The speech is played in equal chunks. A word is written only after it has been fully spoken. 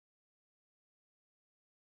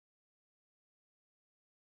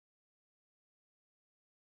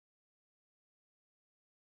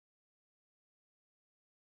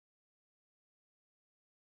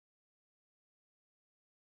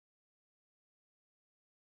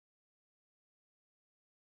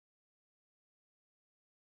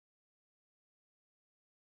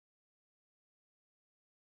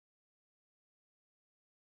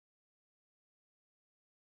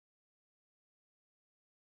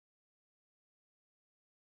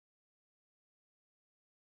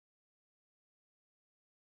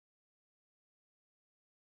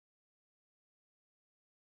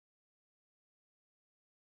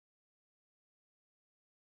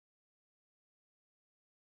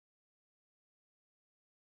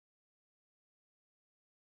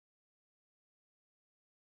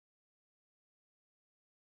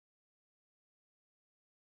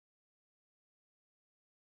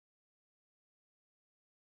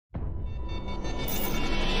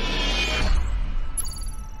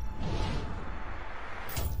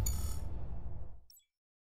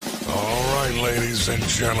ladies and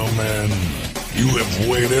gentlemen. You have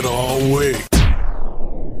waited all week.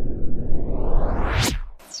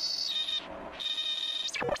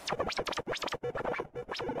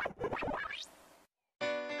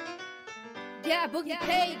 Yeah, Boogie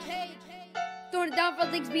Page. Throwing it down for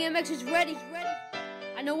Links BMX is ready.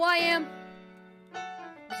 I know I am.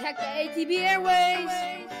 Attack the ATB Airways.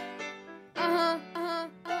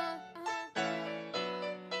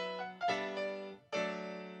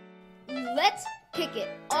 Let's kick it.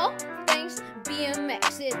 All things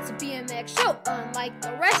BMX. It's a BMX show. Unlike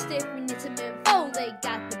the rest, if we need some info, they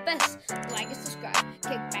got the best. Like and subscribe,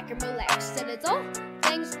 kick back and relax. Said it's all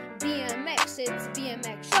things BMX. It's a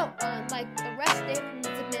BMX show. Unlike the rest, if we need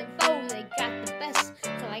some info, they got the best.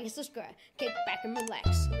 So like and subscribe, kick back and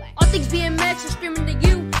relax. All things BMX are streaming to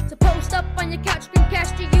you. So post up on your couch,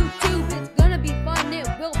 screencast to YouTube. It's gonna be fun, it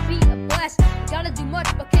will be a blast. You gotta do much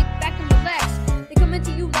but kick back and relax. They coming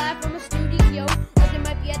to you live from a studio, or they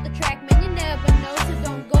might be at the track, man, you never know. So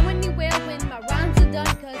don't go anywhere when my rhymes are done,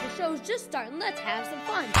 cause the show's just starting, let's have some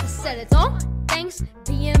fun. I said it's all thanks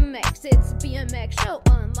BMX, it's a BMX show.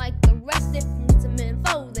 Unlike the rest, if you need some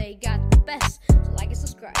info, they got the best. So like and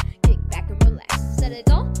subscribe, kick back and relax. I said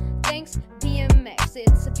it's all thanks BMX,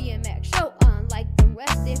 it's a BMX show. Unlike the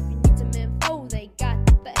rest, if you need some info, they got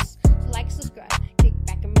the best. So like and subscribe, kick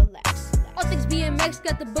back and relax. All things BMX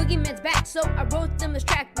got the boogeyman's back, so I wrote them this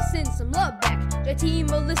track to send some love back. JT,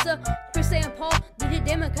 Melissa, Chris, and Paul, DJ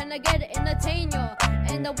Damon, kinda get it, entertain y'all.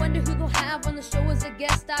 And I wonder who they'll have on the show as a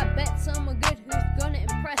guest. I bet someone good who's gonna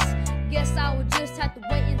impress. Guess I will just have to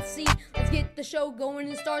wait and see. Let's get the show going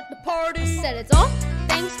and start the party. Said it's all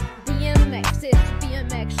thanks BMX, it's a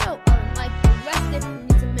BMX show. Unlike the rest, if you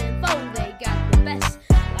need some info, they got the best.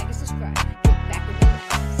 Like and subscribe, kick back and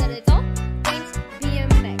relax. Said it's all thanks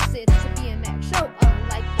BMX, it's a BMX show.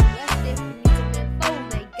 Unlike the rest, if you need some info,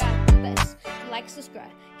 they got the best. Like,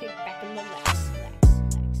 subscribe, kick back and relax.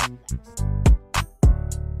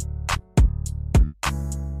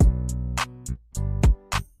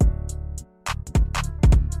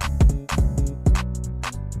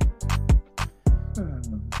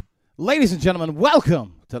 Ladies and gentlemen,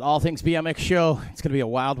 welcome to the All Things BMX show. It's going to be a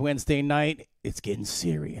wild Wednesday night. It's getting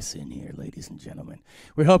serious in here, ladies and gentlemen.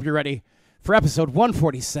 We hope you're ready for episode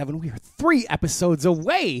 147. We are 3 episodes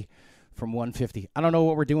away from 150. I don't know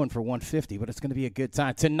what we're doing for 150, but it's going to be a good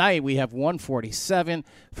time. Tonight, we have 147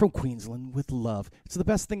 from Queensland with love. It's the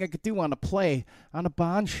best thing I could do on a play on a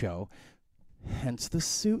Bond show. Hence the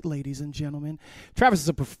suit, ladies and gentlemen. Travis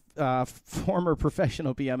is a former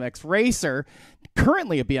professional BMX racer,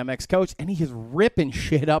 currently a BMX coach, and he is ripping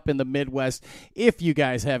shit up in the Midwest. If you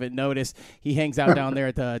guys haven't noticed, he hangs out down there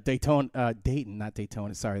at the Dayton, not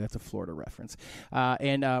Daytona. Sorry, that's a Florida reference.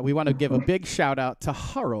 And we want to give a big shout out to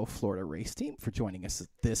Haro Florida Race Team for joining us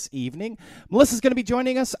this evening. Melissa's going to be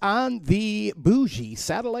joining us on the Bougie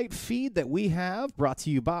satellite feed that we have, brought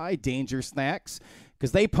to you by Danger Snacks,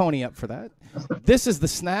 because they pony up for that. This is the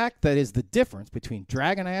snack that is the difference between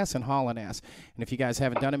Dragon Ass and Hauling Ass. And if you guys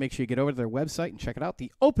haven't done it, make sure you get over to their website and check it out.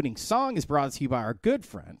 The opening song is brought to you by our good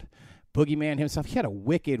friend, Boogeyman himself. He had a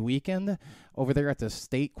wicked weekend over there at the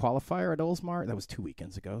state qualifier at Oldsmar. That was 2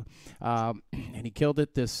 weekends ago. And he killed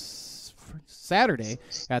it this Saturday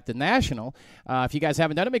at the National. If you guys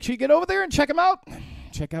haven't done it, make sure you get over there and check him out.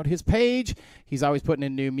 Check out his page. He's always putting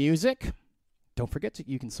in new music. Don't forget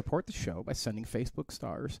you can support the show by sending Facebook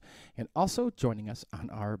stars and also joining us on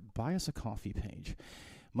our Buy Us a Coffee page.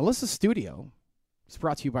 Melissa's studio is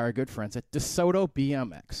brought to you by our good friends at DeSoto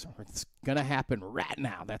BMX. It's going to happen right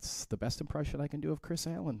now. That's the best impression I can do of Chris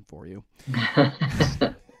Allen for you.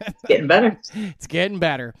 Getting better. It's getting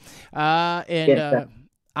better. I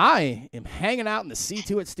am hanging out in the See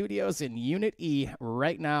To It studios in Unit E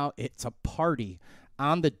right now. It's a party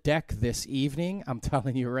on the deck this evening. I'm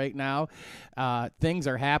telling you right now, things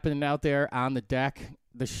are happening out there on the deck.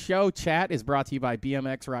 The show chat is brought to you by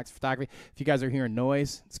BMX Rocks Photography. If you guys are hearing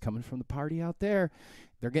noise, it's coming from the party out there.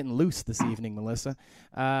 They're getting loose this evening, Melissa.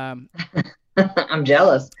 I'm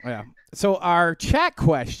jealous. Yeah. So our chat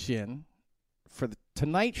question for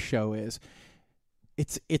tonight's show is,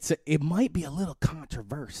 it might be a little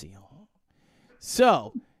controversial.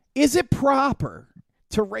 So, is it proper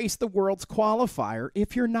to race the world's qualifier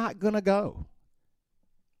if you're not going to go?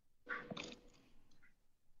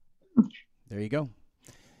 There you go.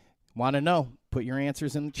 Want to know? Put your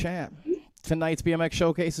answers in the chat. Tonight's BMX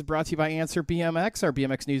Showcase is brought to you by Answer BMX. Our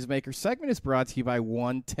BMX Newsmaker segment is brought to you by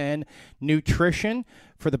 110 Nutrition.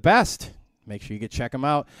 For the best, make sure you check them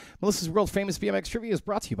out. Melissa's World Famous BMX Trivia is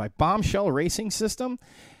brought to you by Bombshell Racing System.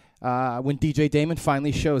 When DJ Damon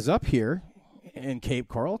finally shows up here, in Cape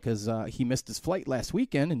Coral because he missed his flight last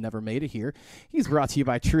weekend and never made it here. He's brought to you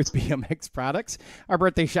by Truth BMX Products. Our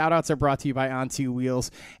birthday shout-outs are brought to you by On Two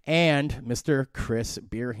Wheels and Mr. Chris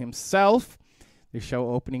Beer himself. The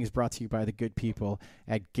show opening is brought to you by the good people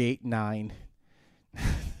at Gate 9.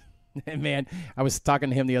 And man, I was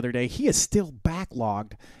talking to him the other day. He is still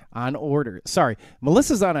backlogged on order. Sorry,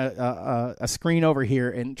 Melissa's on a screen over here,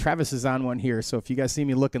 and Travis is on one here. So if you guys see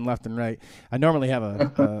me looking left and right, I normally have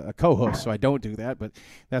a co-host, so I don't do that. But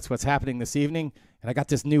that's what's happening this evening. And I got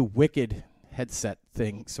this new Wicked headset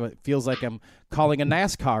thing, so it feels like I'm calling a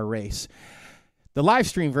NASCAR race. The live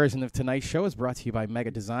stream version of tonight's show is brought to you by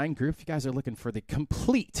Mega Design Group. If you guys are looking for the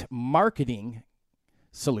complete marketing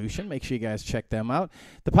solution, make sure you guys check them out.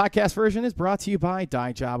 The podcast version is brought to you by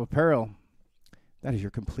Dye Job Apparel. That is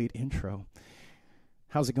your complete intro.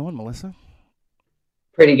 How's it going, Melissa?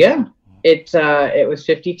 Pretty good. It was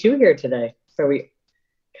 52 here today, so we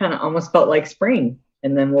kind of almost felt like spring,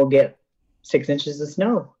 and then we'll get 6 inches of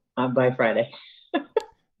snow by Friday.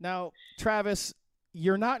 Now, Travis,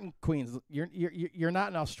 you're not in Queens. You're not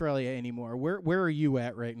in Australia anymore. Where are you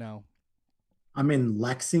at right now? I'm in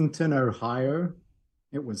Lexington, Ohio.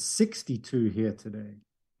 It was 62 here today.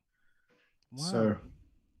 Wow. So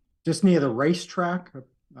just near the racetrack,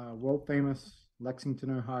 world famous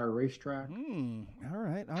Lexington, Ohio racetrack. All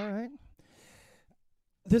right.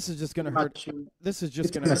 This is just going to hurt. This is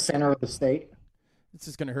just going in to the center of the state. This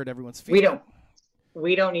is going to hurt everyone's feelings.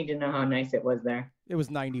 We don't need to know how nice it was there. It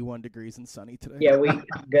was 91 degrees and sunny today. Yeah,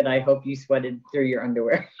 good. I hope you sweated through your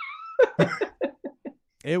underwear.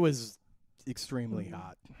 It was extremely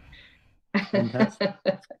hot. Fantastic.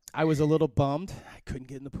 I was a little bummed. I couldn't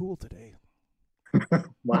get in the pool today.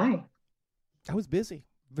 Why? I was busy.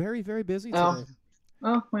 Very, very busy today.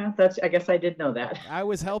 Oh, well, I guess I did know that. I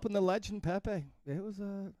was helping the legend Pepe. It was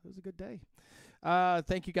a good day.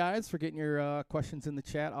 Thank you guys for getting your questions in the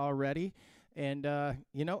chat already. And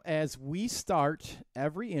as we start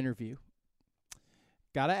every interview,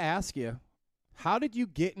 gotta ask you, how did you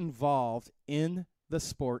get involved in the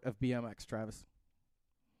sport of BMX, Travis?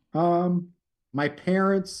 My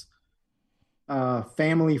parents,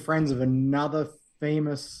 family, friends of another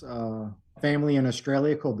famous family in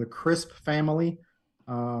Australia called the Crisp family.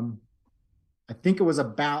 I think it was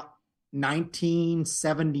about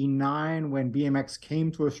 1979 when BMX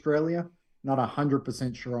came to Australia. Not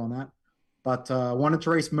 100% sure on that, but wanted to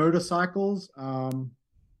race motorcycles.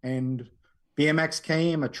 And BMX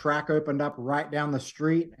came, a track opened up right down the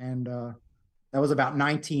street, and that was about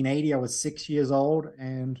 1980. I was 6 years old,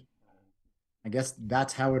 and I guess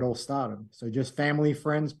that's how it all started. So just family,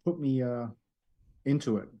 friends put me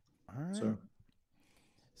into it. All right.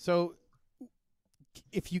 So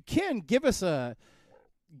if you can give us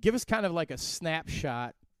kind of like a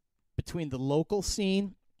snapshot between the local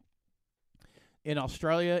scene in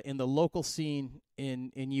Australia and the local scene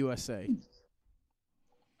in USA.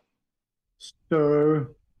 So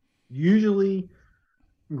usually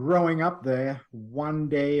growing up there, one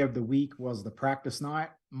day of the week was the practice night.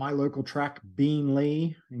 My local track,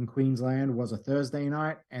 Beenleigh in Queensland, was a Thursday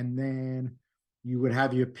night. And then you would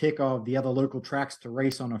have your pick of the other local tracks to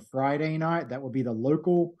race on a Friday night. That would be the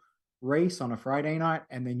local race on a Friday night.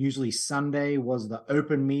 And then usually Sunday was the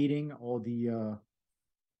open meeting or the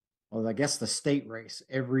state race.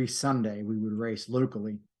 Every Sunday we would race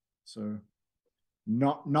locally. So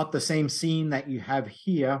not the same scene that you have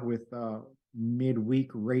here with midweek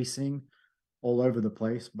racing all over the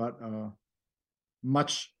place, but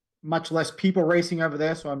much less people racing over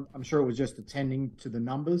there. So I'm sure it was just attending to the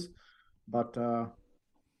numbers, but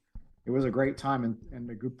it was a great time and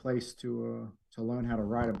a good place to learn how to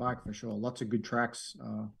ride a bike for sure. Lots of good tracks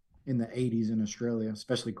in the 80s in Australia,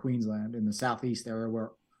 especially Queensland in the southeast area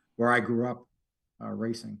where I grew up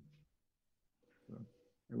racing. So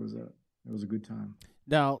it was a good time.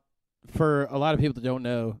 Now, for a lot of people that don't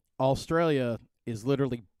know, Australia is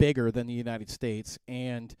literally bigger than the United States,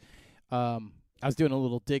 and I was doing a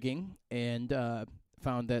little digging and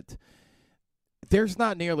found that there's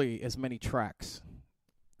not nearly as many tracks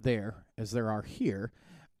there as there are here.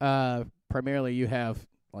 Primarily, you have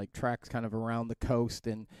like tracks kind of around the coast,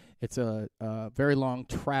 and it's a very long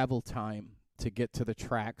travel time to get to the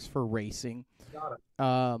tracks for racing. Got it.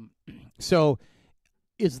 So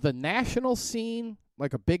is the national scene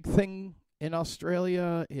like a big thing in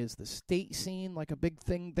Australia? Is the state scene like a big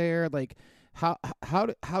thing there? Like how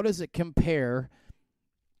does it compare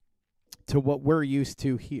to what we're used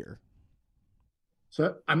to here?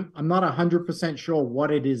 So I'm not 100% sure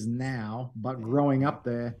what it is now, but growing up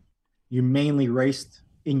there, you mainly raced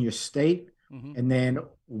in your state. And then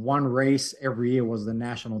one race every year was the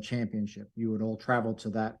national championship. You would all travel to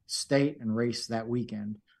that state and race that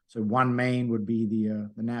weekend. So one main would be the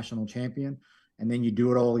national champion, and then you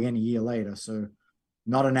do it all again a year later. So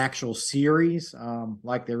not an actual series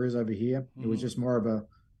like there is over here. It was just more of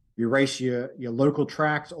you race your local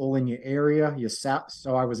tracks all in your area.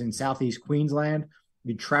 So I was in Southeast Queensland.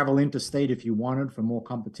 You'd travel interstate if you wanted for more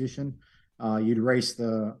competition. You'd race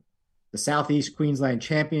the Southeast Queensland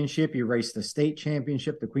Championship. You race the state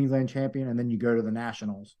championship, the Queensland champion, and then you go to the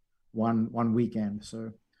nationals one weekend.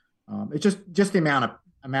 So it's just the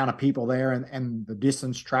amount of people there and the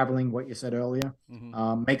distance traveling, what you said earlier,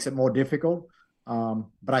 makes it more difficult.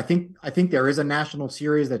 But I think there is a national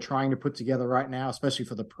series they're trying to put together right now, especially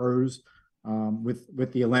for the pros,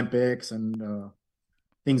 with the Olympics and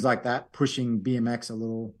things like that, pushing BMX a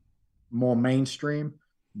little more mainstream.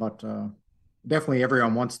 But definitely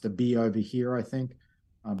everyone wants to be over here, I think,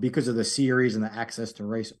 because of the series and the access to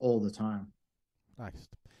race all the time. Nice.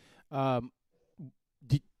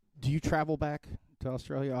 Do you travel back to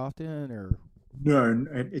Australia often, or? No,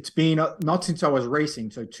 it's been not since I was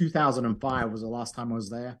racing. So 2005 was the last time I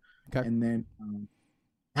was there. Okay. And then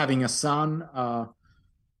having a son,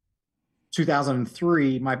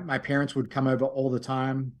 2003, my parents would come over all the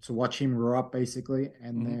time to watch him grow up, basically.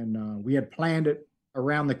 And then we had planned it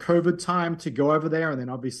around the COVID time to go over there. And then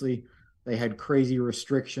obviously they had crazy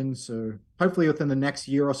restrictions. So hopefully within the next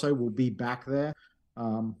year or so, we'll be back there.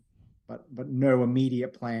 But no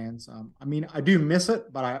immediate plans. I mean, I do miss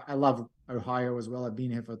it, but I love Ohio as well. I've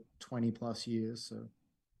been here for 20 plus years. So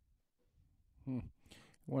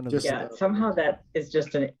somehow that is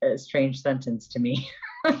just a strange sentence to me.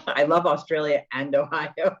 I love Australia and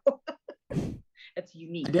Ohio. It's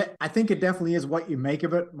unique. I think it definitely is what you make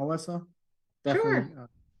of it, Melissa. Definitely. Sure.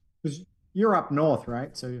 Because you're up north,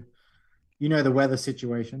 right? So you know the weather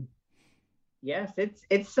situation. Yes,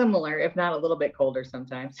 it's similar, if not a little bit colder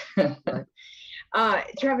sometimes. Right.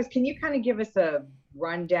 Travis, can you kind of give us a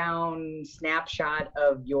rundown snapshot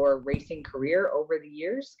of your racing career over the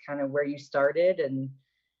years, kind of where you started and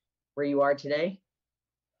where you are today?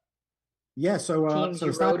 Yeah, so I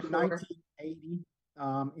started in 1980.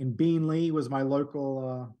 In Beanley was my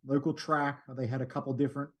local track. They had a couple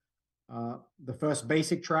different, the first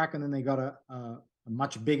basic track, and then they got a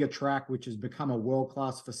much bigger track, which has become a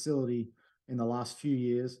world-class facility in the last few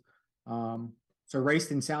years. So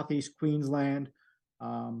raced in Southeast Queensland,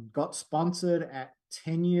 got sponsored at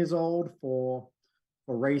 10 years old for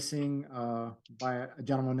racing by a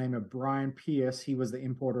gentleman named Brian Pierce. He was the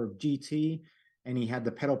importer of GT, and he had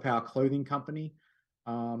the Pedal Power clothing company.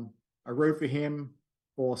 I rode for him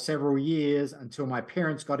for several years until my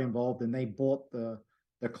parents got involved and they bought the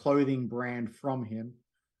clothing brand from him.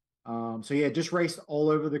 So yeah, just raced all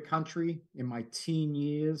over the country in my teen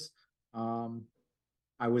years.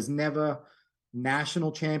 I was never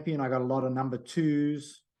national champion. I got a lot of number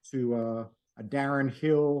twos to a Darren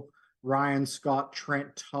Hill, Ryan Scott,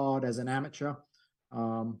 Trent Todd as an amateur.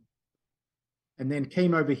 And then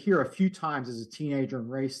came over here a few times as a teenager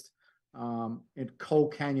and raced in Coal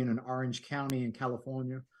Canyon and Orange County in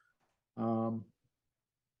California.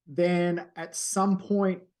 Then at some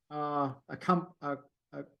point, a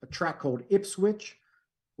track called Ipswich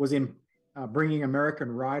was in bringing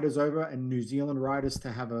American riders over and New Zealand riders to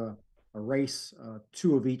have a race,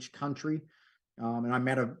 two of each country. And I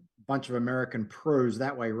met a bunch of American pros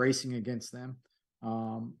that way, racing against them.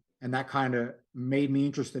 And that kind of made me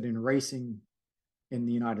interested in racing in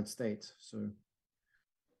the United States. So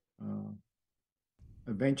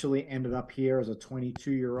eventually ended up here as a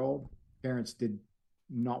 22-year-old. Parents did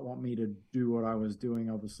not want me to do what I was doing,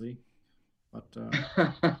 obviously. But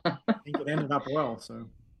I think it ended up well, so.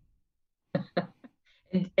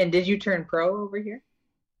 And did you turn pro over here?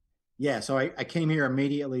 Yeah, so I came here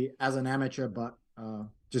immediately as an amateur, but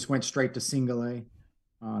just went straight to single A.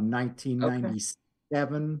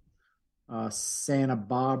 1997, Santa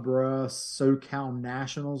Barbara SoCal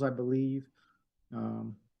Nationals, I believe.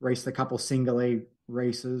 Raced a couple single A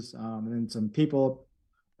races, and then some people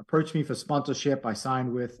approached me for sponsorship. I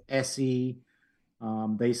signed with SE.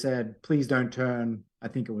 They said, please don't turn, I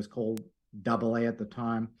think it was called double A at the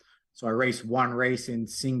time. So I raced one race in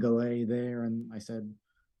single A there, and I said,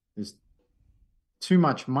 there's too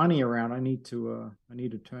much money around. I need to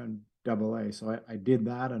turn double A. So I did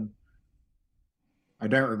that, and I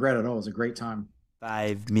don't regret it at all. It was a great time.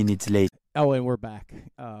 5 minutes later. Oh, and we're back.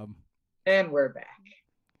 And we're back.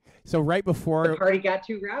 So right before the party got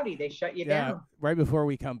too rowdy, they shut you down. Right before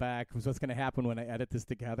we come back, was what's going to happen when I edit this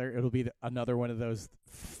together. It'll be another one of those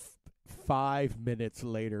 5 minutes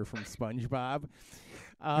later from SpongeBob.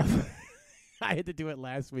 I had to do it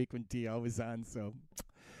last week when T.O. was on. So,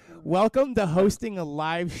 welcome to hosting a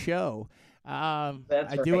live show.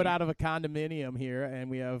 I do it out of a condominium here, and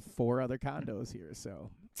we have 4 other condos here.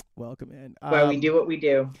 So, welcome in. Well, we do what we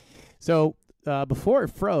do. So, before it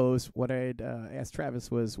froze, what I'd asked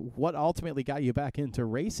Travis was, what ultimately got you back into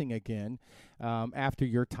racing again after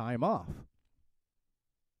your time off?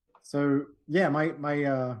 So yeah,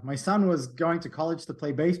 my son was going to college to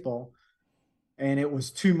play baseball, and it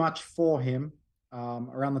was too much for him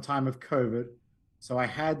around the time of COVID. So I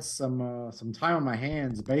had some time on my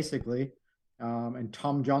hands, basically. And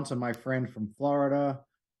Tom Johnson, my friend from Florida,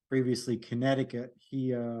 previously Connecticut,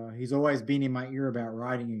 he's always been in my ear about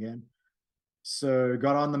riding again. So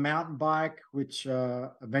got on the mountain bike, which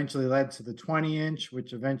eventually led to the 20-inch,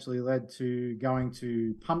 which eventually led to going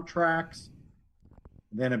to pump tracks.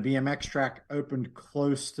 Then a BMX track opened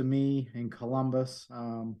close to me in Columbus.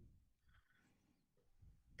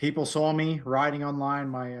 People saw me riding online.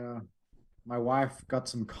 My wife got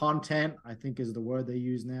some content, I think is the word they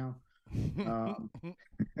use now.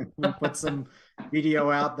 We put some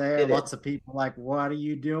video out there. Lots of people like, what are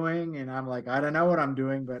you doing? And I'm like, I don't know what I'm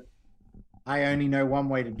doing, but I only know one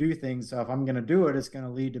way to do things. So if I'm going to do it, it's going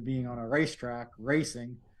to lead to being on a racetrack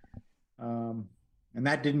racing. And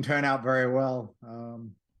that didn't turn out very well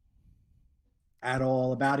at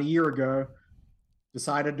all. About a year ago,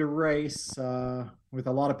 decided to race with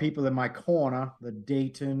a lot of people in my corner, the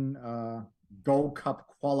Dayton Gold Cup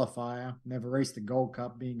qualifier. Never raced the Gold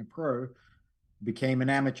Cup being a pro. Became an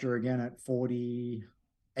amateur again at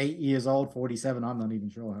 48 years old, 47. I'm not even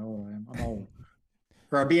sure how old I am. I'm old.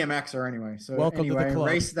 For a BMXer anyway. So welcome anyway, to the club.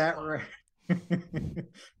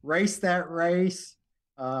 Raced that race.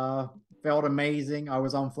 Felt amazing. I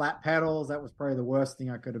was on flat pedals. That was probably the worst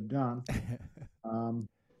thing I could have done.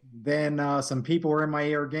 Then some people were in my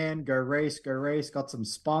ear again. Go race. Got some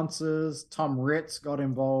sponsors. Tom Ritz got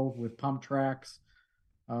involved with pump tracks.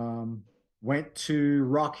 Went to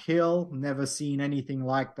Rock Hill. Never seen anything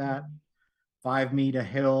like that. 5-meter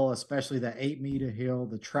hill, especially the 8-meter hill.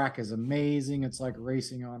 The track is amazing. It's like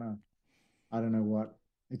racing on I don't know what.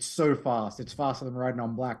 It's so fast. It's faster than riding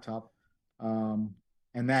on blacktop.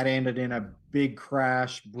 And that ended in a big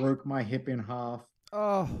crash, broke my hip in half.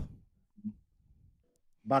 Oh.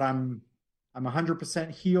 But I'm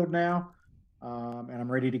 100% healed now, and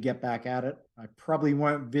I'm ready to get back at it. I probably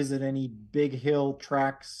won't visit any big hill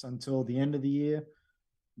tracks until the end of the year,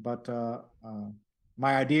 but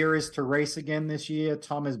my idea is to race again this year.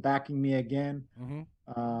 Tom is backing me again.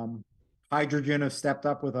 Mm-hmm. Hydrogen have stepped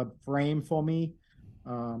up with a frame for me.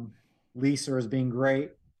 Lisa has been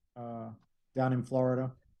great down in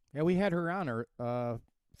Florida. Yeah, we had her on a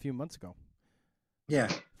few months ago. Yeah.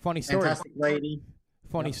 Funny story. Fantastic lady.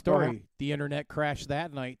 Funny story. The internet crashed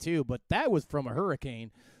that night too, but that was from a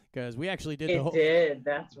hurricane because we actually did It did.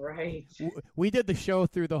 That's right. We did the show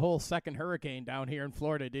through the whole second hurricane down here in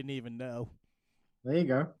Florida. Didn't even know. There you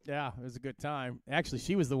go. Yeah, it was a good time. Actually,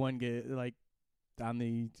 she was the one she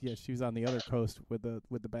was on the other coast with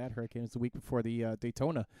the bad hurricane. It was the week before the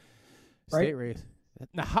Daytona state race.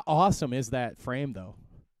 Now, how awesome is that frame though?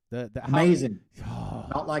 Amazing.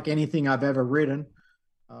 Not like anything I've ever ridden.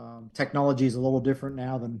 Technology is a little different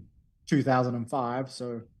now than 2005.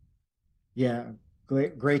 So yeah,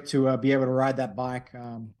 great to be able to ride that bike.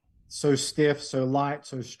 So stiff, so light,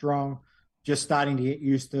 so strong. Just starting to get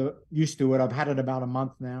used to it. I've had it about a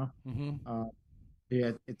month now. Mm-hmm.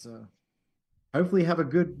 Yeah, it's hopefully have a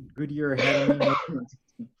good year ahead of me.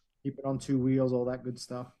 Keep it on 2 wheels, all that good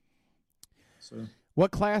stuff. So,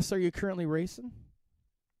 what class are you currently racing?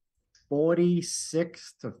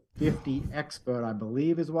 46 to 50 expert, I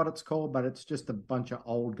believe is what it's called, but it's just a bunch of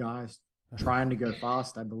old guys trying to go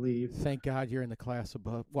fast, I believe. Thank God you're in the class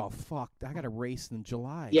above. Well, fuck, I got a race in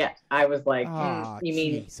July. Yeah, I was like, you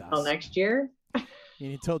mean Jesus. till next year?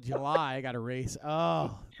 Until July, I got a race.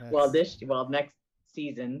 Oh, next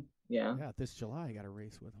season. Yeah. Yeah, this July I got a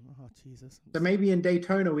race with him. Oh, Jesus. So maybe in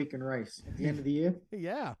Daytona we can race at the end of the year.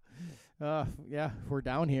 Yeah. Yeah, we're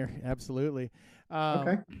down here. Absolutely.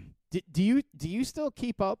 Okay. Do you still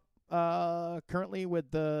keep up currently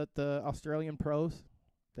with the Australian pros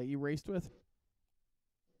that you raced with?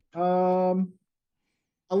 A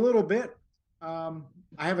little bit. I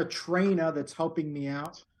have a trainer that's helping me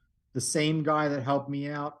out. The same guy that helped me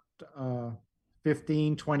out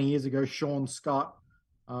 15, 20 years ago, Sean Scott.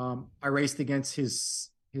 I raced against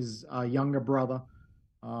his younger brother.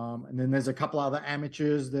 And then there's a couple other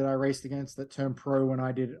amateurs that I raced against that turned pro when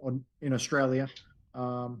I did it in Australia.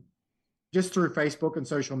 Just through Facebook and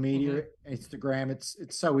social media, Instagram, it's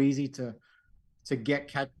so easy to get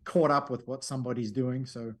caught up with what somebody's doing.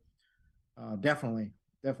 So definitely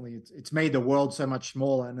definitely. It's made the world so much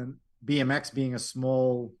smaller, and then BMX being a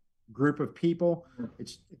small group of people,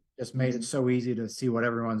 it just made it so easy to see what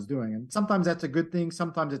everyone's doing. And sometimes that's a good thing,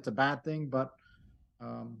 sometimes it's a bad thing, but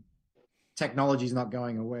technology is not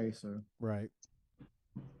going away. So Right.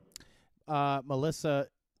 Melissa,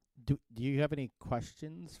 do you have any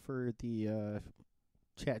questions for the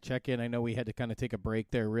chat check-in? I know we had to kind of take a break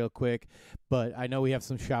there real quick, but I know we have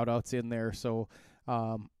some shout-outs in there, so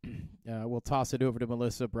we'll toss it over to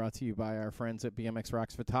Melissa, brought to you by our friends at BMX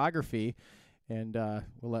Rocks Photography, and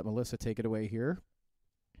we'll let Melissa take it away here.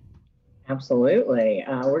 Absolutely.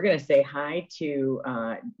 We're going to say hi to,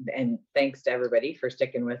 and thanks to everybody for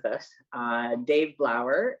sticking with us, Dave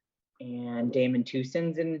Blauer and Damon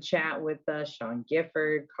Toussaint's in the chat with us, Sean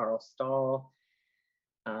Gifford, Carl Stahl,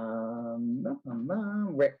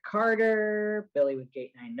 Rick Carter, Billy with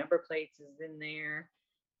Gate 9 number plates is in there.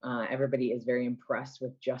 Everybody is very impressed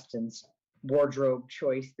with Justin's wardrobe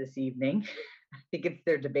choice this evening. I think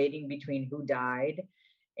they're debating between who died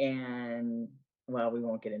and, well, we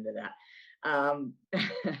won't get into that.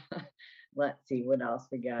 Let's see what else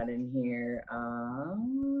we got in here.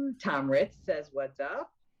 Tom Ritz says, what's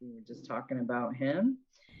up? We were just talking about him.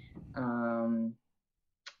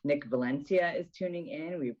 Nick Valencia is tuning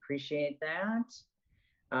in. We appreciate that.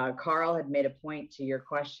 Carl had made a point to your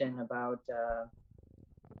question about,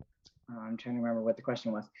 I'm trying to remember what the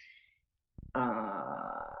question was,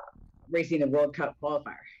 racing the World Cup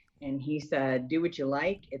qualifier. And he said, do what you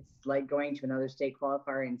like. It's like going to another state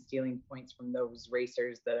qualifier and stealing points from those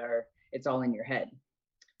racers that are, it's all in your head.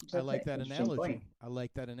 I like that analogy. I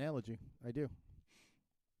like that analogy. I do.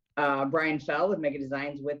 Brian Fell with Mega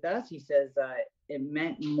Designs with us. He says it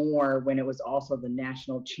meant more when it was also the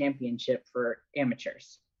national championship for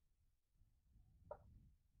amateurs.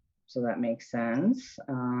 So that makes sense.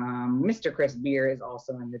 Mr. Chris Beer is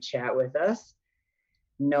also in the chat with us.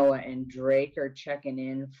 Noah and Drake are checking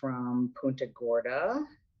in from Punta Gorda.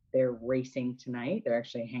 They're racing tonight. They're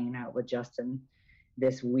actually hanging out with Justin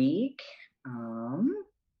this week. Tony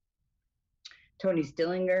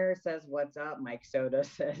Stillinger says, what's up? Mike Soda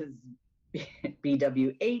says,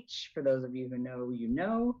 BWH. For those of you who know, you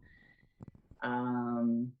know.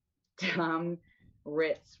 Tom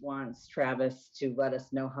Ritz wants Travis to let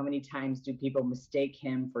us know how many times do people mistake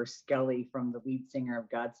him for Skelly from the lead singer of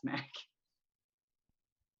Godsmack.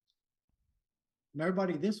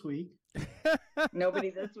 nobody this week. Nobody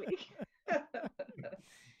this week.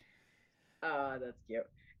 That's cute.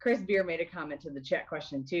 Chris Beer made a comment to the chat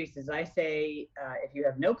question too. He says, I say, if you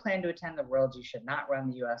have no plan to attend the Worlds, you should not run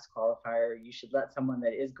the U.S. qualifier. You should let someone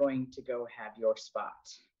that is going to go have your spot.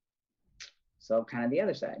 So kind of the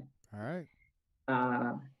other side. All right.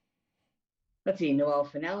 Let's see. Noel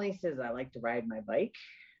Finelli says, I like to ride my bike,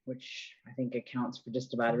 which I think accounts for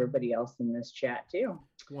just about everybody else in this chat too.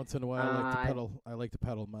 Once in a while, I like to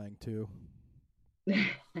pedal mine too.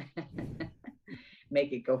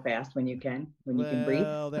 Make it go fast when you can breathe.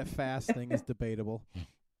 Well, that fast thing is debatable.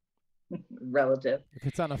 Relative. If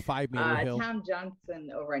it's on a 5-meter hill. Tom Johnson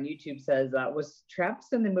over on YouTube says, was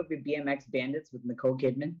Travis in the movie BMX Bandits with Nicole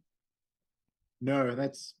Kidman? No,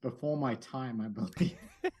 that's before my time, I believe.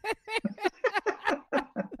 I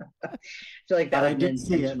feel like that was I an did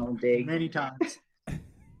see it intentional dig. many times.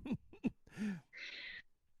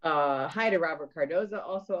 Hi to Robert Cardoza,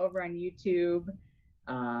 also over on YouTube.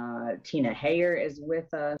 Tina Hayer is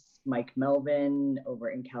with us. Mike Melvin over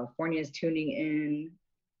in California is tuning in.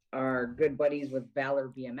 Our good buddies with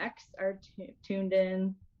Valor BMX are tuned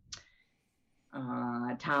in.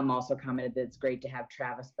 Tom also commented that it's great to have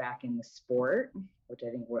Travis back in the sport, which I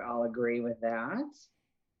think we all agree with that.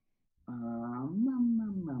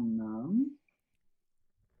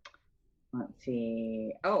 Let's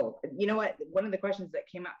see. Oh, you know what? One of the questions that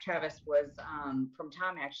came up, Travis, was from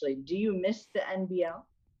Tom, actually. Do you miss the NBL?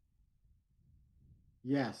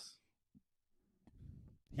 Yes.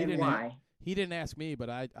 And why? He didn't ask me, but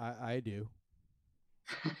I do.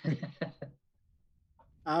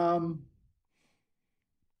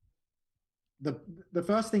 The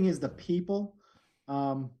first thing is the people.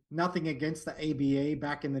 Nothing against the ABA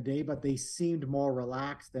back in the day, but they seemed more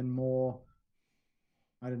relaxed and more,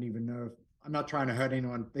 I don't even know if, I'm not trying to hurt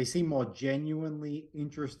anyone. They seem more genuinely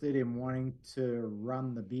interested in wanting to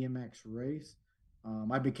run the BMX race.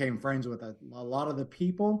 I became friends with a lot of the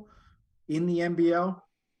people in the NBL.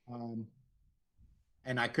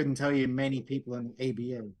 And I couldn't tell you many people in the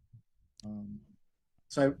ABA.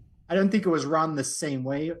 So I don't think it was run the same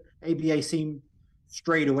way. ABA seemed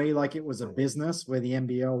straight away like it was a business, where the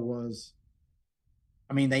NBL was,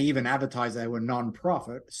 I mean, they even advertised they were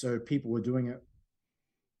non-profit, so people were doing it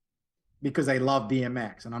because they love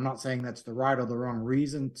BMX. And I'm not saying that's the right or the wrong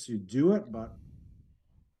reason to do it, but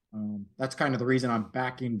that's kind of the reason I'm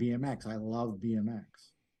back in BMX. I love BMX.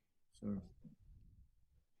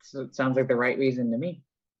 So it sounds like the right reason to me.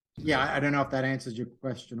 Yeah, I don't know if that answers your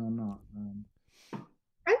question or not.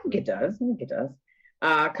 I think it does. I think it does.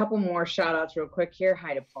 A couple more shout outs real quick here.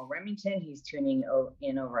 Hi to Paul Remington. He's tuning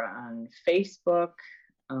in over on Facebook.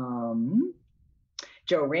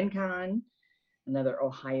 Joe Rincon, another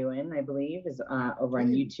Ohioan, I believe, is over on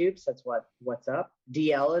YouTube. So that's what's up.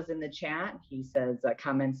 DL is in the chat. He says,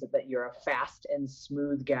 comments that you're a fast and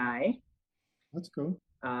smooth guy. That's cool.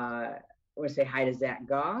 I want to say hi to Zach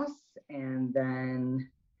Goss, and then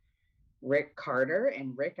Rick Carter.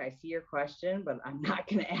 And Rick, I see your question, but I'm not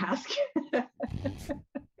going to ask.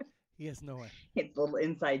 He has no way. It's a little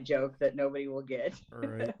inside joke that nobody will get. All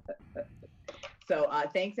right. So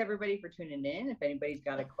thanks everybody for tuning in. If anybody's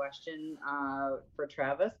got a question for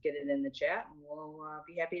Travis, get it in the chat, and we'll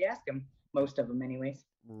be happy to ask him. Most of them, anyways.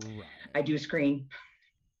 Right. I do screen.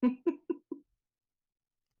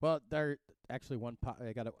 Well, there actually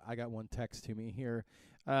I got one text to me here.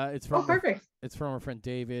 It's from perfect. It's from our friend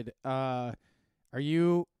David. Are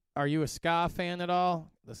you a ska fan at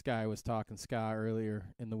all? This guy was talking ska earlier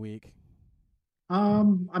in the week.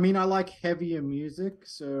 I mean, I like heavier music,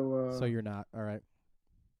 so you're not. All right.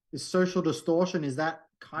 Is Social Distortion, is that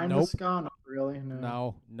kind Nope. of ska? Not really.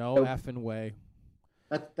 No Nope. effing way.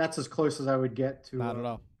 That's as close as I would get to. Not at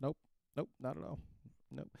all. Nope, not at all.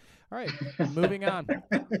 Nope. All right, moving on.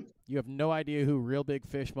 You have no idea who Real Big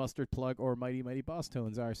Fish, Mustard Plug, or Mighty Mighty Boss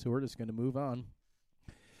Tones are, so we're just going to move on.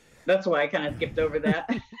 That's why I kind of skipped over that.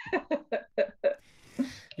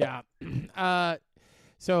 Yeah.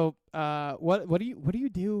 So, what do you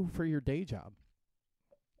do for your day job?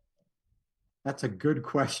 That's a good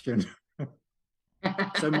question.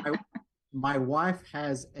 So my wife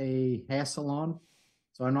has a hair salon,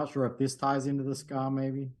 so I'm not sure if this ties into the ska.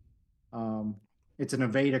 Maybe it's an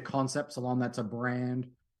Aveda concept salon. That's a brand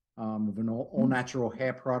of an all natural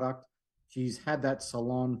hair product. She's had that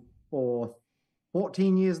salon for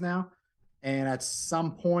 14 years now, and at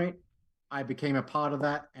some point I became a part of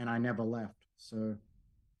that, and I never left. So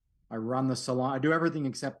I run the salon. I do everything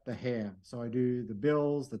except the hair. So I do the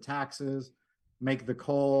bills, the taxes, make the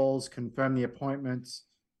calls, confirm the appointments,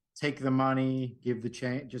 take the money, give the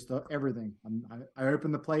change, just everything. I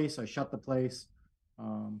open the place, I shut the place.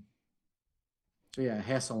 So yeah,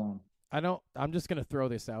 hair salon. I'm just gonna throw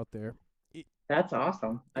this out there. That's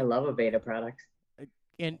awesome. I love Aveda products.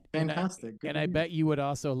 And Fantastic. And I bet you would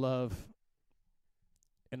also love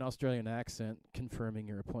an Australian accent confirming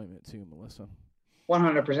your appointment too, Melissa.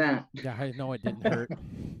 100%. Yeah, I know it didn't hurt.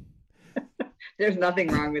 There's nothing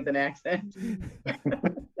wrong with an accent.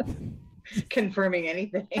 Confirming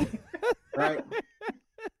anything. Right.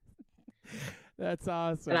 That's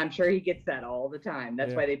awesome. And I'm sure he gets that all the time.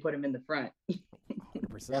 That's why they put him in the front.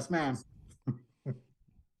 100%. Yes, ma'am.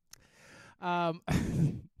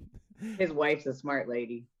 His wife's a smart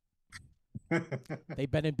lady. They've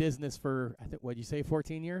been in business for, I think, what'd you say,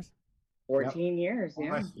 14 years? 14 years,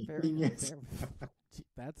 yeah. Almost 15 years.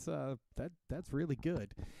 That's really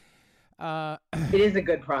good. It is a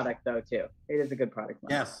good product, though, too. It is a good product.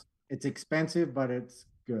 Yes, it's expensive, but it's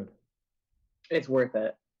good. It's worth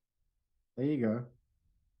it. There you go.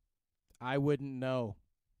 I wouldn't know.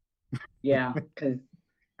 Yeah, because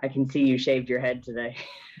I can see you shaved your head today.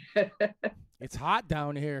 It's hot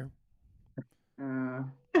down here. Uh,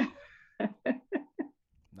 I'm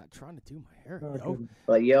not trying to do my hair. Oh, No. goodness.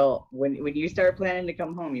 Well, when you start planning to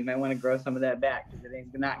come home, you might want to grow some of that back because it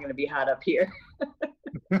ain't not going to be hot up here.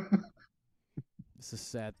 It's a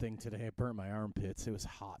sad thing today. I burnt my armpits. It was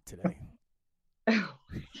hot today.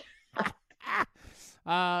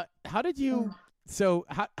 How did you? So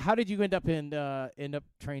how did you end up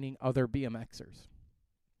training other BMXers?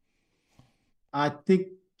 I think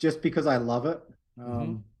just because I love it.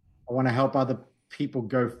 I want to help other people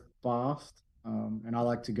go fast, and I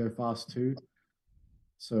like to go fast too.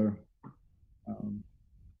 So,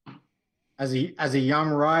 as a young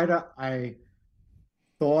rider, I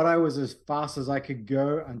thought I was as fast as I could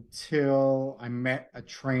go until I met a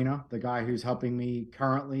trainer, the guy who's helping me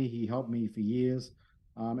currently. He helped me for years,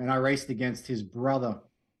 and I raced against his brother,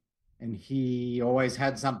 and he always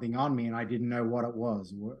had something on me, and I didn't know what it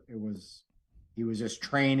was. He was just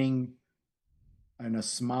training in a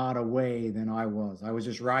smarter way than I was. I was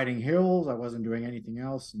just riding hills. I wasn't doing anything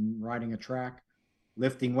else and riding a track,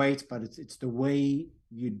 lifting weights, but it's the way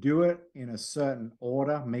you do it in a certain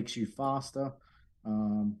order makes you faster.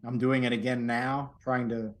 I'm doing it again now, trying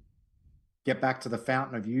to get back to the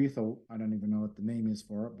fountain of youth, or I don't even know what the name is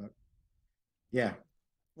for it, but yeah.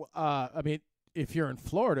 I mean, if you're in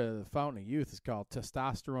Florida, the Fountain of Youth is called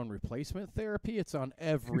testosterone replacement therapy. It's on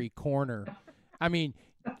every corner. I mean,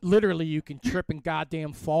 literally, you can trip and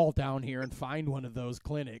goddamn fall down here and find one of those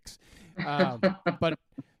clinics. But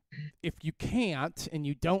if you can't and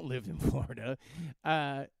you don't live in Florida,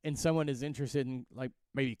 and someone is interested in like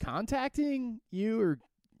maybe contacting you or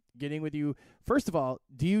getting with you, first of all,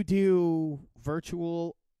 do you do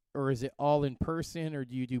virtual or is it all in person or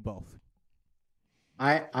do you do both?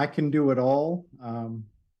 I can do it all.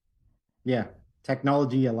 Yeah,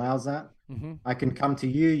 technology allows that. Mm-hmm. I can come to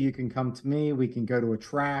you, you can come to me, we can go to a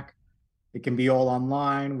track. It can be all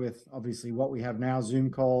online with obviously what we have now, Zoom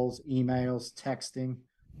calls, emails, texting.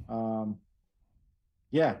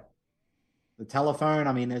 Yeah, the telephone.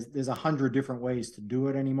 I mean, there's 100 different ways to do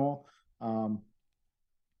it anymore. I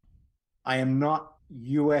am not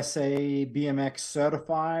USA BMX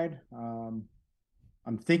certified.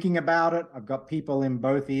 I'm thinking about it. I've got people in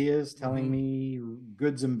both ears telling me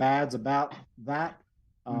goods and bads about that.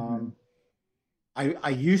 I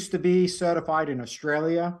used to be certified in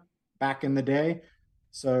Australia back in the day,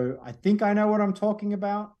 so I think I know what I'm talking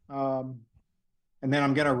about. And then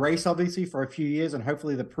I'm going to race, obviously, for a few years, and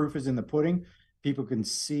hopefully the proof is in the pudding. People can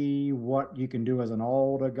see what you can do as an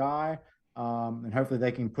older guy, and hopefully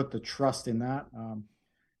they can put the trust in that.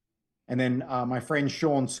 And then my friend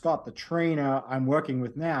Sean Scott, the trainer I'm working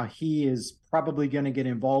with now, he is probably going to get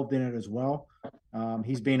involved in it as well.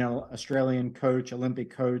 He's been an Australian coach,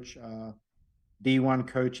 Olympic coach, D1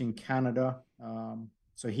 coach in Canada.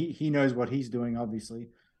 So he knows what he's doing, obviously.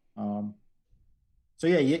 So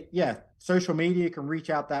yeah, social media, you can reach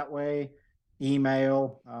out that way,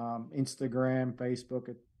 email, Instagram,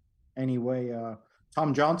 Facebook, any way.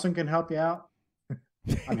 Tom Johnson can help you out.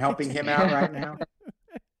 I'm helping him out right now.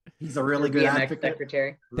 He's a really good BMX advocate.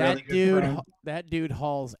 secretary. That dude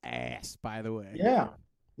hauls ass, by the way. Yeah,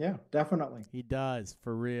 definitely. He does,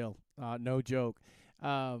 for real. No joke.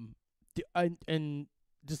 And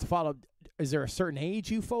just to follow up, is there a certain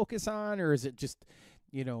age you focus on, or is it just,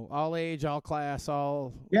 all age, all class,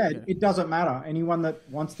 all? Yeah, it doesn't matter. Anyone that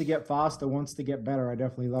wants to get faster, wants to get better, I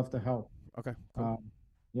definitely love to help. Okay, cool.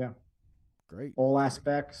 Yeah. Great. All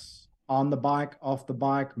aspects, on the bike, off the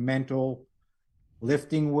bike, mental,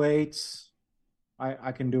 lifting weights.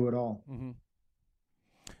 I can do it all. Mm-hmm.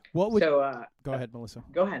 What would So go ahead, Melissa?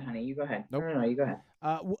 go ahead, honey. You go ahead. Nope. No, you go ahead.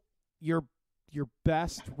 Your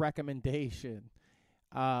best recommendation.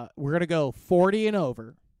 We're gonna go 40 and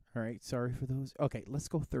over. All right. Sorry for those. Okay, let's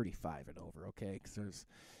go 35 and over. Okay, because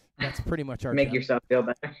that's pretty much our Make yourself feel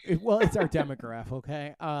better. Well, it's our demographic.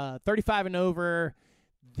 Okay. 35 and over.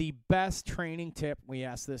 The best training tip. We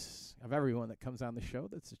ask this of everyone that comes on the show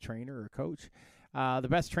that's a trainer or a coach. The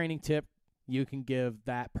best training tip you can give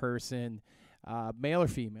that person, male or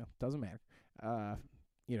female, doesn't matter,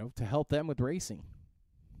 to help them with racing.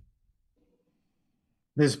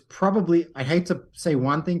 There's probably, I hate to say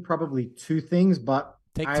one thing, probably two things, but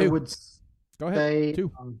Take I two. would Go ahead. say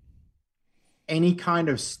Two. Any kind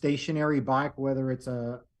of stationary bike, whether it's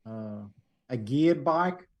a geared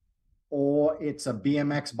bike or it's a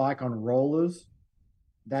BMX bike on rollers,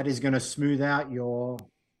 that is going to smooth out your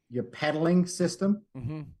pedaling system.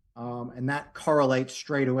 Mm-hmm. And that correlates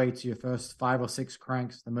straight away to your first 5 or 6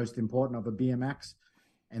 cranks, the most important of a BMX.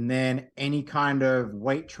 And then any kind of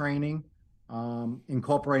weight training,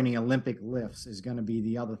 incorporating Olympic lifts is going to be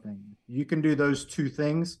the other thing. You can do those two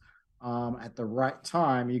things at the right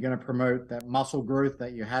time. You're going to promote that muscle growth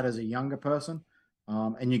that you had as a younger person,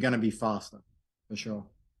 and you're going to be faster for sure.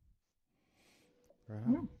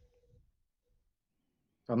 Right.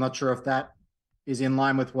 So I'm not sure if that is in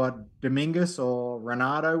line with what Dominguez or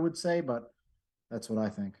Renato would say, but that's what I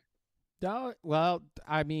think. No, well,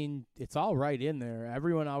 I mean, it's all right in there.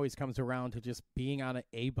 Everyone always comes around to just being on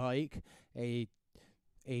a bike, a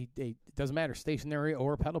it doesn't matter, stationary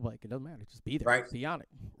or a pedal bike. It doesn't matter. Just be there. Right. Be on it.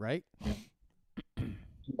 Right.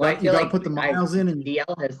 Well, I You feel got to like put the miles in, and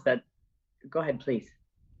DL has said, go ahead, please.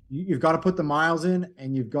 you've got to put the miles in,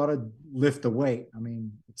 and you've got to lift the weight. I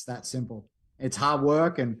mean, it's that simple. It's hard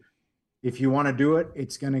work, and if you want to do it,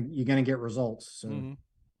 you're gonna get results. So. Mm-hmm.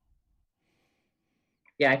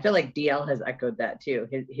 Yeah, I feel like DL has echoed that too.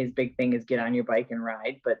 His big thing is get on your bike and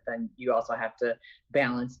ride, but then you also have to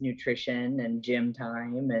balance nutrition and gym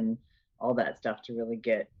time and all that stuff to really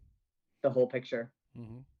get the whole picture.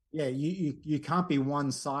 Mm-hmm. Yeah, you can't be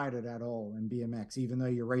one-sided at all in BMX, even though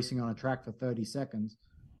you're racing on a track for 30 seconds.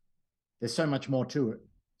 There's so much more to it.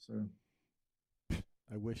 So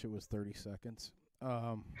I wish it was 30 seconds.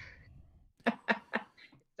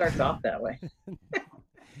 Starts off that way.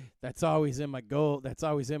 That's always in my goal. That's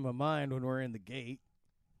always in my mind when we're in the gate.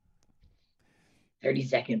 30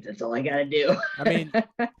 seconds. That's all I got to do. I mean,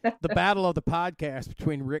 the battle of the podcast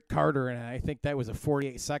between Rick Carter and I think that was a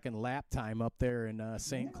 48-second lap time up there in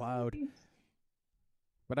St. Cloud.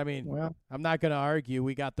 But, I mean, Well, I'm not going to argue.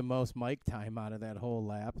 We got the most mic time out of that whole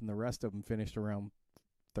lap, and the rest of them finished around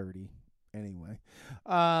 30 anyway.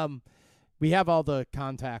 We have all the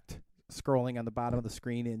contact scrolling on the bottom of the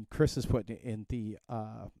screen, and Chris is putting it in the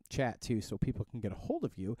chat, too, so people can get a hold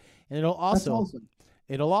of you. And it'll also... awesome.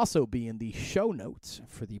 It'll also be in the show notes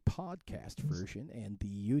for the podcast version and the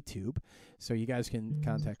YouTube. So you guys can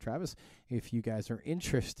contact Travis if you guys are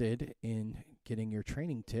interested in getting your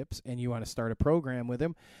training tips and you want to start a program with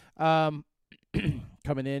him.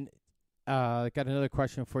 Coming in, got another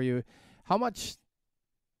question for you. How much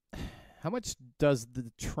does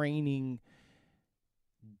the training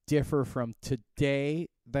differ from today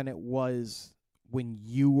than it was when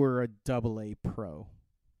you were a AA pro?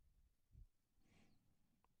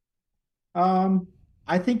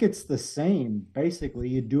 I think it's the same. Basically,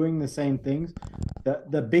 you're doing the same things.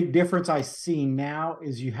 The big difference I see now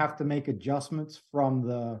is you have to make adjustments from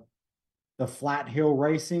the flat hill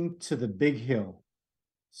racing to the big hill.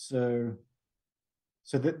 So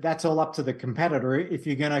that's all up to the competitor. If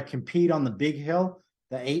you're going to compete on the big hill,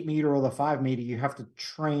 the 8 meter or the 5 meter, you have to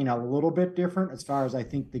train a little bit different as far as I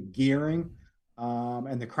think the gearing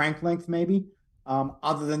and the crank length maybe.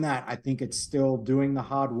 Other than that, I think it's still doing the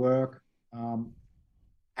hard work.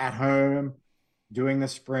 At home, doing the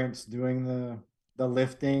sprints, doing the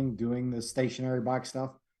lifting, doing the stationary bike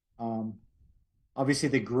stuff. Obviously,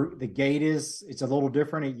 the gate it's a little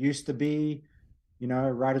different. It used to be,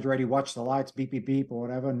 riders ready, watch the lights, beep, beep, beep, or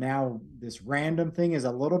whatever. Now this random thing is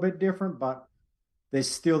a little bit different, but there's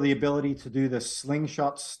still the ability to do the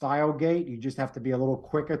slingshot style gate. You just have to be a little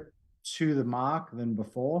quicker to the mark than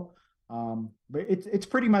before. But it's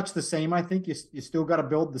pretty much the same. I think you still got to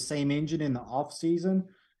build the same engine in the off season,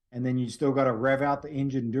 and then you still got to rev out the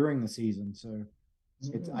engine during the season. So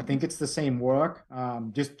I think it's the same work.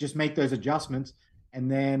 Just make those adjustments,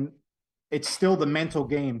 and then it's still the mental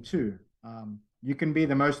game too. You can be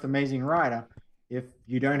the most amazing rider. If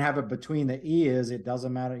you don't have it between the ears, it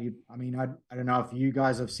doesn't matter. I don't know if you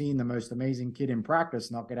guys have seen the most amazing kid in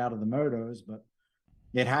practice not get out of the motos, but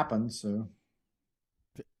it happens. So.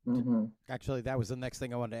 Mm-hmm. Actually, that was the next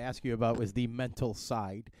thing I wanted to ask you about was the mental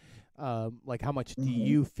side. Like how much do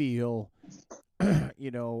you feel,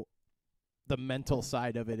 the mental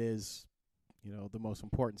side of it is, the most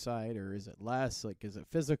important side, or is it less? Like, is it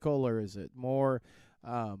physical or is it more?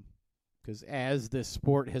 Because as this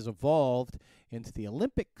sport has evolved into the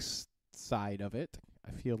Olympics side of it,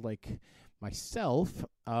 I feel like myself,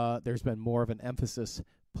 there's been more of an emphasis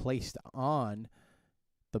placed on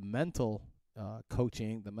the mental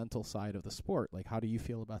coaching, the mental side of the sport. Like, how do you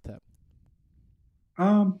feel about that?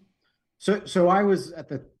 So I was at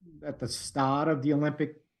the start of the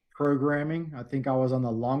Olympic programming. I think I was on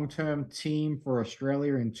the long-term team for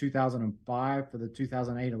Australia in 2005 for the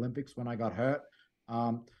 2008 Olympics when I got hurt.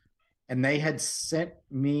 And they had sent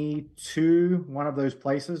me to one of those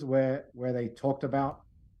places where they talked about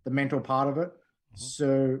the mental part of it. Mm-hmm.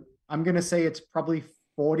 So I'm going to say it's probably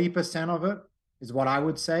 40% of it is what I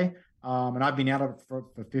would say. And I've been out of it for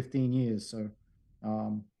 15 years. So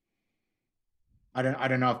I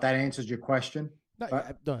don't know if that answers your question.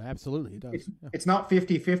 No, absolutely it does. It's not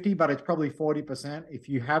 50-50, but it's probably 40%. If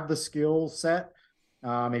you have the skill set,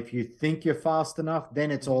 if you think you're fast enough,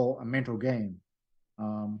 then it's all a mental game.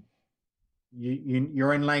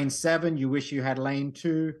 You're in lane 7. You wish you had lane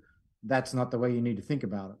 2. That's not the way you need to think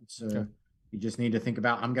about it. So you just need to think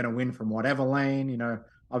about, I'm going to win from whatever lane.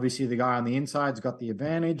 Obviously the guy on the inside's got the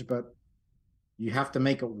advantage, but you have to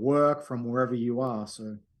make it work from wherever you are.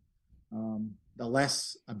 So the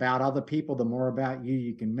less about other people, the more about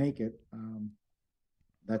you can make it.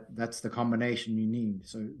 That's the combination you need.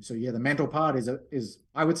 So yeah, the mental part is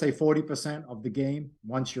I would say 40% of the game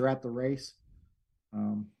once you're at the race.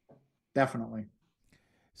 Definitely.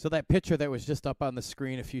 So that picture that was just up on the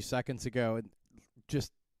screen a few seconds ago, and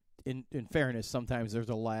just in fairness, sometimes there's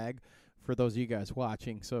a lag for those of you guys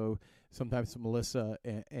watching. So sometimes Melissa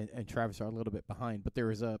and Travis are a little bit behind, but there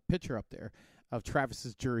was a picture up there of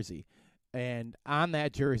Travis's jersey. And on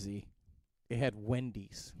that jersey, it had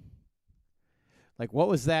Wendy's. Like, what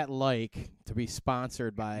was that like to be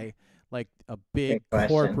sponsored by, like, a big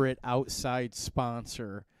corporate outside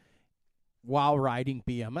sponsor while riding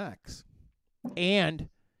BMX? And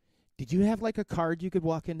did you have, like, a card you could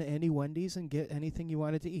walk into any Wendy's and get anything you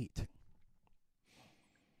wanted to eat?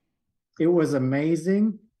 It was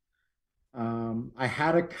amazing. I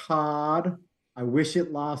had a card. I wish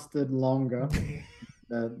it lasted longer.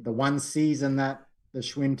 The one season that the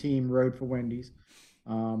Schwinn team rode for Wendy's.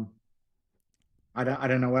 I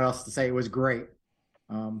don't know what else to say. It was great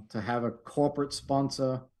to have a corporate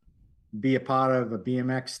sponsor, be a part of a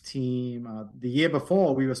BMX team. The year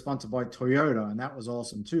before, we were sponsored by Toyota, and that was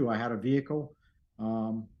awesome too. I had a vehicle.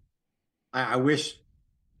 I wish,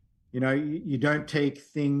 you don't take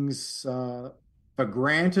things for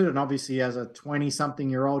granted. And obviously, as a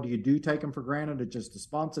 20-something-year-old, you do take them for granted. It's just a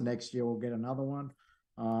sponsor. Next year, we'll get another one.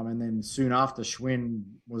 And then soon after, Schwinn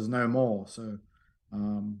was no more. So,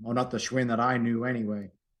 or not the Schwinn that I knew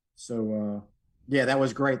anyway. So, yeah, that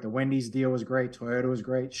was great. The Wendy's deal was great. Toyota was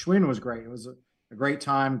great. Schwinn was great. It was a great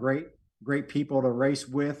time. Great people to race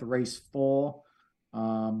with, race for.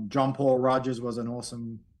 John Paul Rogers was an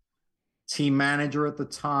awesome team manager at the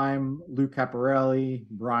time. Lou Caparelli,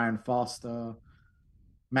 Brian Foster,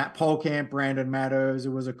 Matt Polkamp, Brandon Meadows. It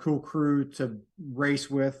was a cool crew to race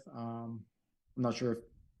with. I'm not sure if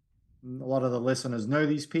a lot of the listeners know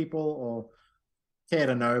these people or care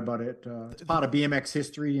to know, but it's part of BMX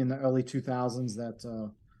history in the early 2000s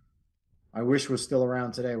that I wish was still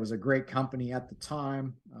around today. It was a great company at the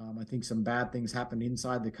time. I think some bad things happened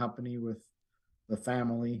inside the company with the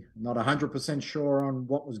family. Not 100% sure on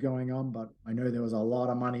what was going on, but I know there was a lot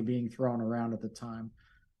of money being thrown around at the time.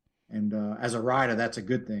 And as a rider, that's a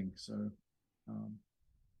good thing. So,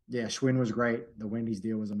 yeah, Schwinn was great. The Wendy's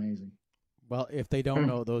deal was amazing. Well, if they don't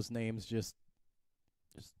know those names, just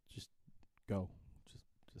go.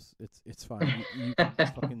 It's fine. You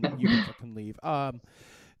can fucking leave.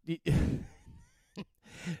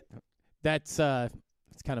 That's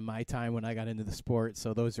it's kind of my time when I got into the sport.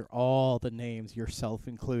 So those are all the names, yourself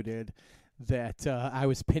included, that I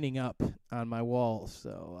was pinning up on my wall.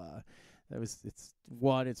 So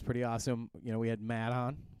it's pretty awesome. We had Matt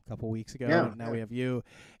on a couple weeks ago, and now we have you,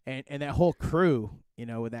 and that whole crew.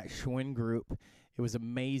 With that Schwinn group. It was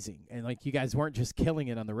amazing. And you guys weren't just killing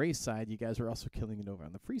it on the race side, you guys were also killing it over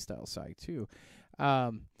on the freestyle side too.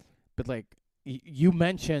 But you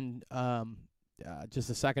mentioned just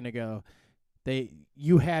a second ago,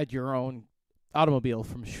 you had your own automobile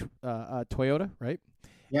from Toyota, right?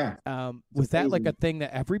 Yeah. Was that amazing. A thing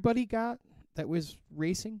that everybody got that was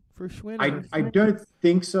racing for Schwinn? I don't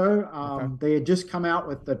think so. Okay. They had just come out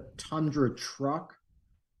with the Tundra truck.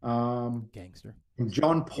 Gangster. And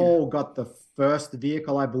John Paul got the first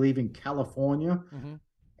vehicle, I believe, in California. Mm-hmm.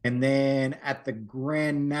 And then at the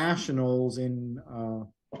Grand Nationals in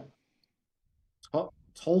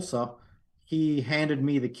Tulsa, he handed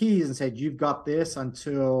me the keys and said, "You've got this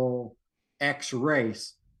until X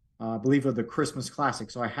race." I believe of the Christmas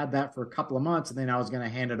Classic. So I had that for a couple of months, and then I was going to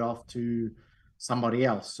hand it off to somebody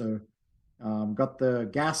else. So got the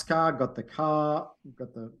gas car, got the car,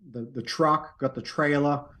 got the truck, got the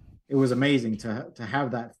trailer. It was amazing to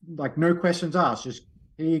have that. No questions asked. Just,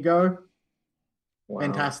 here you go. Wow.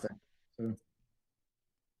 Fantastic. So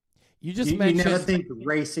you mentioned you never think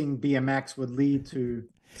racing BMX would lead to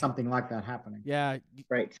something like that happening. Yeah.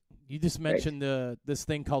 Right. You just mentioned this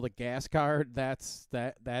thing called a gas card. That's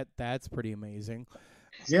pretty amazing.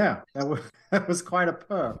 Yeah, that was quite a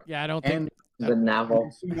perk. Yeah, I don't think the novel.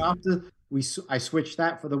 Soon after I switched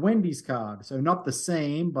that for the Wendy's card. So not the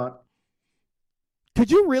same, but could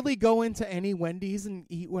you really go into any Wendy's and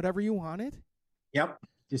eat whatever you wanted? Yep.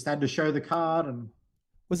 Just had to show the card. And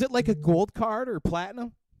was it like a gold card or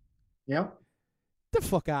platinum? Yep. The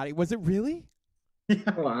fuck out of here. Was it really?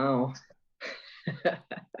 Wow.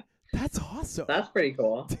 That's awesome. That's pretty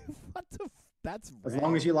cool. That's as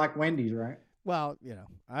long as you like Wendy's, right? Well,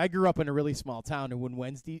 I grew up in a really small town, and when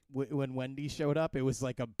Wendy showed up, it was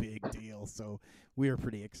like a big deal. So we were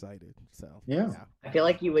pretty excited. So yeah. I feel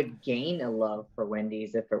like you would gain a love for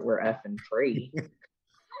Wendy's if it were effing free.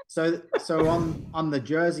 So on the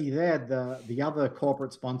jersey there, the other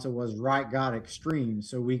corporate sponsor was Right Guard Extreme.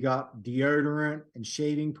 So we got deodorant and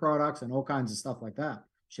shaving products and all kinds of stuff like that.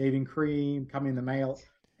 Shaving cream coming in the mail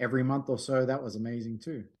every month or so. That was amazing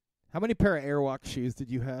too. How many pair of Airwalk shoes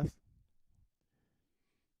did you have?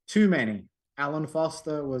 Too many. Alan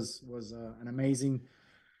Foster was an amazing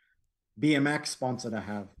BMX sponsor to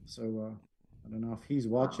have. So I don't know if he's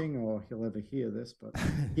watching or he'll ever hear this, but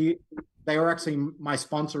they were actually my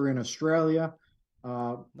sponsor in Australia.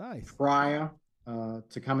 Nice. Prior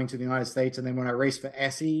to coming to the United States, and then when I raced for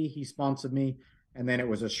SE, he sponsored me, and then it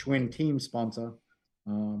was a Schwinn team sponsor.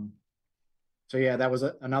 So yeah, that was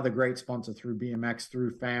another great sponsor through BMX,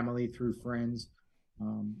 through family, through friends.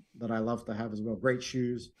 That I love to have as well. Great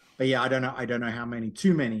shoes. But yeah, I don't know how many,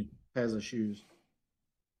 too many pairs of shoes.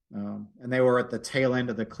 And they were at the tail end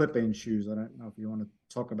of the clip-in shoes. I don't know if you want to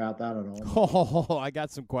talk about that at all. Oh, I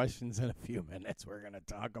got some questions in a few minutes we're going to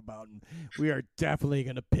talk about. And we are definitely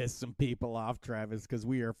going to piss some people off, Travis, because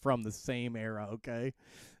we are from the same era, okay?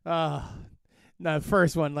 Now,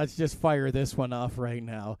 first one, let's just fire this one off right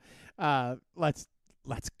now. Let's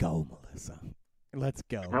go, Melissa. Let's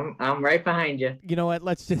go. I'm right behind you. You know what?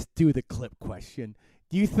 Let's just do the clip question.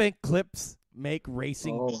 Do you think clips make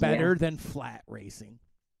racing better than flat racing?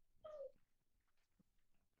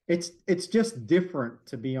 It's just different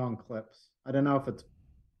to be on clips. I don't know if it's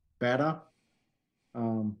better.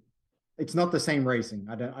 It's not the same racing.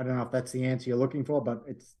 I don't know if that's the answer you're looking for, but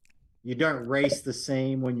you don't race the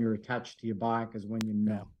same when you're attached to your bike as when you're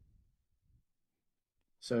not. No.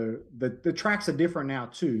 So the tracks are different now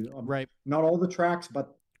too. Right. Not all the tracks,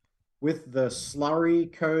 but with the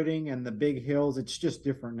slurry coating and the big hills, it's just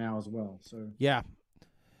different now as well. So yeah.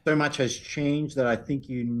 So much has changed that I think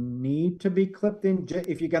you need to be clipped in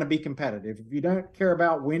if you're going to be competitive. If you don't care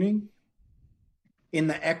about winning in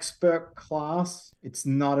the expert class, it's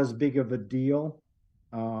not as big of a deal.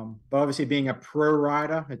 But obviously being a pro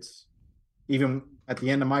rider, it's even at the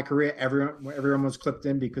end of my career, everyone was clipped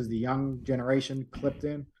in because the young generation clipped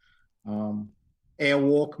in.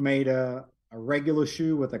 Airwalk made a regular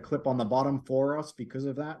shoe with a clip on the bottom for us because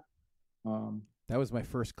of that. That was my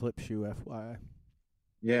first clip shoe, FYI.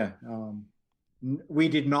 Yeah. We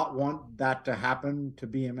did not want that to happen to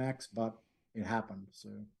BMX, but it happened. So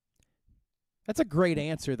that's a great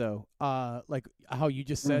answer, though. Like how you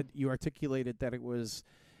just said, you articulated that it was,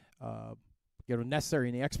 necessary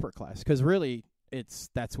in the expert class, because really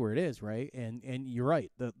that's where it is, right? And you're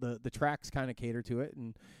right. The tracks kind of cater to it,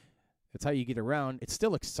 and that's how you get around. It's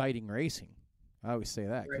still exciting racing. I always say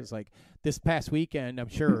that because, like, this past weekend, I'm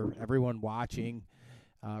sure everyone watching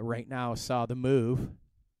right now saw the move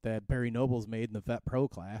that Barry Nobles made in the Vet Pro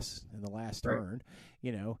class in the last turn,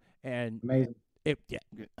 and amazing.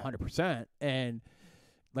 100%. And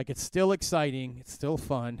like, it's still exciting, it's still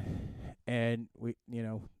fun, and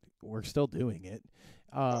we're still doing it.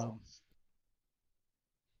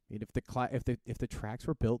 If the tracks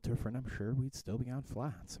were built different, I'm sure we'd still be on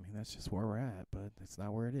flats. I mean, that's just where we're at, but that's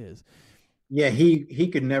not where it is. Yeah, he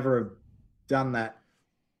could never have done that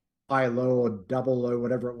high low or double low,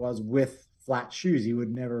 whatever it was, with flat shoes. He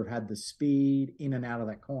would never have had the speed in and out of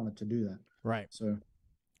that corner to do that. Right. So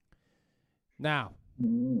now,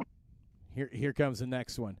 here comes the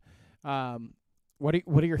next one. What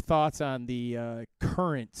are your thoughts on the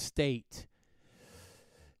current state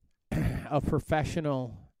of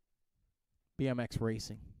professional BMX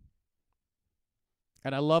racing?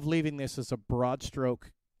 And I love leaving this as a broad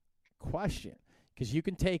stroke question, because you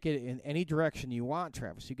can take it in any direction you want,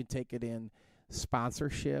 Travis. You can take it in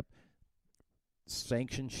sponsorship,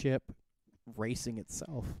 sanctionship, racing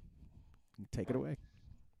itself. Take it away.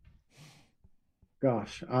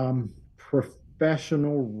 Gosh,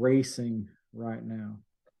 professional racing right now.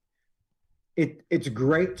 It's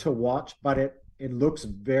great to watch, but it looks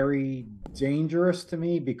very dangerous to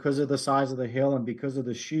me because of the size of the hill and because of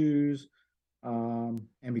the shoes, and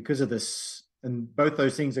because of this, and both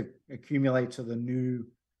those things accumulate to the new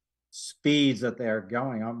speeds that they're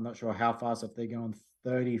going. I'm not sure how fast, if they're going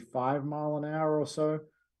 35 mile an hour or so.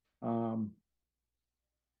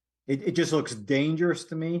 It just looks dangerous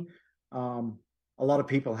to me. A lot of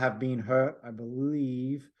people have been hurt, I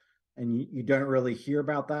believe, and you don't really hear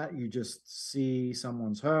about that. You just see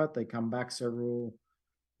someone's hurt. They come back several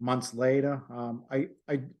months later. I'm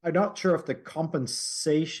not sure if the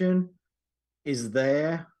compensation is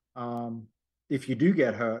there if you do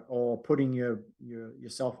get hurt, or putting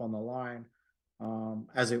yourself on the line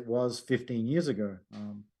as it was 15 years ago.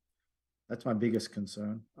 That's my biggest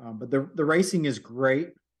concern. But the racing is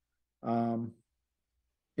great.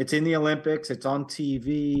 It's in the Olympics. It's on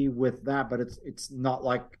TV with that, but it's not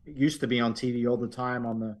like it used to be on TV all the time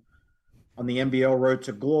on the NBL Road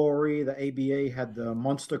to Glory. The ABA had the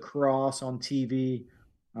Monster Cross on TV.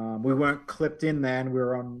 We weren't clipped in then. We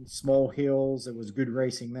were on small hills. It was good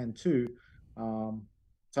racing then too. So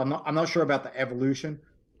I'm not sure about the evolution.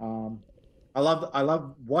 I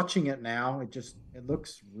love watching it now. It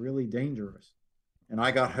looks really dangerous. And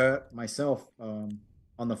I got hurt myself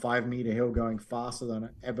on the 5 meter hill, going faster than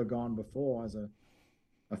I've ever gone before as a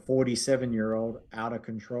 47-year-old, out of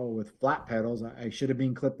control with flat pedals. I should have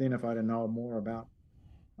been clipped in if I'd have known more about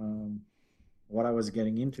what I was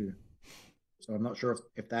getting into. So I'm not sure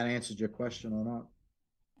if that answered your question or not.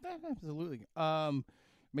 Absolutely. I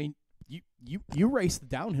mean, you raced the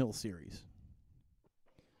downhill series.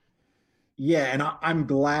 Yeah, and I'm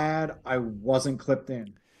glad I wasn't clipped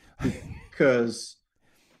in because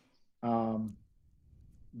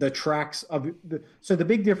the tracks of so the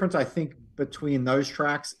big difference I think between those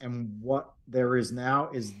tracks and what there is now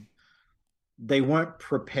is they weren't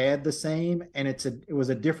prepared the same, and it was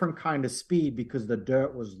a different kind of speed because the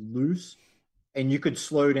dirt was loose and you could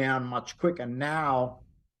slow down much quicker. Now,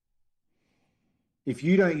 if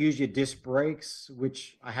you don't use your disc brakes,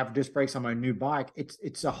 which I have disc brakes on my new bike,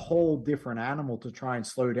 it's a whole different animal to try and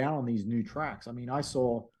slow down on these new tracks. I mean, I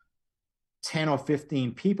saw 10 or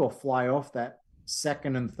 15 people fly off that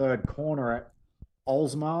second and third corner at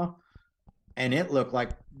Oldsmar, and it looked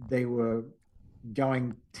like they were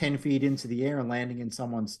going 10 feet into the air and landing in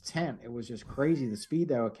someone's tent. It was just crazy, the speed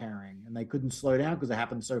they were carrying, and they couldn't slow down because it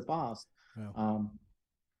happened so fast. Yeah.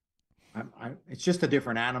 It's just a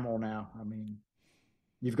different animal now. I mean,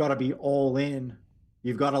 you've got to be all in.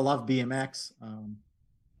 You've got to love BMX.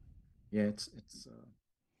 Yeah, it's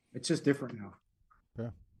just different now. Yeah.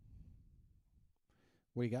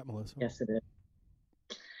 What do you got, Melissa? Yes, it is.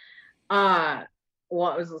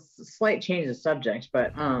 Well, it was a slight change of subject,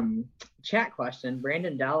 but chat question.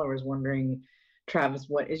 Brandon Dollar was wondering, Travis,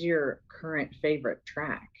 what is your current favorite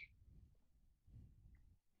track?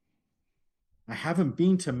 I haven't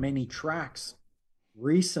been to many tracks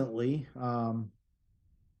recently.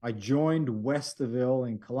 I joined Westerville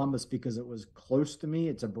in Columbus because it was close to me.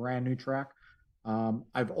 It's a brand new track.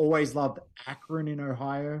 I've always loved Akron in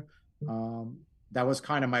Ohio. That was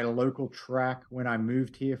kind of my local track when I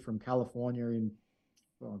moved here from California in,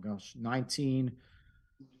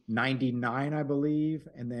 1999, I believe.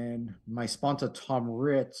 And then my sponsor, Tom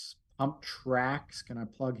Ritz, Pump Tracks, can I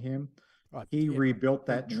plug him? He rebuilt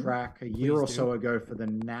that track a year or so ago for the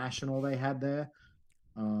national they had there.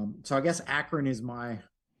 So I guess Akron is my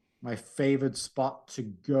favorite spot to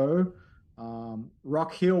go.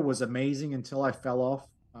 Rock Hill was amazing until I fell off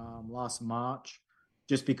last March,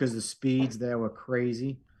 just because the speeds there were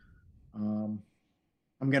crazy. I'm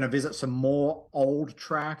going to visit some more old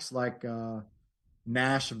tracks like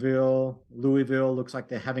Nashville, Louisville. Looks like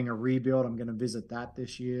they're having a rebuild. I'm going to visit that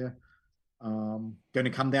this year. Going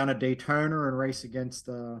to come down to Daytona and race against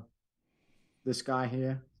this guy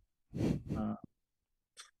here.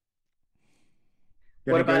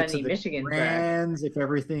 What about any Michigan tracks if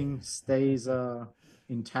everything stays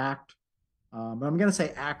intact? But I'm going to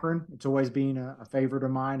say Akron. It's always been a favorite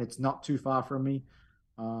of mine. It's not too far from me.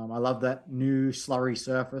 I love that new slurry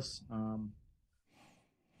surface.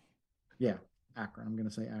 Yeah, Akron. I'm going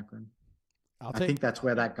to say Akron. I think that's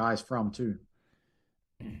where that guy's from too.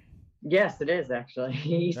 Yes, it is actually.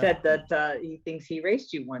 He said that he thinks he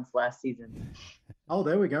raced you once last season. Oh,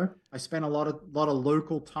 there we go. I spent a lot of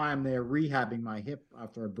local time there rehabbing my hip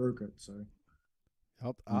after I broke it. So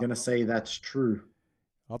I'm going to say that's true.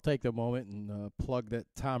 I'll take the moment and plug that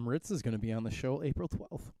Tom Ritz is going to be on the show April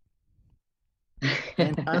 12th.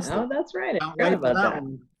 Fantastic. Oh, that's right. I forgot about that.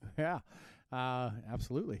 Yeah,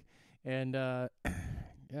 absolutely. And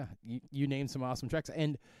yeah, you named some awesome tracks.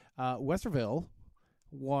 And Westerville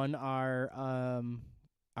won our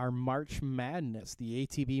March Madness, the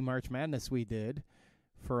ATV March Madness we did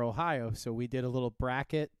for Ohio. So we did a little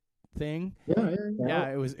bracket thing. Yeah,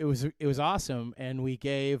 it was awesome. And we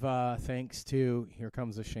gave thanks to, here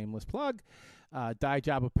comes a shameless plug, Dye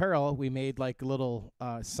Job Apparel. We made like little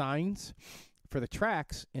signs for the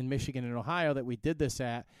tracks in Michigan and Ohio that we did this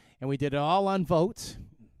at, and we did it all on votes.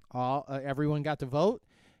 Everyone got to vote,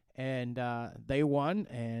 and they won,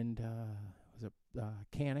 and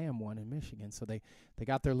Can-Am won in Michigan. So they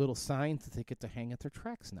got their little signs that they get to hang at their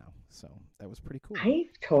tracks now. So that was pretty cool. I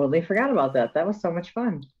totally forgot about that. That was so much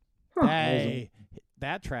fun. Huh. Hey,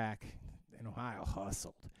 that track in Ohio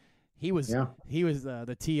hustled. He was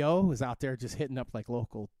the TO was out there just hitting up like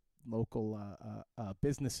local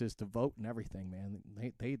businesses to vote and everything, man.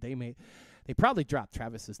 They probably dropped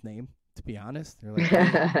Travis's name, to be honest. They're like,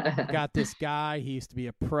 hey, got this guy. He used to be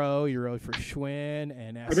a pro. He rode for Schwinn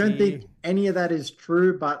and SE. I don't think any of that is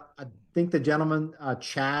true, but I think the gentleman,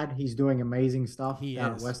 Chad, he's doing amazing stuff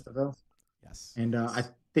down at Westerville. Yes. And I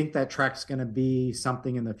think that track's going to be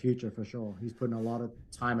something in the future for sure. He's putting a lot of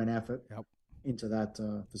time and effort into that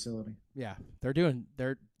facility. Yeah. They're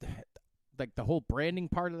like the whole branding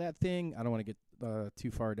part of that thing. I don't want to get too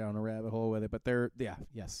far down a rabbit hole with it, but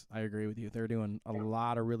yes, I agree with you. They're doing a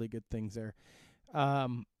lot of really good things there.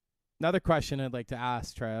 Another question I'd like to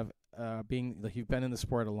ask, Trev, being like you've been in the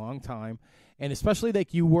sport a long time, and especially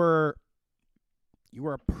like you were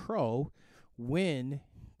a pro when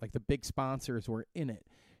like the big sponsors were in it.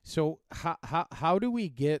 So how do we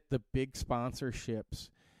get the big sponsorships,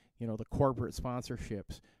 the corporate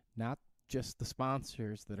sponsorships, not just the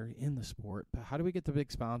sponsors that are in the sport, but how do we get the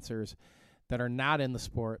big sponsors that are not in the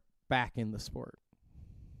sport back in the sport?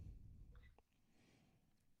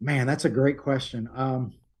 Man, that's a great question.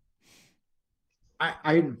 I,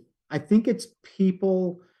 I I think it's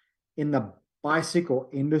people in the bicycle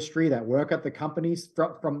industry that work at the companies.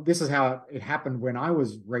 From this is how it happened when I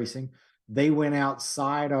was racing. They went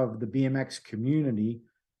outside of the BMX community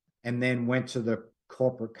and then went to the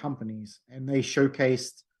corporate companies, and they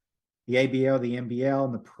showcased the ABL, the NBL,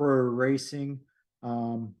 and the pro racing.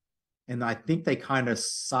 And I think they kind of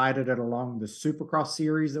sided it along the Supercross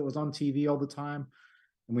series that was on TV all the time.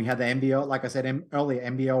 And we had the NBL, like I said earlier,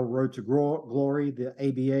 NBL Road to Glory, the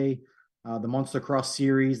ABA, the Monster Cross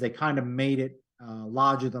series. They kind of made it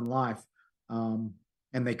larger than life, and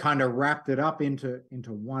they kind of wrapped it up into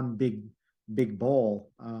one big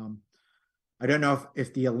ball. I don't know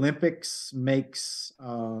if the Olympics makes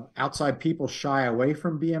outside people shy away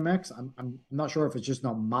from BMX. I'm not sure if it's just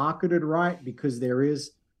not marketed right, because there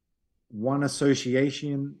is one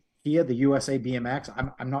association here, the USA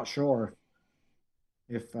BMX. I'm not sure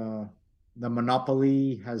if the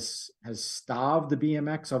monopoly has starved the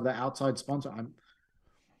BMX of the outside sponsor.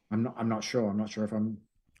 I'm not sure. I'm not sure if I'm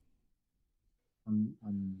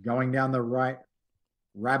going down the right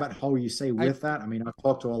rabbit hole you say with that. I mean, I've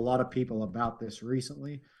talked to a lot of people about this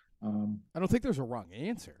recently. I don't think there's a wrong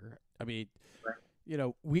answer. I mean,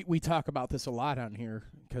 right. We talk about this a lot on here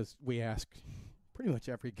because we ask pretty much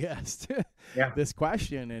every guest this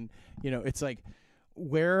question, and it's like,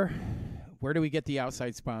 where do we get the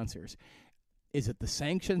outside sponsors? Is it the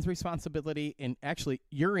sanctions responsibility? And actually,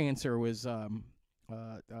 your answer was kind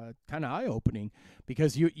of eye-opening,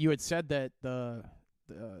 because you had said that the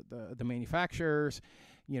manufacturers,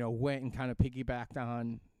 went and kind of piggybacked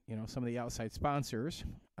on, some of the outside sponsors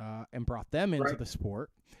and brought them into the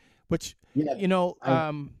sport, which,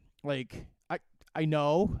 I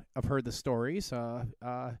know, I've heard the stories.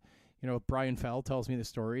 Brian Feld tells me the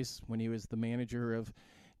stories when he was the manager of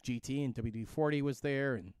GT, and WD-40 was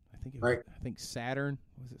there, and I think Saturn,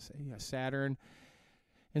 Saturn,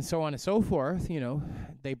 and so on and so forth.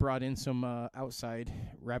 They brought in some outside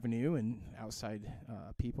revenue and outside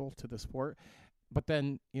people to the sport. But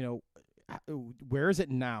then, where is it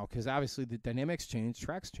now? Because obviously the dynamics change,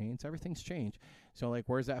 tracks change, everything's changed. So, like,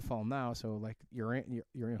 where's that fall now? So, like, your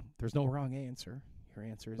there's no wrong answer. Your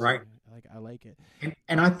answer is right. I like it.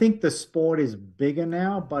 And I think the sport is bigger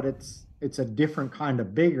now, but it's a different kind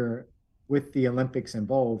of bigger with the Olympics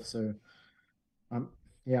involved. So, I'm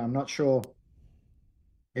not sure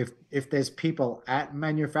if there's people at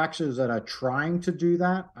manufacturers that are trying to do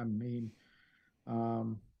that. I mean,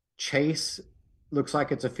 Chase looks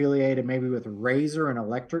like it's affiliated maybe with Razor, an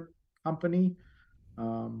electric company.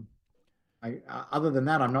 Other than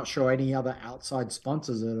that, I'm not sure any other outside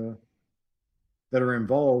sponsors that are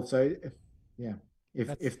involved. So,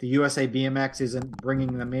 if the USA BMX isn't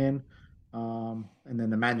bringing them in, and then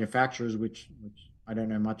the manufacturers, which I don't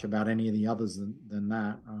know much about any of the others than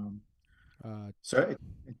that.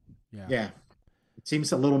 It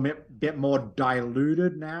seems a little bit more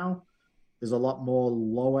diluted now. There's a lot more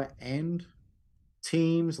lower end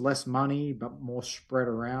teams, less money, but more spread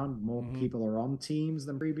around. More people are on teams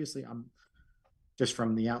than previously. I'm just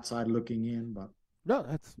from the outside looking in, but no,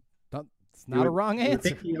 it's not a wrong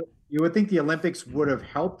answer. You would think the Olympics would have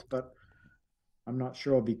helped, but I'm not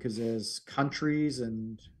sure, because there's countries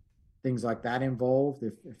and things like that involved.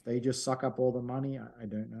 If they just suck up all the money, I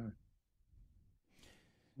don't know.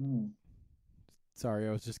 Sorry,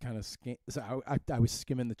 I was just kind of I was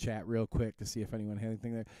skimming the chat real quick to see if anyone had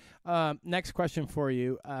anything there. Next question for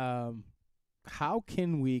you: how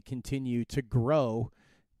can we continue to grow?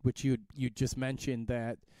 Which you just mentioned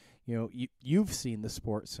that you've seen the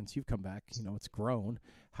sport since you've come back. It's grown.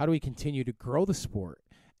 How do we continue to grow the sport?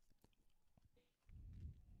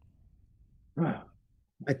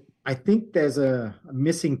 I think there's a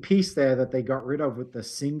missing piece there that they got rid of with the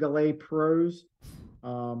single A pros.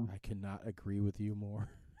 I cannot agree with you more.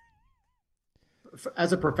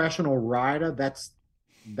 As a professional rider, that's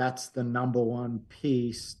the number one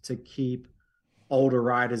piece to keep older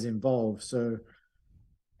riders involved. So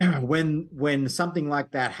when something like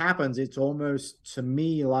that happens, it's almost, to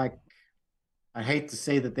me, like, I hate to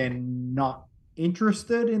say that they're not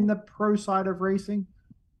interested in the pro side of racing,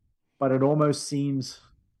 but it almost seems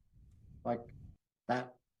like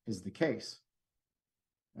that is the case.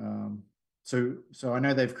 So I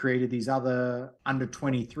know they've created these other under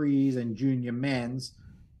 23s and junior men's,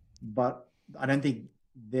 but I don't think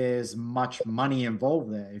there's much money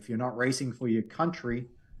involved there. If you're not racing for your country,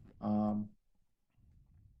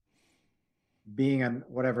 being an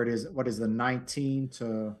whatever it is, what is the 19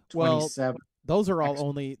 to 27? Well, those are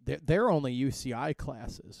all they're only UCI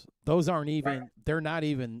classes. Those aren't even, they're not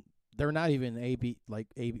even AB, like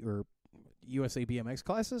AB, or USA BMX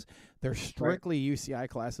classes. They're strictly UCI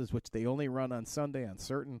classes, which they only run on Sunday on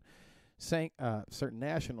certain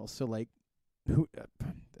nationals. So like, who I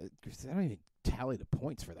don't even tally the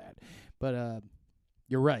points for that. But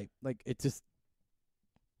you're right. Like it just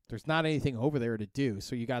there's not anything over there to do.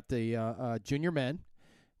 So you got the junior men,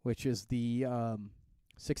 which is the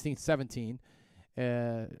 16, 17.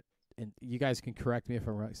 And you guys can correct me if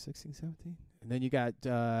I'm right, 16, 17? And then you got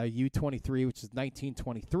U23, which is 19,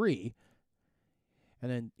 23.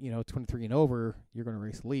 And then, 23 and over, you're going to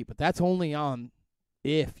race elite. But that's only on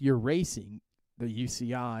if you're racing the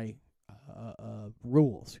UCI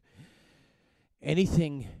rules.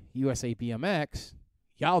 Anything USA BMX,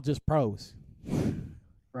 y'all just pros.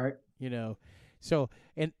 Right. So,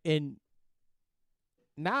 and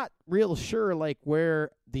not real sure, like,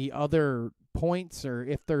 where the other points or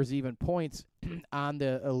if there's even points on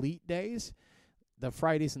the elite days, the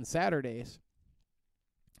Fridays and Saturdays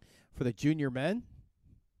for the junior men,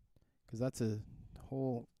 because that's a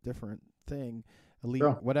whole different thing. Elite,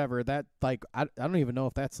 Sure. whatever that, like, I don't even know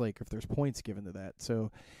if that's like if there's points given to that.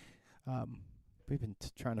 So we've been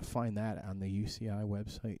trying to find that on the UCI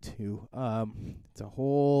website too. It's a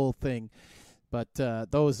whole thing. But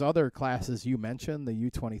those other classes you mentioned, the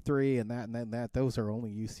U23 and that, those are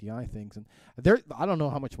only UCI things. And I don't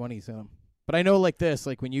know how much money's in them. But I know like this,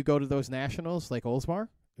 like when you go to those nationals, like Oldsmar,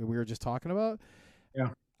 we were just talking about, Yeah.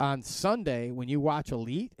 on Sunday when you watch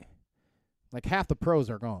Elite, like half the pros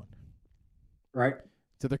are gone. Right.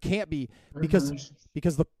 So there can't be, because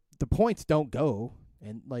the points don't go,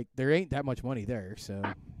 and like there ain't that much money there. So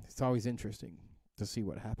it's always interesting to see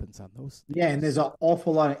what happens on those. Yeah, and there's an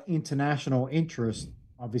awful lot of international interest,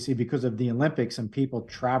 obviously, because of the Olympics and people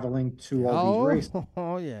traveling to all these races.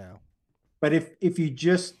 Oh, yeah. But if you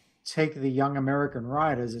just take the young American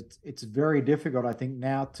riders, it's very difficult, I think,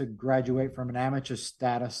 now to graduate from an amateur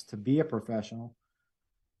status to be a professional.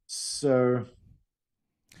 So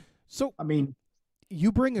I mean,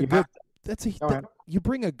 you bring a you good have Go ahead. you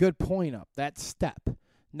bring a good point up. That step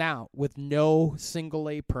now with no single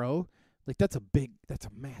A pro, like that's a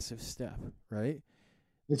massive step, right?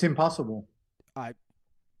 It's impossible. That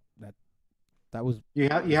was You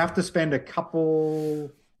have to spend a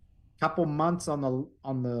couple months on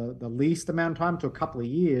the least amount of time to a couple of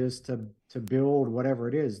years to build whatever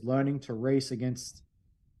it is, learning to race against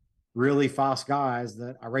really fast guys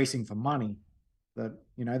that are racing for money. That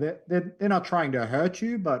they're not trying to hurt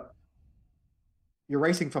you, but you're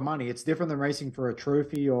racing for money. It's different than racing for a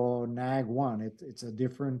trophy or NAG one. It's a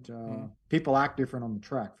different. People act different on the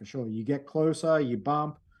track for sure. You get closer, you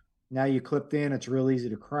bump. Now you clipped in. It's real easy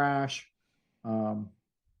to crash. So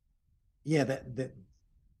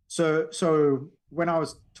when I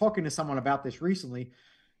was talking to someone about this recently,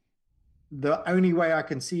 the only way I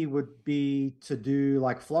can see would be to do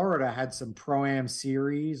like Florida had some Pro-Am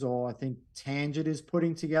series, or I think Tangent is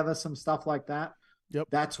putting together some stuff like that. Yep.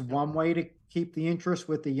 That's one way to keep the interest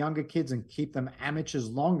with the younger kids and keep them amateurs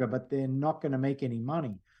longer, but they're not going to make any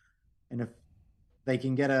money. And if they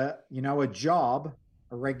can get a job,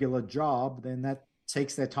 a regular job, then that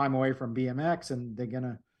takes their time away from BMX, and they're going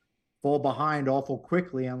to fall behind awful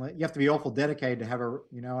quickly. And you have to be awful dedicated to have a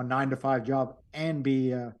 9-to-5 job and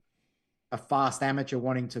be a fast amateur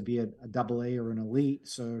wanting to be a double A or an elite.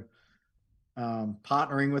 So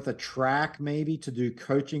partnering with a track maybe to do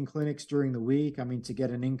coaching clinics during the week, I mean, to get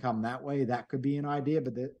an income that way, that could be an idea,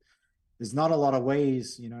 but there's not a lot of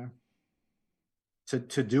ways,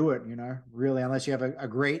 to do it, really, unless you have a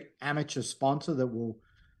great amateur sponsor that will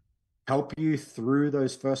help you through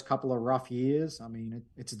those first couple of rough years. I mean,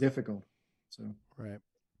 it's difficult. So right.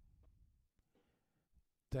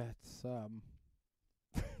 That's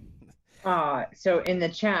So in the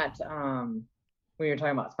chat, we were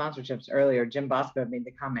talking about sponsorships earlier. Jim Bosco made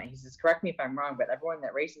the comment. He says, correct me if I'm wrong, but everyone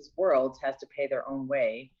that races Worlds has to pay their own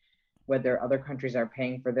way, whether other countries are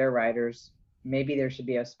paying for their riders. Maybe there should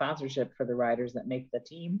be a sponsorship for the riders that make the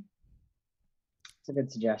team. It's a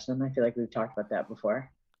good suggestion. I feel like we've talked about that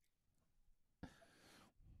before.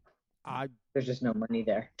 There's just no money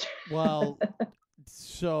there. Well,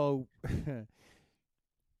 so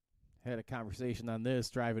had a conversation on this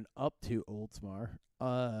driving up to Oldsmar.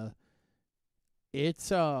 It's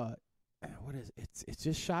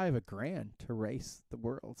just shy of $1,000 to race the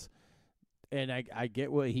Worlds, and I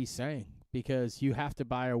get what he's saying, because you have to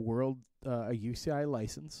buy a UCI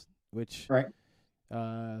license, which right.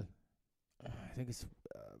 I think it's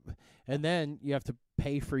and then you have to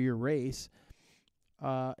pay for your race.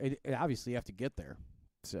 Obviously you have to get there,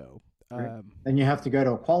 so right. And you have to go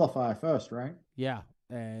to a qualifier first, right? Yeah.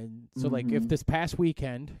 And so, like, if this past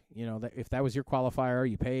weekend, you know, that if that was your qualifier,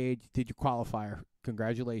 you paid, you did your qualifier,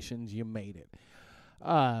 congratulations, you made it.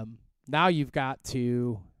 Now you've got to,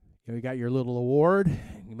 you know, you got your little award,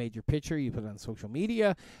 you made your picture, you put it on social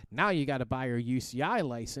media. Now you got to buy your UCI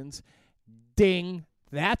license. Ding.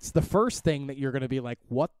 That's the first thing that you're going to be like,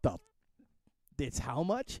 what the? It's how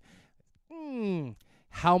much?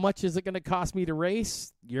 How much is it going to cost me to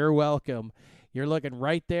race? You're welcome. You're looking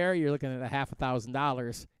right there. You're looking at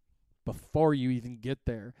 $1,500 before you even get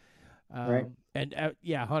there. Right. And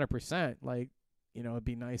yeah, 100%. Like, you know, it'd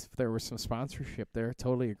be nice if there was some sponsorship there.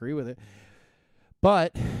 Totally agree with it.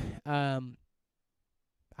 But I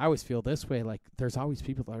always feel this way. Like, there's always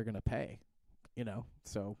people that are going to pay, you know.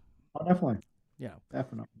 So, Oh, definitely. yeah.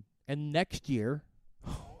 Definitely. And next year,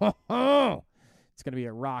 it's going to be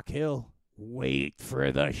at Rock Hill. Wait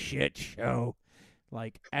for the shit show.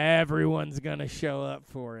 Like, everyone's going to show up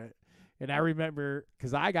for it. And I remember,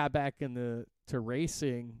 because I got back to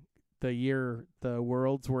racing the year the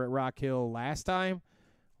Worlds were at Rock Hill last time.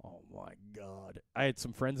 Oh, my God. I had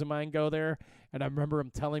some friends of mine go there, and I remember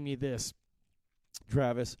them telling me this,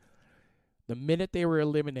 Travis. The minute they were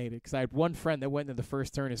eliminated, because I had one friend that went into the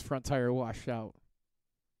first turn, his front tire washed out.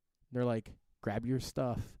 They're like, grab your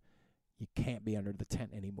stuff. You can't be under the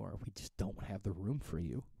tent anymore. We just don't have the room for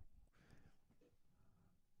you.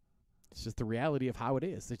 It's just the reality of how it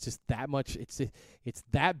is. It's just that much. It's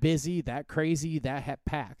that busy, that crazy, that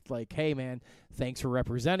packed. Like, hey, man, thanks for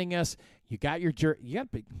representing us. You got your jersey. You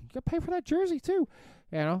got to pay for that jersey too.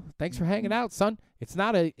 You know, thanks for hanging out, son. It's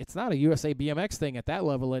not a USA BMX thing at that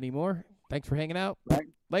level anymore. Thanks for hanging out. Right.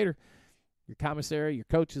 Later. Your commissary, your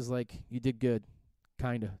coach is like, you did good,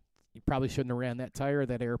 kind of. You probably shouldn't have ran that tire or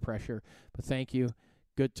that air pressure, but thank you.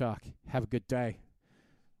 Good talk. Have a good day.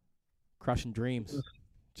 Crushing dreams.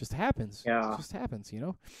 Just happens. Yeah. It just happens, you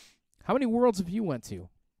know? How many worlds have you went to?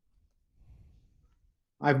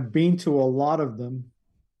 I've been to a lot of them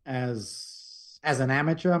as an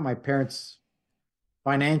amateur. My parents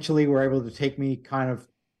financially were able to take me kind of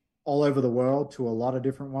all over the world to a lot of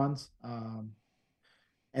different ones.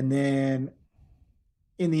 And then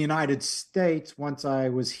in the United States, once I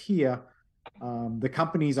was here, the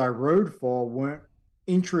companies I rode for weren't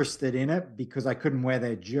interested in it because I couldn't wear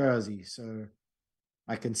their jersey. So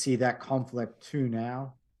I can see that conflict too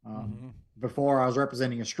now. Before I was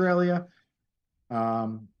representing Australia.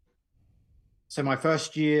 So my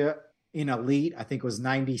first year in Elite, I think it was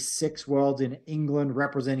 96 Worlds in England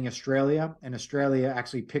representing Australia. And Australia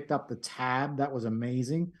actually picked up the tab. That was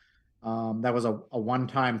amazing. That was a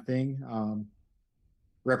one-time thing.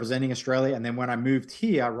 Representing Australia. And then when I moved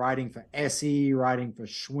here, riding for SE, riding for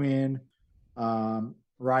Schwinn,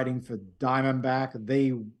 riding for Diamondback,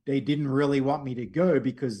 they didn't really want me to go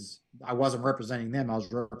because I wasn't representing them. I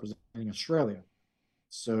was representing Australia.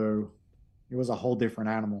 So it was a whole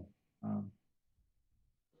different animal.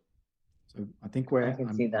 So I think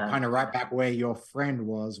I'm kind of right back where your friend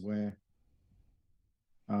was, where,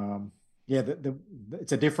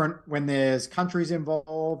 it's a different, when there's countries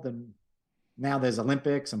involved, and now there's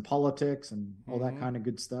Olympics and politics and all that kind of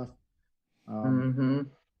good stuff.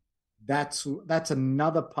 That's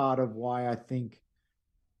another part of why I think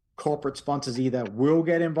corporate sponsors either will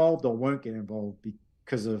get involved or won't get involved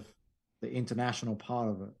because of the international part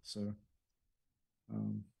of it. So,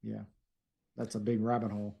 yeah, that's a big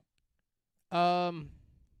rabbit hole.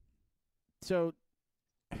 So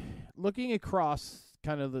looking across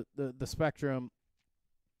kind of the spectrum,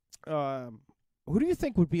 who do you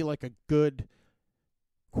think would be like a good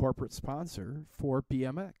corporate sponsor for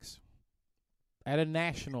BMX at a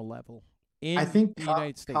national level in I think the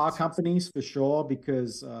United States? Car companies for sure,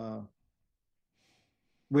 because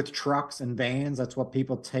with trucks and vans, that's what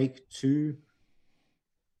people take to.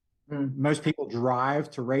 Most people drive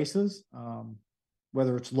to races,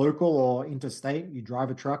 whether it's local or interstate. You drive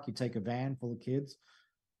a truck, you take a van full of kids.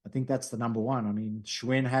 I think that's the number one. I mean,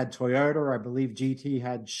 Schwinn had Toyota. I believe GT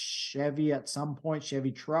had Chevy at some point,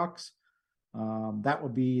 Chevy trucks. That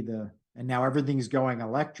would be and now everything's going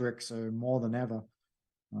electric, so more than ever.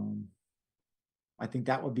 I think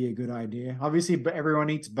that would be a good idea. Obviously, everyone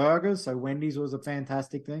eats burgers, so Wendy's was a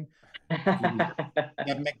fantastic thing. You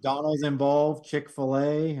have McDonald's involved,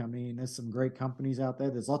 Chick-fil-A. I mean, there's some great companies out there.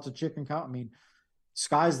 There's lots of chicken companies. I mean,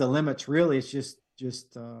 sky's the limits, really. It's just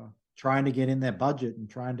trying to get in their budget and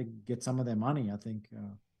trying to get some of their money. I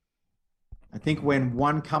think when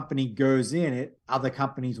one company goes in, other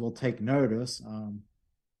companies will take notice.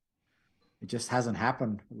 It just hasn't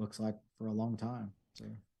happened, it looks like, for a long time. So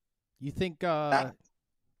you think that's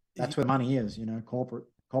where money is,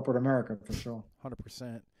 corporate America for sure.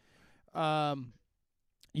 100%.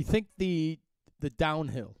 You think the the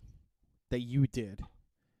downhill that you did,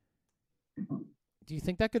 do you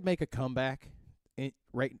think that could make a comeback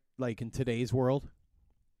right like in today's world?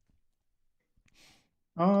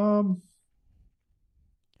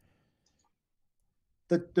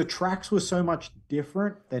 The tracks were so much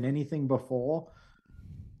different than anything before.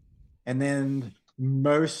 And then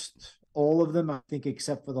all of them, I think,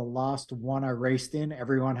 except for the last one I raced in,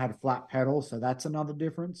 everyone had flat pedals. So that's another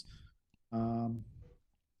difference.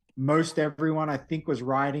 Most everyone, I think, was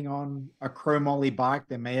riding on a chromoly bike.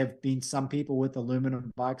 There may have been some people with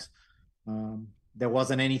aluminum bikes. There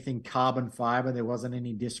wasn't anything carbon fiber. There wasn't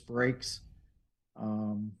any disc brakes.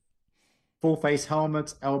 Full face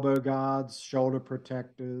helmets, elbow guards, shoulder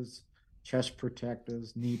protectors, chest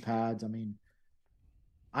protectors, knee pads. I mean,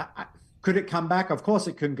 could it come back? Of course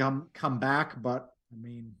it could come back, but I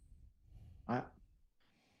mean,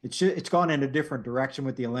 it's gone in a different direction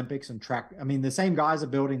with the Olympics and track. I mean, the same guys are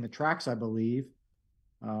building the tracks, I believe.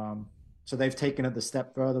 So they've taken it the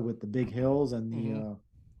step further with the big hills and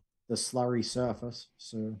the slurry surface.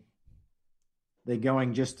 So they're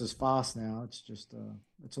going just as fast now. It's just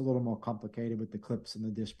it's a little more complicated with the clips and the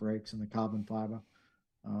disc brakes and the carbon fiber.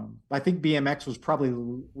 I think BMX was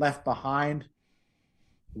probably left behind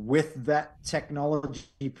with that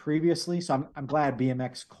technology previously. So I'm glad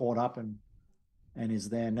BMX caught up and is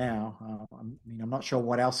there now. I mean, I'm not sure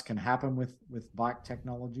what else can happen with bike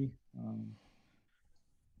technology.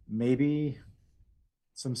 Maybe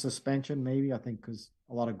some suspension, maybe. I think because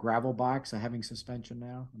a lot of gravel bikes are having suspension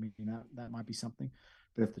now. I mean, that might be something.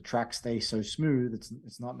 But if the track stays so smooth,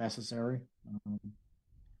 it's not necessary.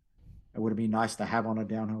 It would be nice to have on a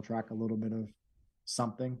downhill track a little bit of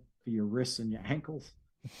something for your wrists and your ankles.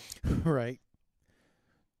 Right.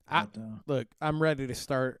 Look, I'm ready to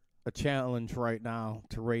start a challenge right now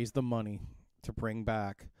to raise the money to bring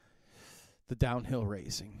back the downhill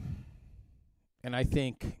racing. And I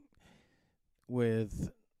think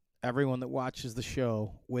with everyone that watches the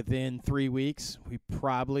show, within 3 weeks, we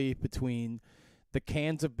probably, between the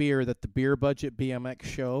cans of beer that the Beer Budget BMX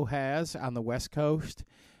show has on the West Coast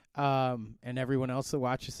and everyone else that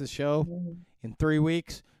watches the show, in 3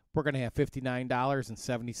 weeks, we're going to have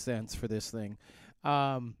 $59.70 for this thing.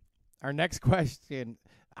 Our next question,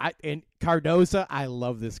 and Cardoza, I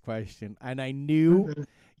love this question. And I knew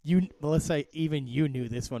you, Melissa, even you knew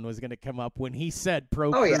this one was going to come up when he said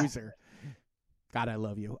Pro Cruiser. Yeah. God, I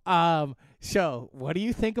love you. So what do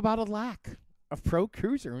you think about a lack of Pro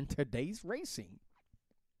Cruiser in today's racing?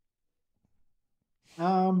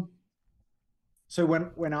 So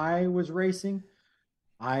when I was racing,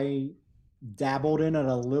 I dabbled in it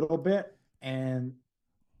a little bit, and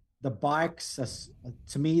the bikes,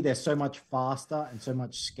 to me, they're so much faster and so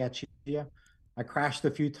much sketchier. I crashed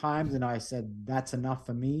a few times and I said, that's enough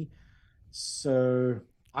for me. So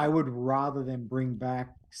I would rather than bring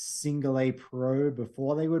back Single A Pro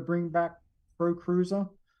before they would bring back Pro Cruiser.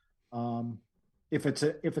 If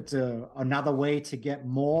it's another way to get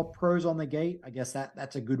more pros on the gate, I guess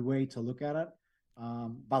that's a good way to look at it.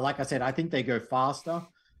 But like I said, I think they go faster.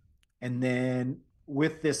 And then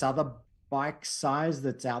with this other bike size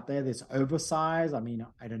that's out there, this oversized, I mean,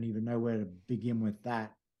 I don't even know where to begin with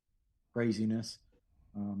that craziness.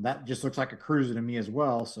 That just looks like a cruiser to me as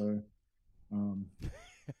well. So I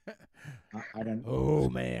don't. Oh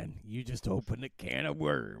man, you just opened a can of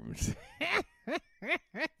worms.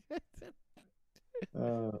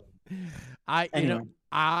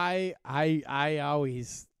 I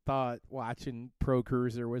always thought watching Pro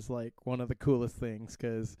Cruiser was like one of the coolest things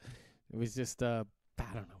because it was just I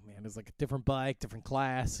don't know, man. It's like a different bike, different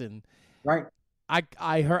class, and right.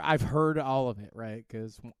 I've heard all of it, right?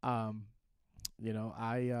 Because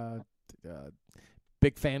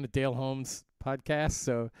big fan of Dale Holmes' podcast,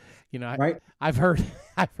 so I've heard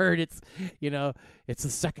it's it's a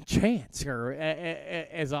second chance, or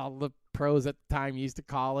as all the pros at the time used to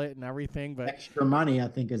call it and everything. But extra money, I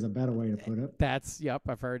think, is a better way to put it.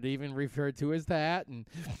 I've heard it even referred to as that.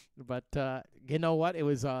 But you know what? It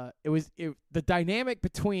was the dynamic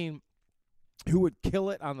between who would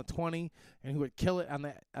kill it on the 20 and who would kill it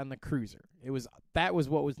on the cruiser. That was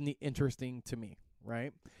what was interesting to me,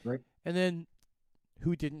 right? Right. And then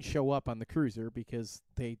who didn't show up on the cruiser because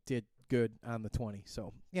they did good on the 20.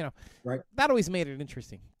 So, right. That always made it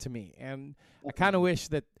interesting to me. And I kind of wish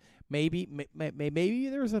that maybe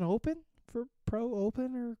there's an open for Pro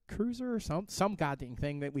Open or Cruiser or some goddamn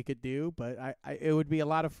thing that we could do. But it would be a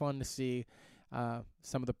lot of fun to see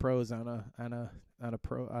some of the pros on a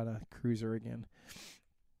cruiser again.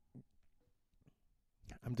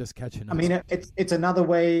 I'm just catching up. I mean, it's another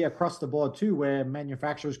way across the board too, where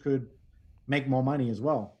manufacturers could make more money as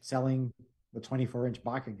well, selling the 24-inch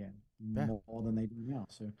bike again. Yeah. more than they do now.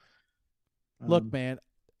 So, Look, um, man,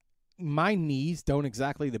 my knees don't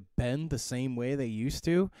exactly bend the same way they used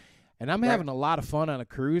to, and I'm Right. having a lot of fun on a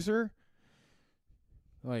cruiser.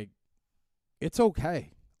 Like, it's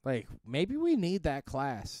okay. Like, maybe we need that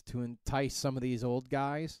class to entice some of these old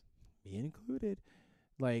guys, me included.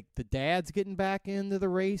 Like, the dads getting back into the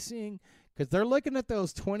racing, because they're looking at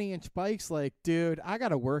those 20-inch bikes like, dude, I got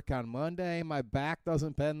to work on Monday. My back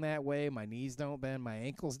doesn't bend that way. My knees don't bend. My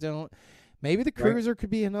ankles don't. Maybe the Right. cruiser could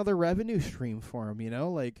be another revenue stream for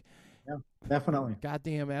them, Like, definitely.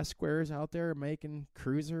 goddamn S-squares out there making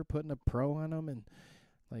cruiser, putting a pro on them, and,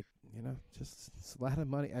 like, just it's a lot of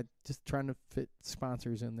money. I just trying to fit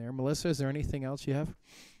sponsors in there. Melissa, is there anything else you have?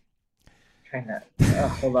 Trying to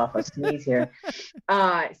hold off a sneeze here.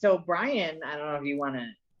 So Brian, I don't know if you want to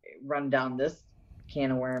run down this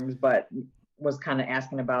can of worms, but was kind of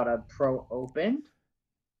asking about a pro open.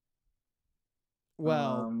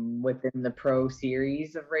 Well, within the pro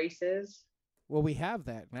series of races. Well, we have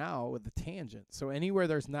that now with the tangent. So anywhere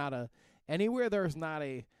there's not a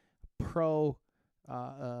pro,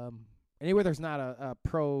 anywhere there's not a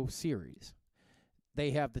pro series,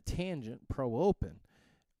 they have the tangent pro open,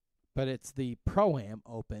 but it's the pro-am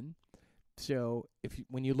open. So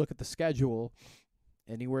when you look at the schedule,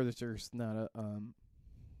 anywhere that there's not a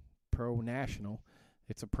pro national,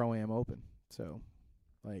 it's a pro-am open. So,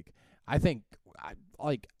 I think,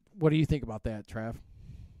 what do you think about that, Trav?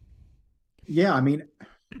 Yeah, I mean,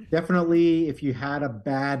 definitely if you had a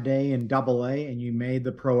bad day in AA and you made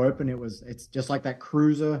the pro open, it's just like that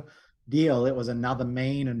cruiser deal. It was another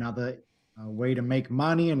main, another way to make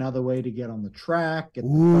money, another way to get on the track. Get the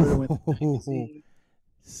photo in the magazine.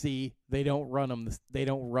 See, they don't run them. They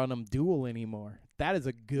don't run them dual anymore. That is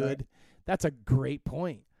that's a great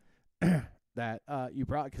point that you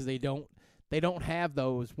brought, because they don't have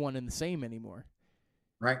those one and the same anymore.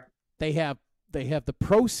 Right. They have the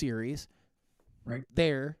pro series right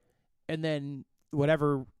there, and then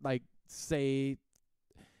whatever, say,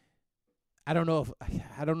 I don't know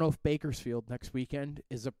if Bakersfield next weekend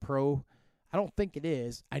is a pro. I don't think it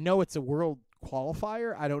is. I know it's a world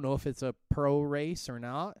qualifier. I don't know if it's a pro race or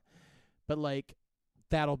not, but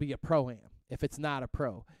that'll be a pro-am if it's not a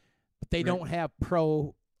pro. But they don't have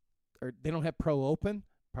pro, or they don't have pro open,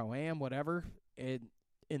 pro-am, whatever, in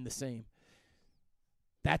the same.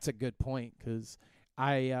 That's a good point, because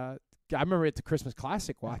I remember at the Christmas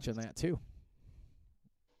Classic watching that too.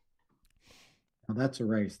 Well, that's a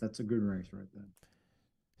race. That's a good race right there.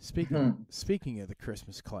 Speaking of the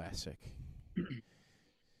Christmas Classic,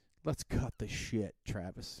 let's cut the shit,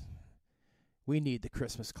 Travis. We need the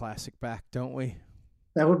Christmas Classic back, don't we?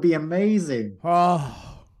 That would be amazing.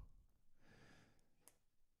 Oh.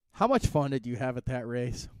 How much fun did you have at that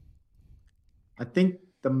race? I think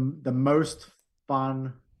the most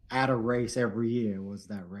fun at a race every year was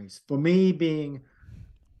that race. For me, being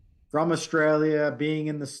from Australia, being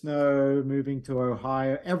in the snow, moving to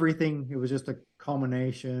Ohio, everything, it was just a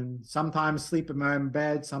culmination. Sometimes sleep in my own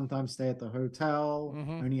bed, sometimes stay at the hotel,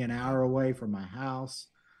 only an hour away from my house.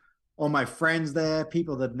 All my friends there,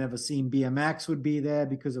 people that had never seen BMX would be there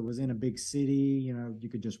because it was in a big city. You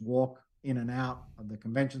could just walk in and out of the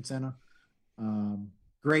convention center.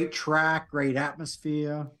 Great track, great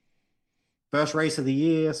atmosphere. First race of the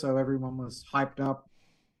year, so everyone was hyped up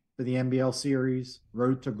for the NBL series,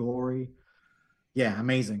 Road to Glory. Yeah,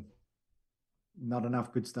 amazing. Not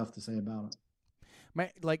enough good stuff to say about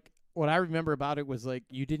it. What I remember about it was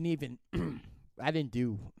you didn't even I didn't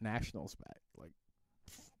do nationals back,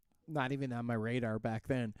 not even on my radar back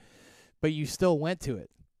then, but you still went to it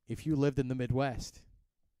if you lived in the Midwest.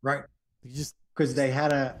 Right. You just, because they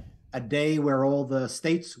had a day where all the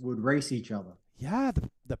states would race each other. Yeah,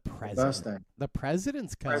 the president, the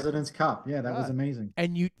President's Cup. President's Cup. Yeah, that was amazing.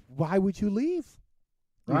 And why would you leave?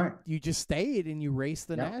 Right. You just stayed and you raced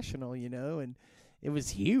the national, and it was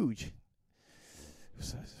huge. It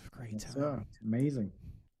was a great time. So, amazing.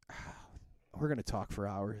 We're going to talk for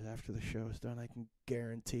hours after the show's done. I can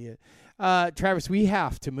guarantee it. Travis, we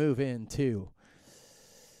have to move into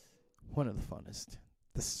one of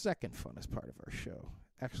the second funnest part of our show.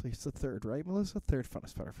 Actually, it's the third, right, Melissa? Third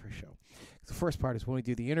funnest part of our show. The first part is when we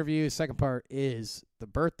do the interviews. Second part is the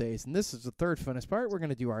birthdays. And this is the third funnest part. We're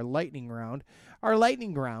going to do our lightning round. Our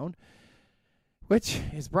lightning round, which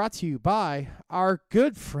is brought to you by our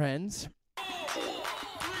good friends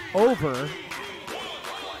over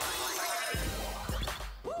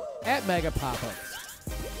at Mega Pop-Ups.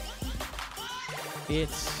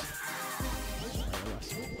 It's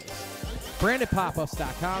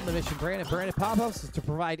BrandedPopUps.com. The mission Branded Pop-Ups is to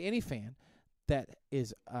provide any fan that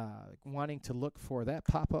is wanting to look for that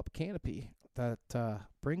pop-up canopy that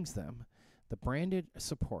brings them the branded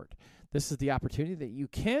support. This is the opportunity that you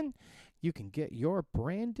can get your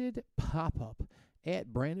branded pop-up at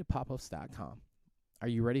brandedpopups.com. Are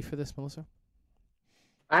you ready for this, Melissa?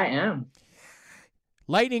 I am.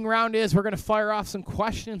 Lightning round is we're going to fire off some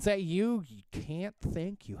questions at you. You can't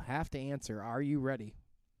think. You have to answer. Are you ready?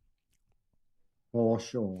 For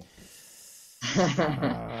sure.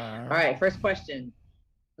 All right, first question.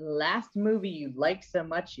 Last movie you liked so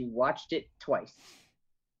much you watched it twice.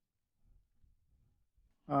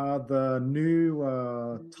 The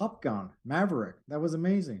new Top Gun, Maverick. That was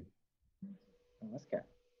amazing. Oh, that's good.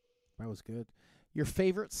 That was good. Your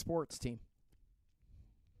favorite sports team?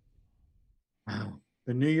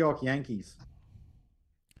 The New York Yankees.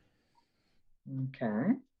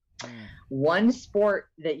 Okay. One sport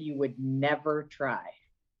that you would never try.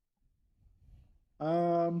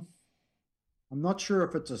 I'm not sure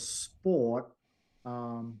if it's a sport,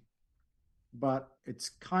 but it's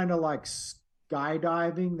kind of like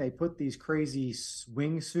skydiving. They put these crazy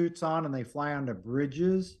wingsuits on and they fly under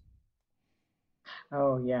bridges.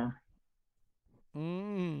 Oh, yeah.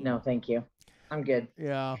 No, thank you. I'm good.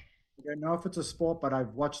 Yeah. I don't know if it's a sport, but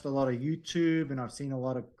I've watched a lot of YouTube and I've seen a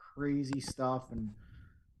lot of crazy stuff. And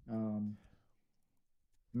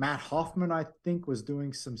Matt Hoffman, I think, was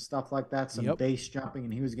doing some stuff like that, some base jumping,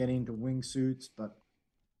 and he was getting into wingsuits. But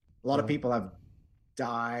a lot of people have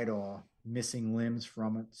died or missing limbs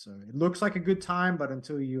from it. So it looks like a good time, but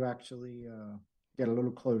until you actually get a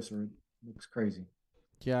little closer, it looks crazy.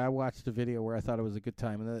 Yeah, I watched a video where I thought it was a good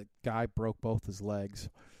time, and the guy broke both his legs.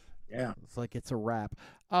 Yeah. It's like it's a wrap.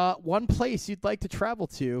 One place you'd like to travel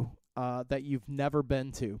to that you've never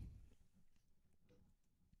been to?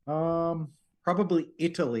 Probably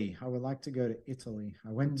Italy. I would like to go to Italy.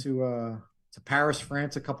 I went to Paris,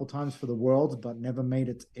 France a couple times for the Worlds, but never made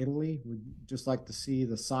it to Italy. Would just like to see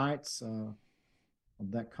the sights of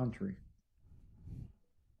that country.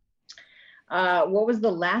 What was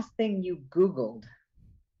the last thing you Googled?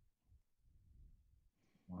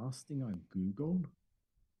 Last thing I Googled?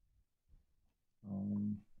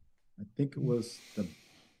 I think it was the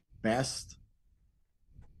best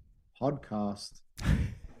podcast.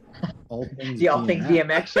 All Things The All Things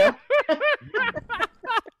BMX show?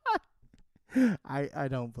 I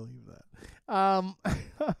don't believe that.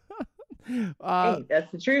 Hey,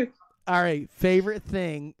 that's the truth. All right. Favorite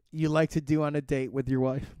thing you like to do on a date with your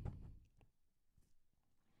wife?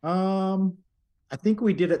 I think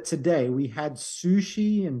we did it today. We had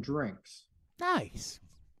sushi and drinks. Nice.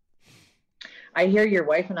 I hear your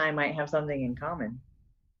wife and I might have something in common.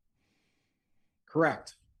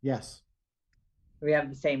 Correct. Yes. We have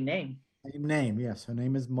the same name. Same name. Yes. Her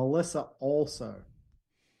name is Melissa also.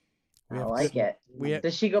 I like it.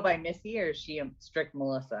 Does she go by Missy or is she a strict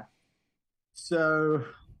Melissa? So,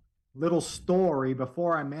 little story.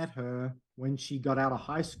 Before I met her, when she got out of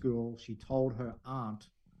high school, she told her aunt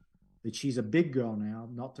that she's a big girl now,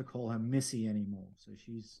 not to call her Missy anymore. So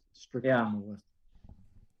she's strictly Melissa.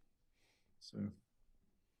 So.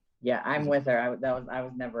 Yeah, I'm with her. I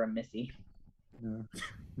was never a Missy. No.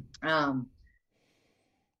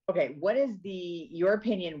 Okay, what is your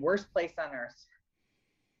opinion worst place on earth?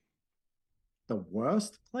 The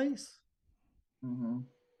worst place? Mm-hmm.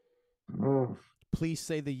 Oh. Please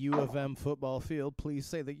say the U of M football field. Please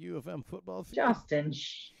say the U of M football field. Justin.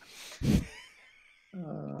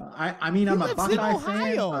 I mean, I'm a Buckeye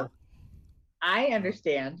fan. But... I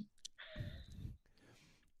understand.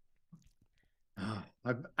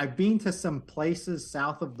 I've been to some places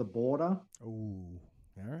south of the border. Ooh,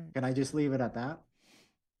 all right. Can I just leave it at that?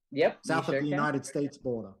 Yep. South of the United States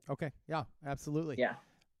border. Okay. Yeah, absolutely. Yeah.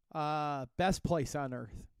 Best place on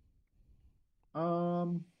earth.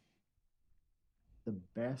 The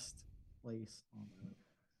best place on earth.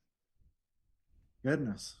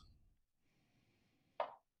 Goodness.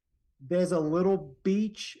 There's a little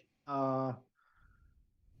beach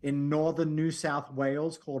in northern New South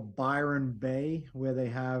Wales called Byron Bay, where they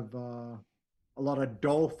have a lot of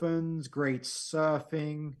dolphins, great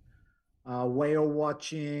surfing, whale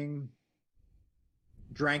watching,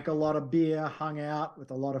 drank a lot of beer, hung out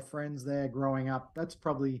with a lot of friends there growing up. That's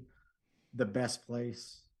probably the best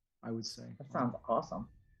place, I would say. That sounds awesome.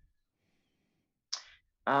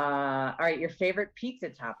 All right, your favorite pizza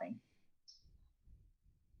topping?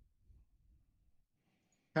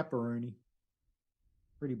 Pepperoni.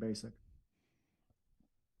 Pretty basic.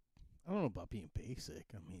 I don't know about being basic.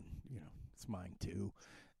 I mean, it's mine too.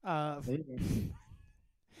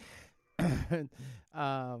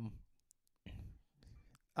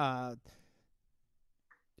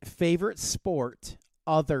 Favorite sport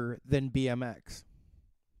other than BMX?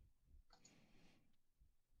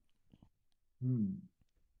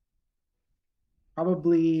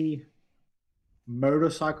 Probably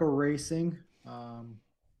motorcycle racing.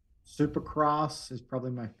 Supercross is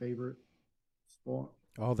probably my favorite sport.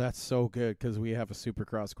 Oh, that's so good because we have a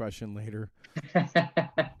Supercross question later.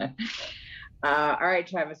 All right,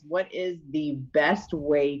 Travis, what is the best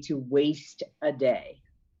way to waste a day?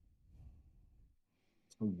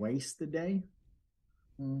 To waste the day?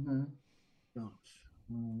 Mm-hmm. Gosh.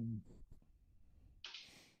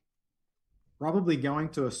 Probably going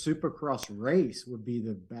to a Supercross race would be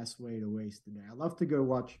the best way to waste the day. I'd love to go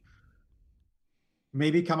watch,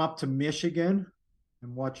 maybe come up to Michigan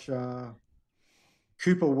and watch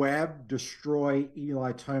Cooper Webb destroy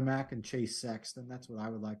Eli Tomac and Chase Sexton. That's what I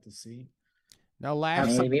would like to see. Now,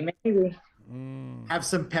 last Maybe. Have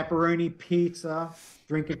some pepperoni pizza,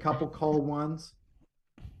 drink a couple cold ones.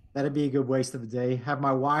 That'd be a good waste of the day. Have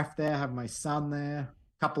my wife there, have my son there,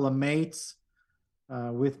 a couple of mates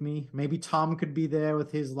with me. Maybe Tom could be there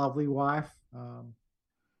with his lovely wife.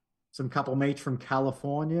 Some couple mates from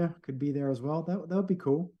California could be there as well. That would be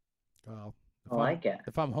cool. well, I like it.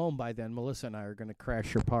 if I'm home by then, Melissa and I are going to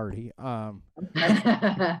crash your party. And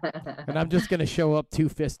I'm just going to show up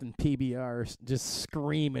two-fisting PBRs, just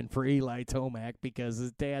screaming for Eli Tomac because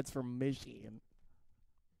his dad's from Michigan.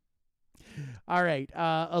 All right.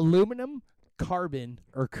 Aluminum, carbon,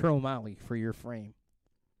 or chromoly for your frame?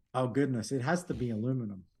 Oh, goodness. It has to be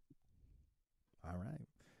aluminum. All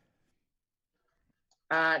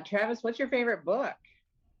right. Travis, what's your favorite book?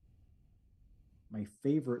 My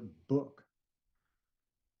favorite book.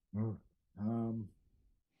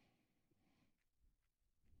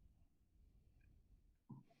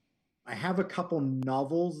 I have a couple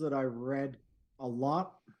novels that I read a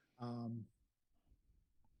lot,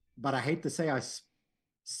 but I hate to say I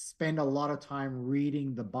spend a lot of time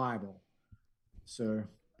reading the Bible. So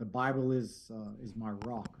the Bible is my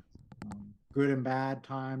rock. Good and bad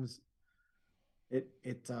times. It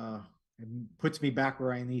puts me back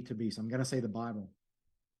where I need to be. So I'm gonna say the Bible.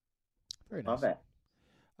 Very nice. Love it.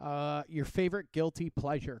 Your favorite guilty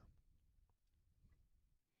pleasure?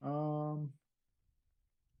 I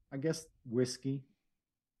guess whiskey,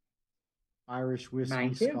 Irish whiskey,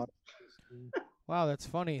 Mine too. Scottish whiskey. Wow, that's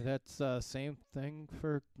funny. That's same thing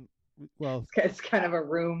for, well, It's kind of a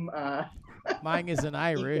room. mine isn't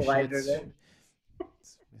Irish. Equalizer It's, there.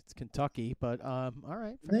 it's Kentucky, but all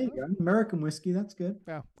right. fair There you enough. go. American whiskey. That's good.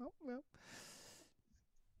 Yeah. Oh, well.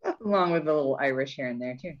 Along with a little Irish here and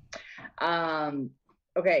there too.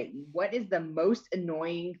 Okay, what is the most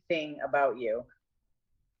annoying thing about you?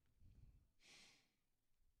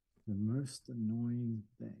 The most annoying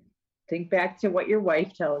thing. Think back to what your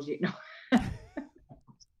wife tells you. No.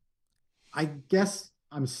 I guess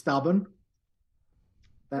I'm stubborn.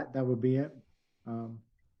 That would be it. That I'm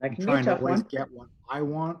can be a trying to tough always one. get what I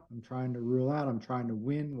want. I'm trying to rule out. I'm trying to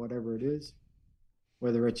win, whatever it is.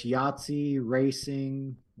 Whether it's Yahtzee,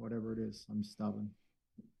 racing, whatever it is, I'm stubborn.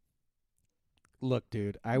 Look,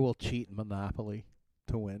 dude, I will cheat in Monopoly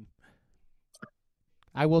to win.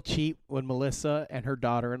 I will cheat when Melissa and her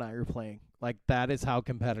daughter and I are playing. Like, that is how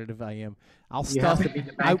competitive I am. I'll You have stuff to be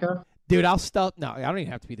the banker. Dude, I'll stuff. No, I don't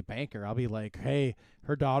even have to be the banker. I'll be like, hey,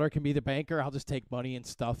 her daughter can be the banker. I'll just take money and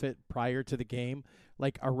stuff it prior to the game,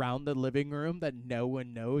 like around the living room that no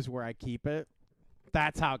one knows where I keep it.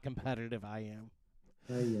 That's how competitive I am.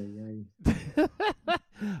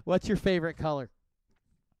 What's your favorite color?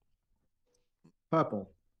 Purple.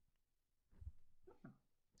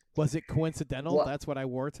 Was it coincidental? What? That's what I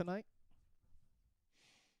wore tonight?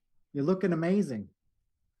 You're looking amazing.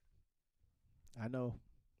 I know.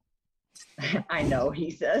 I know,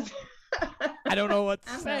 he says. I don't know what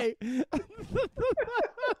to I know. say.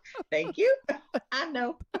 Thank you. I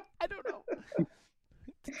know. I don't know.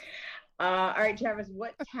 All right, Travis,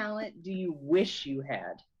 what talent do you wish you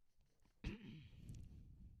had?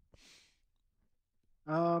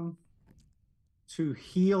 To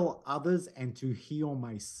heal others and to heal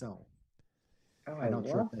myself. Oh, I'm not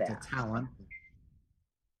sure love if that's that. a talent.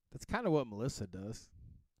 That's kind of what Melissa does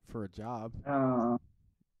for a job.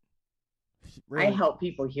 She I help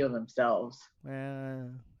people heal themselves. Yeah.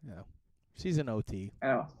 She's an OT.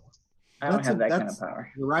 Oh, I don't have that kind of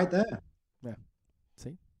power. You're right there.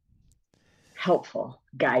 See? Helpful,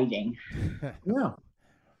 guiding. Yeah.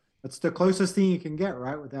 That's the closest thing you can get,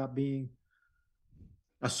 right? Without being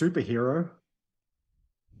a superhero.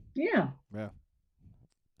 Yeah. Yeah.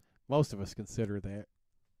 Most of us consider that.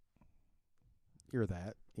 You're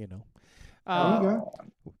that, you know. There you go.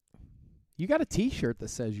 You got a T-shirt that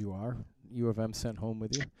says you are. U of M sent home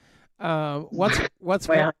with you. What's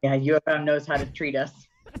Well, yeah, U of M knows how to treat us.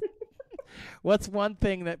 What's one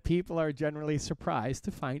thing that people are generally surprised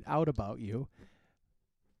to find out about you?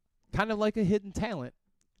 Kind of like a hidden talent,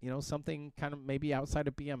 something kind of maybe outside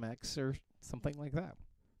of BMX or something like that.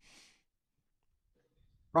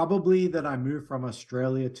 Probably that I moved from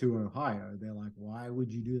Australia to Ohio. They're like, why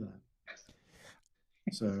would you do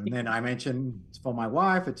that? So, and then I mentioned it's for my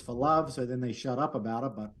wife, it's for love. So then they shut up about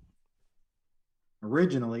it. But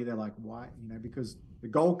originally they're like, why? Because the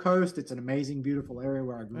Gold Coast, it's an amazing, beautiful area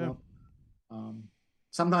where I grew up.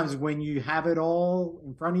 Sometimes when you have it all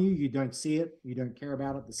in front of you, you don't see it. You don't care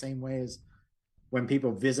about it the same way as when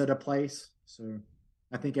people visit a place. So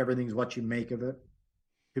I think everything's what you make of it,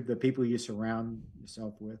 the people you surround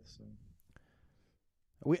yourself with. So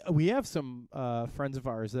we have some friends of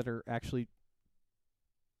ours that are actually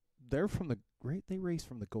they race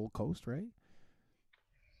from the Gold Coast, right?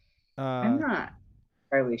 I'm not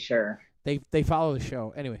entirely sure. They follow the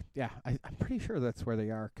show anyway. Yeah, I'm pretty sure that's where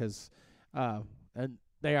they are because and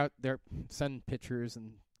they're sending pictures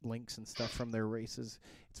and links and stuff from their races.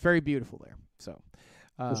 It's very beautiful there. So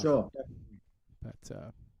for sure.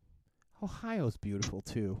 But Ohio's beautiful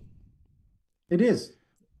too. It is.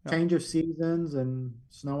 Yeah. Change of seasons and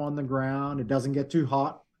snow on the ground. It doesn't get too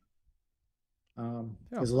hot.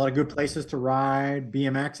 There's a lot of good places to ride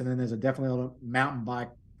BMX, and then there's definitely a lot of mountain bike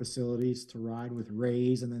facilities to ride with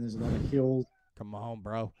Rays, and then there's a lot of hills. Come on,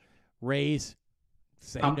 bro. Rays.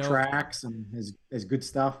 Pump tracks, and there's good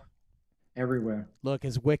stuff everywhere. Look,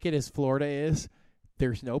 as wicked as Florida is,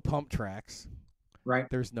 there's no pump tracks. Right.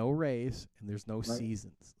 There's no Rays, and there's no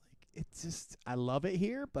seasons. Like it's just, I love it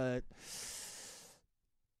here, but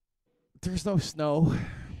there's no snow.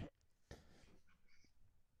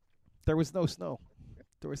 There was no snow.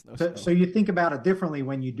 Snow. So you think about it differently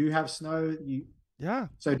when you do have snow. Yeah.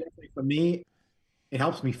 So definitely for me, it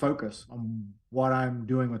helps me focus on what I'm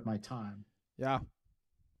doing with my time. Yeah.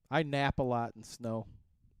 I nap a lot in snow.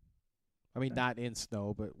 I mean, not in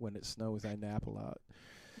snow, but when it snows, I nap a lot.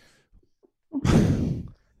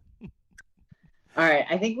 All right,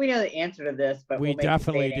 I think we know the answer to this, but we we'll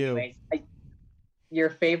definitely do. Anyways. Your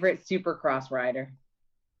favorite Supercross rider?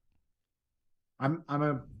 I'm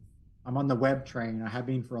on the web train. I have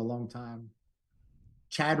been for a long time.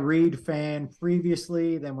 Chad Reed fan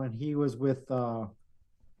previously. Then when he was with Webb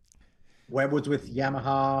was with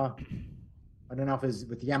Yamaha. I don't know if it's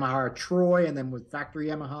with Yamaha or Troy, and then with Factory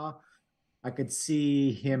Yamaha. I could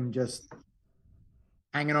see him just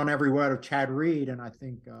hanging on every word of Chad Reed, and I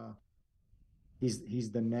think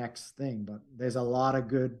he's the next thing. But there's a lot of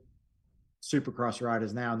good Supercross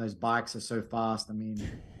riders now, and those bikes are so fast. I mean,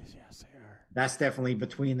 yes, they are. That's definitely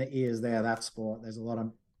between the ears there. That sport. There's a lot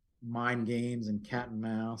of mind games and cat and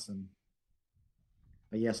mouse,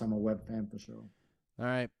 but yes, I'm a Webb fan for sure. All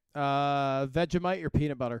right, Vegemite or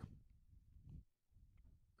peanut butter?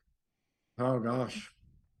 Oh gosh.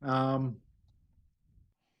 I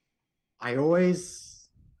always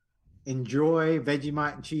enjoy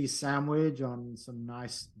Vegemite and cheese sandwich on some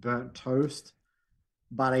nice burnt toast,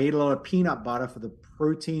 but I eat a lot of peanut butter for the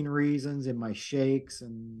protein reasons in my shakes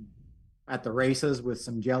and at the races with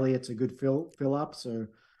some jelly. It's a good fill up. So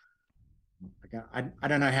I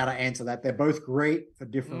don't know how to answer that. They're both great for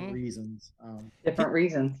different reasons. Different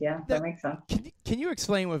reasons. Yeah, that makes sense. Can you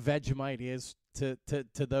explain what Vegemite is to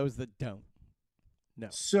those that don't? No.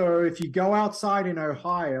 So if you go outside in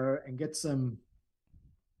Ohio and get some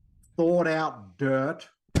thawed out dirt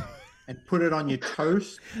and put it on your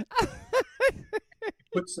toast,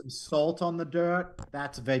 put some salt on the dirt,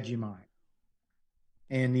 that's Vegemite.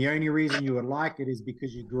 And the only reason you would like it is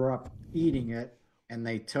because you grew up eating it and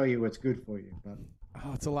they tell you it's good for you. But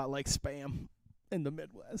it's a lot like Spam in the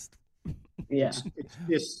Midwest. Yeah. It's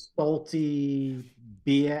just salty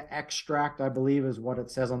beer extract, I believe, is what it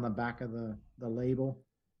says on the back of the label.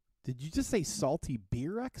 Did you just say salty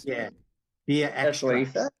beer extract? Yeah. Beer That's what he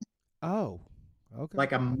extract. said. Oh, okay.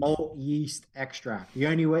 Like a malt yeast extract. The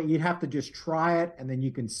only way you'd have to just try it and then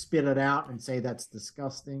you can spit it out and say that's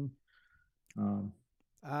disgusting.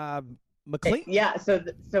 McLean? Yeah, so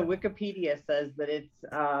Wikipedia says that it's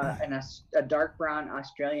a dark brown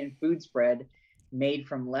Australian food spread made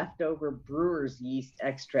from leftover brewer's yeast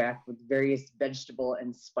extract with various vegetable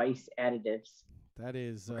and spice additives. That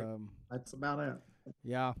is that's about it.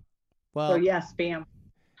 Yeah. Well, so yeah, Spam.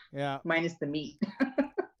 Yeah. Minus the meat.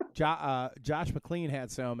 Josh McLean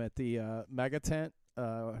had some at the Mega Tent,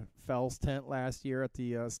 Fells Tent last year at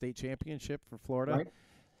the state championship for Florida. Right.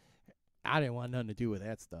 I didn't want nothing to do with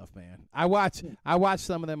that stuff, man. I watched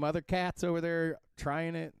some of them other cats over there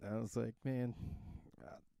trying it. I was like, man,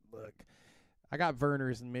 look, I got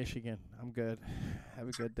Verner's in Michigan. I'm good. Have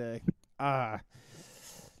a good day.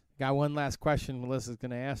 Got one last question Melissa's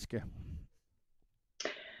going to ask you.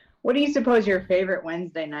 What do you suppose your favorite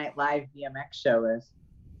Wednesday night live BMX show is?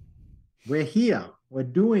 We're here. We're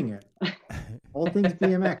doing it. All things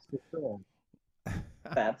BMX for sure.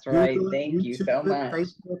 That's right. Google it, Thank you so YouTube it, much.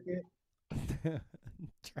 Facebook it.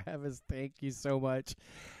 Travis, thank you so much.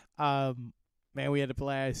 Man, we had a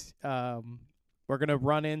blast. We're going to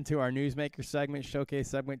run into our Newsmaker segment, showcase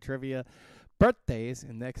segment, trivia, birthdays,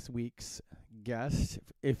 and next week's guest.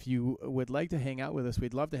 If you would like to hang out with us,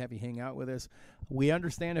 we'd love to have you hang out with us. We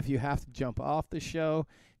understand if you have to jump off the show,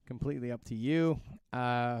 completely up to you.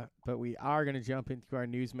 But we are going to jump into our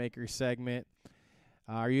Newsmaker segment.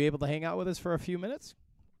 Are you able to hang out with us for a few minutes?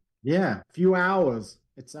 Yeah, a few hours.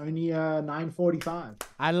 It's only 9:45.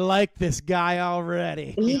 I like this guy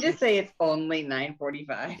already. Can you just say it's only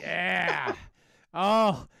 9:45? Yeah.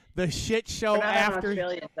 Oh, the shit show We're not on after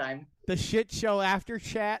Australian time. the shit show after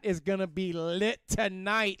chat is gonna be lit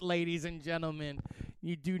tonight, ladies and gentlemen.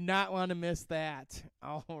 You do not want to miss that.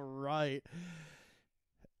 All right.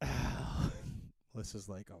 Melissa's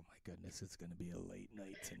like, oh my goodness, it's gonna be a late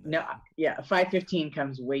night tonight. No, yeah, 5:15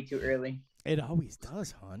 comes way too early. It always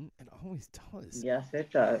does, hon. It always does. Yes,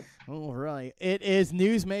 it does. All right. It is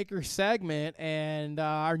Newsmaker segment, and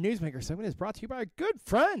our Newsmaker segment is brought to you by our good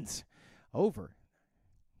friends over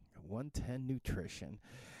at 110 Nutrition.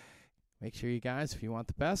 Make sure you guys, if you want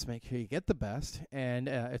the best, make sure you get the best. And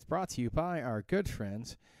it's brought to you by our good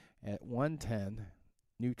friends at 110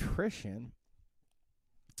 Nutrition.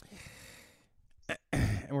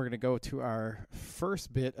 And we're going to go to our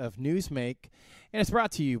first bit of Newsmake, and it's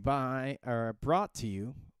brought to you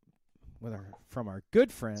from our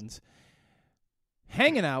good friends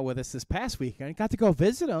hanging out with us this past weekend. Got to go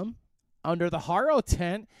visit them under the Haro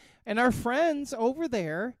tent, and our friends over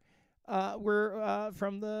there were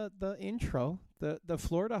from the intro, the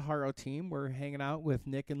Florida Haro team. We're hanging out with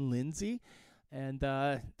Nick and Lindsay and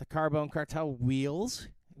the Carbone Cartel Wheels.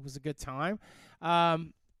 It was a good time.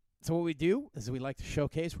 So what we do is we like to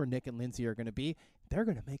showcase where Nick and Lindsay are going to be. They're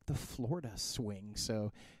going to make the Florida swing.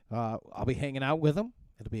 So I'll be hanging out with them.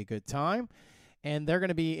 It'll be a good time. And they're going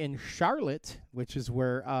to be in Charlotte, which is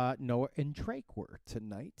where Noah and Drake were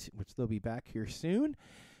tonight, which they'll be back here soon.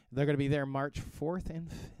 They're going to be there March 4th and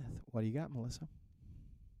 5th. What do you got, Melissa?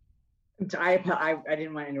 I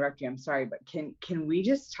didn't want to interrupt you. I'm sorry, but can we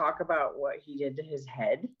just talk about what he did to his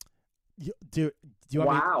head? Do you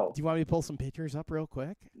want Wow. do you want me to pull some pictures up real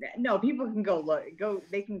quick? No, people can go look.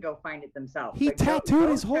 They can go find it themselves. He But tattooed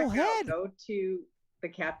his whole check out- head. Go to the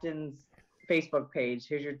captain's Facebook page.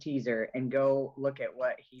 Here's your teaser, and go look at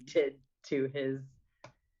what he did to his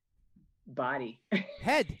body.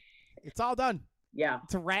 Head. It's all done. Yeah,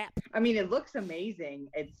 It's a wrap. I mean, it looks amazing.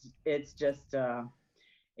 It's just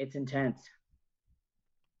it's intense.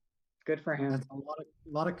 Good for him. That's a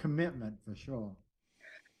lot of commitment for sure.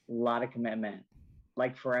 A lot of commitment,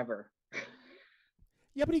 like forever.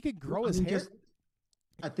 Yeah, but he could grow I his mean, hair.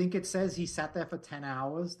 I think it says he sat there for 10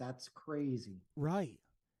 hours. That's crazy. Right.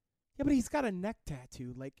 Yeah, but he's got a neck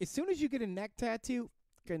tattoo. Like, as soon as you get a neck tattoo,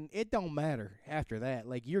 it don't matter after that.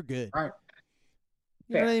 Like, you're good. Right.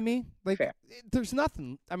 You know Fair. what I mean? Like, Fair. there's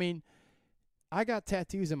nothing. I mean, I got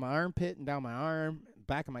tattoos in my armpit and down my arm,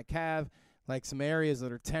 back of my calf, like some areas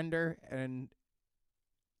that are tender, and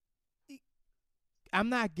I'm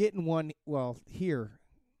not getting one, well, here.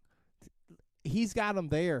 He's got them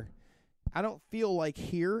there. I don't feel like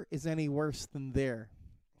here is any worse than there.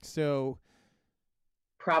 So,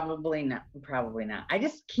 Probably not. Probably not. I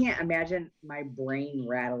just can't imagine my brain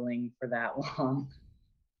rattling for that long.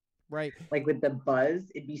 right. Like with the buzz,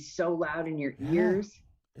 it'd be so loud in your Yeah. ears.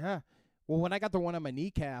 Yeah. Well, when I got the one on my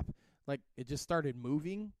kneecap, like, it just started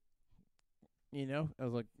moving. You know, I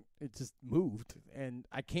was like, it just moved. And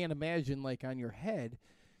I can't imagine, like, on your head,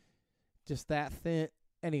 just that thin.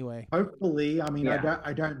 Anyway. Hopefully, I mean, Yeah.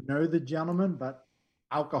 I don't know the gentleman, but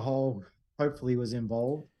alcohol hopefully was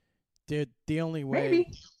involved. Dude, the only way.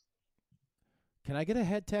 Maybe. Can I get a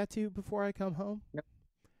head tattoo before I come home? No.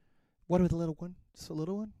 What with a little one? Just a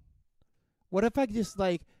little one? What if I just,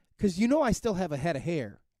 like, because you know I still have a head of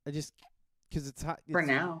hair. I just, because it's hot. For it's-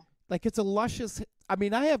 now. Like, it's a luscious, I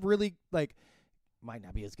mean, I have really, like, might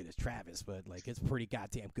not be as good as Travis, but, like, it's pretty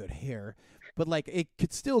goddamn good hair. But, like, it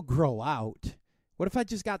could still grow out. What if I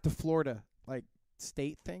just got the Florida, like,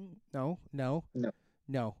 state thing? No.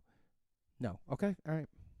 Okay, all right.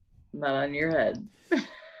 Not on your head.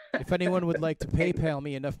 If anyone would like to PayPal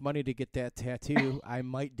me enough money to get that tattoo, I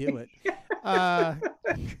might do it.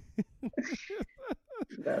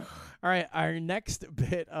 That's- All right, our next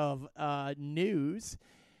bit of news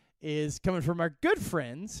is coming from our good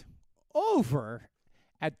friends over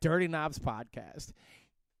at Dirty Knobs Podcast.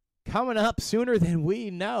 Coming up sooner than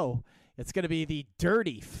we know It's going to be the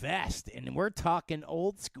Dirty Fest, and we're talking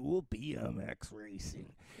old school BMX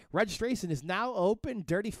racing. Registration is now open.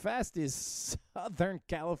 Dirty Fest is Southern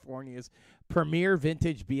California's premier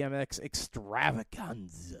vintage BMX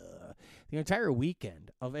extravaganza. The entire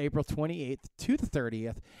weekend of April 28th to the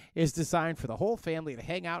 30th is designed for the whole family to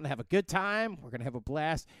hang out and have a good time. We're going to have a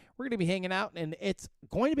blast. We're going to be hanging out, and it's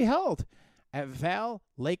going to be held at Val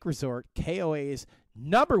Lake Resort, KOA's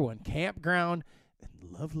 #1 campground in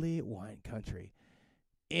lovely wine country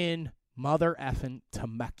in mother effing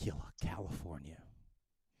Temecula, California.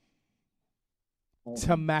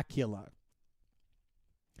 Temecula.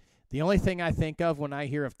 The only thing I think of when I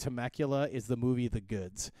hear of Temecula is the movie The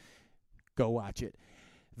Goods. Go watch it.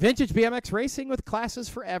 Vintage BMX racing with classes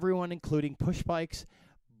for everyone, including push bikes,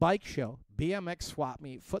 bike show, BMX swap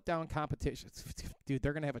meet, foot down competitions. Dude,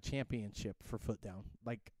 they're going to have a championship for foot down.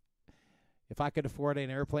 Like, if I could afford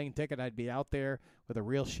an airplane ticket, I'd be out there with a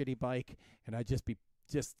real shitty bike, and I'd just be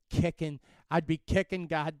kicking. I'd be kicking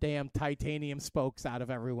goddamn titanium spokes out of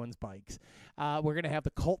everyone's bikes. We're going to have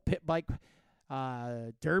the Colt Pit Bike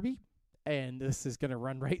Derby, and this is going to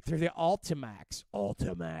run right through the Ultimax.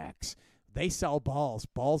 They sell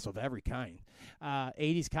balls of every kind.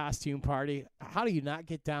 80s costume party. How do you not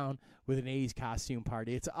get down with an 80s costume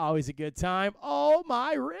party? It's always a good time. Oh,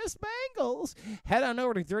 my wrist bangles. Head on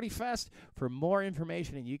over to Dirty Fest for more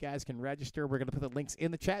information, and you guys can register. We're going to put the links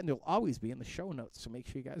in the chat, and they'll always be in the show notes, so make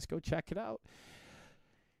sure you guys go check it out.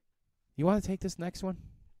 You want to take this next one?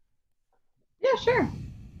 Yeah, sure.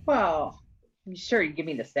 Well, I'm sure you give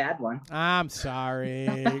me the sad one. I'm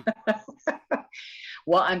sorry.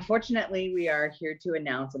 Well, unfortunately, we are here to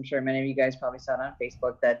announce, I'm sure many of you guys probably saw it on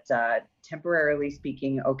Facebook, that temporarily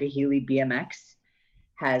speaking, Okehili BMX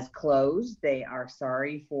has closed. They are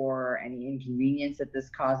sorry for any inconvenience that this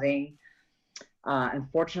causing.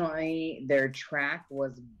 Unfortunately, their track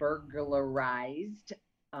was burglarized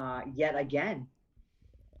yet again.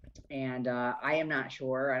 And I am not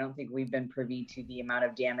sure. I don't think we've been privy to the amount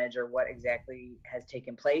of damage or what exactly has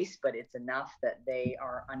taken place, but it's enough that they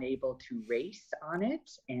are unable to race on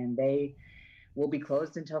it, and they will be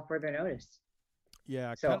closed until further notice.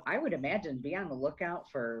 Yeah. So I would imagine be on the lookout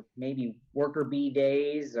for maybe worker bee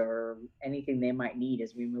days or anything they might need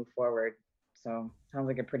as we move forward. So sounds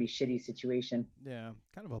like a pretty shitty situation. Yeah.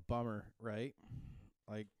 Kind of a bummer, right?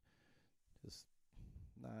 Like, just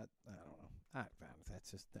not, I don't know.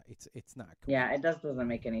 That's just, it's not cool. Yeah, it doesn't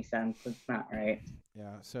make any sense. It's not right.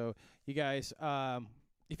 Yeah, so you guys,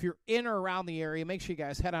 if you're in or around the area, make sure you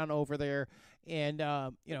guys head on over there and,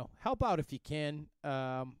 help out if you can.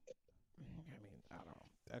 I don't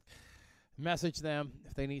know. Message them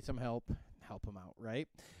if they need some help. Help them out, right?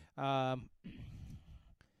 And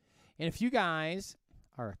if you guys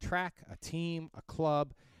are a track, a team, a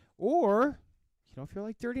club, or, if you're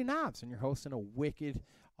like Dirty Knobs and you're hosting a wicked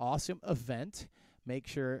awesome event, make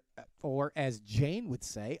sure, or as Jane would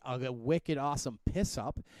say, a wicked awesome piss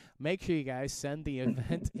up, make sure you guys send the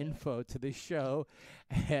event info to the show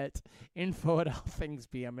at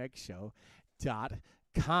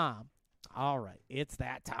info@allthingsbmxshow.com. All right, it's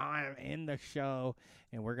that time in the show,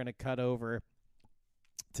 and we're going to cut over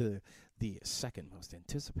to the second most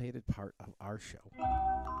anticipated part of our show.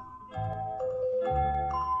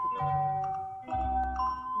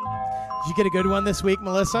 Did you get a good one this week,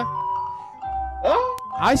 Melissa? Oh,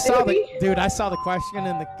 I saw the question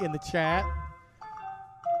in the chat.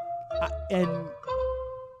 And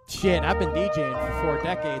shit, I've been DJing for 4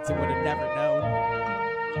 decades and would have never known.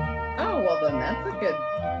 Oh, well then that's a good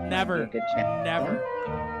chance. Never.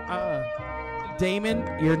 Damon,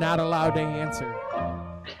 you're not allowed to answer.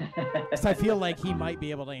 'Cause I feel like he might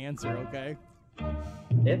be able to answer, okay?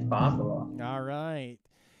 It's possible. All right.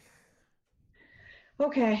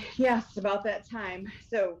 Okay, yes, about that time.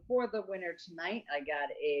 So for the winner tonight, I got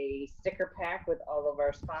a sticker pack with all of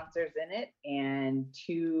our sponsors in it and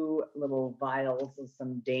 2 little vials of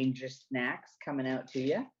some dangerous snacks coming out to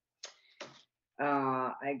you.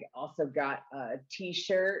 I also got a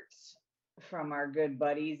t-shirt from our good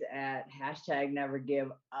buddies at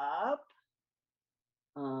 #NeverGiveUp.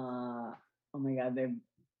 Oh my God, their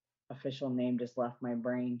official name just left my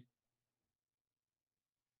brain.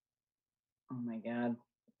 Oh my God.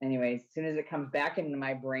 Anyways, as soon as it comes back into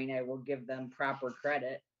my brain, I will give them proper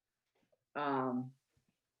credit. And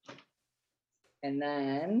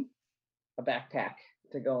then a backpack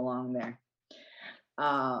to go along there.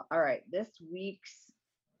 All right. This week's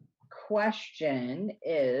question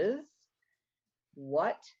is,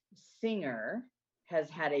 what singer has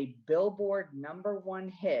had a Billboard #1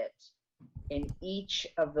 hit in each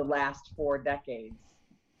of the last 4 decades?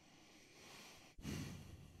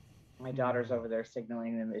 My daughter's over there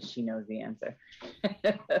signaling them that she knows the answer.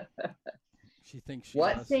 She thinks she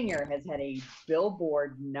What does. singer has had a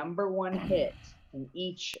Billboard #1 hit in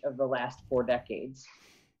each of the last 4 decades?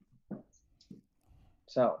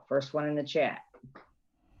 So, first one in the chat.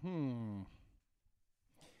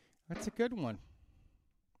 That's a good one.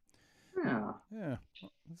 Oh. Yeah,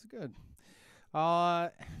 that's good. All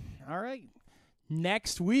right.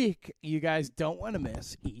 Next week, you guys don't want to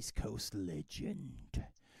miss East Coast legend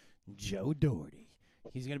Joe Doherty.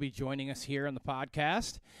 He's going to be joining us here on the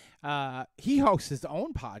podcast. He hosts his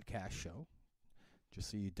own podcast show, just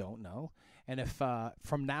so you don't know. And if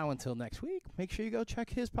from now until next week, make sure you go check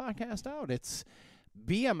his podcast out. It's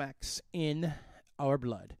BMX in Our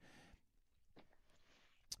Blood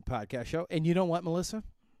podcast show. And you know what, Melissa?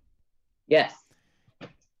 Yes.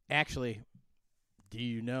 Actually, do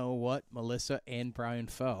you know what Melissa and Brian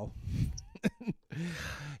Fell?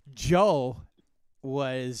 Joe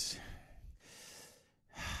was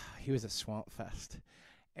at Swamp Fest,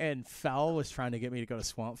 and Fell was trying to get me to go to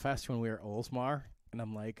Swamp Fest when we were at Oldsmar, and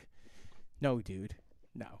I'm like, no, dude,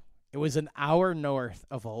 no. It was an hour north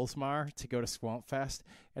of Oldsmar to go to Swamp Fest,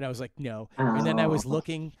 and I was like, no. And then I was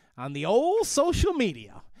looking on the old social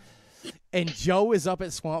media, and Joe is up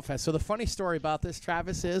at Swamp Fest. So the funny story about this,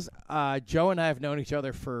 Travis, is Joe and I have known each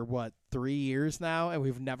other for, 3 years now, and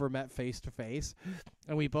we've never met face-to-face.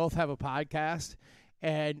 And we both have a podcast,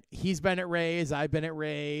 and he's been at Ray's, I've been at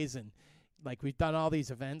Ray's, and, we've done all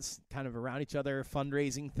these events kind of around each other,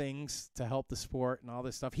 fundraising things to help the sport and all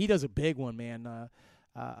this stuff. He does a big one, man.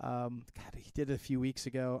 He did it a few weeks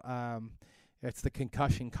ago. It's the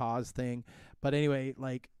concussion cause thing. But anyway,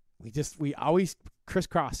 we always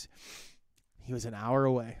crisscross. He was an hour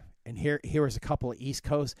away, and here was a couple of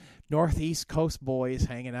Northeast Coast boys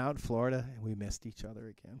hanging out in Florida, and we missed each other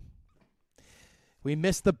again. We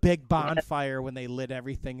missed the big bonfire when they lit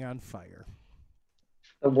everything on fire.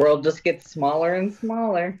 The world just gets smaller and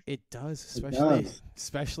smaller. It does,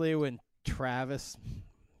 especially when Travis,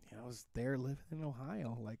 was there living in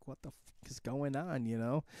Ohio. What the fuck is going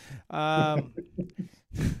on,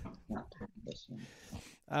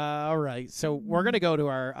 All right, so we're going to go to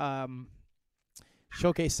our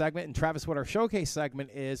showcase segment. And Travis, what our showcase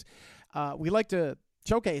segment is, we like to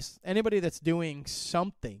showcase anybody that's doing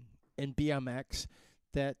something in BMX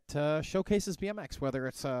that showcases BMX, whether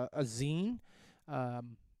it's a zine, a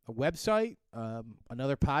website,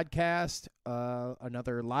 another podcast,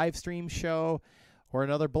 another live stream show, or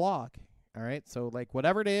another blog. All right, so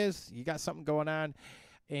whatever it is, you got something going on,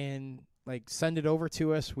 and send it over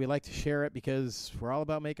to us. We like to share it because we're all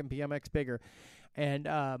about making BMX bigger. And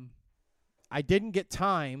I didn't get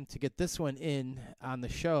time to get this one in on the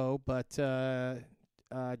show, but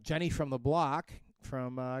Jenny from the block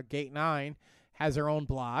from Gate 9 has her own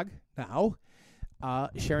blog now,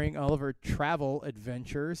 sharing all of her travel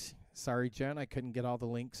adventures. Sorry, Jen, I couldn't get all the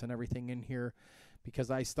links and everything in here because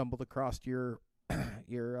I stumbled across your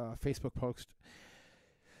Facebook post.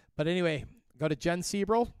 But anyway, go to Jen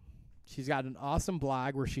Sebrel. She's got an awesome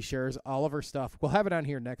blog where she shares all of her stuff. We'll have it on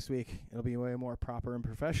here next week. It'll be way more proper and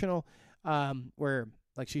professional, where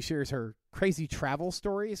she shares her crazy travel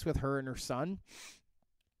stories with her and her son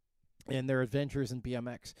and their adventures in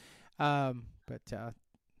BMX. But we're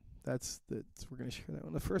going to share that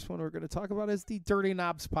one. The first one we're going to talk about is the Dirty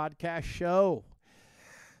Knobs podcast show.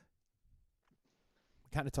 We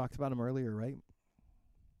kind of talked about them earlier, right?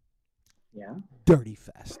 Yeah. Dirty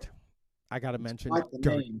Fest. I got to mention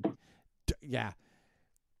name.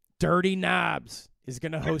 Dirty Knobs is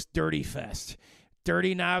going to host Dirty Fest.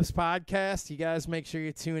 Dirty Knobs podcast. You guys make sure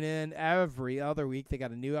you tune in every other week. They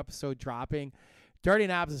got a new episode dropping. Dirty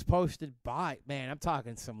Knobs is posted by, I'm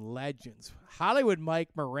talking some legends. Hollywood Mike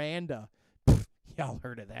Miranda. Y'all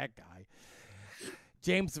heard of that guy.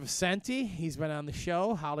 James Vicente, he's been on the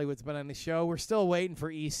show. Hollywood's been on the show. We're still waiting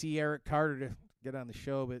for EC Eric Carter to get on the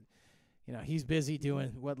show, but he's busy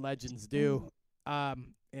doing what legends do.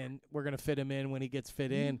 And we're going to fit him in when he gets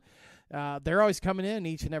fit in. They're always coming in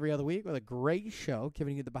each and every other week with a great show,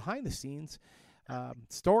 giving you the behind-the-scenes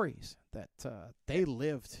stories that they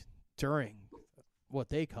lived during what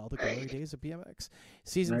they call the glory days of BMX.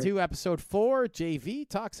 Season 2, Episode 4, JV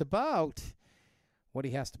talks about what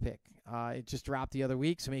he has to pick. It just dropped the other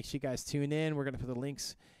week, so make sure you guys tune in. We're going to put the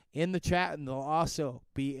links in the chat, and they'll also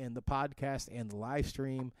be in the podcast and the live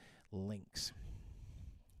stream links.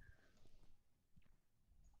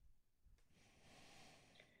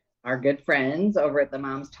 Our good friends over at the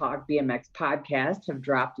Moms Talk BMX podcast have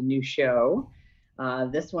dropped a new show.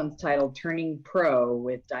 This one's titled Turning Pro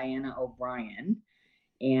with Diana O'Brien.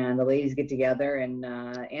 And the ladies get together and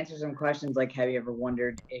answer some questions like, have you ever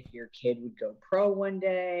wondered if your kid would go pro one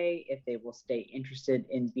day, if they will stay interested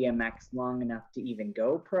in BMX long enough to even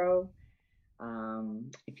go pro?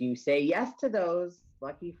 If you say yes to those,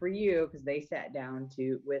 lucky for you, because they sat down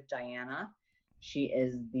with Diana. She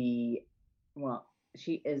is the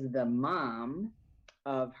mom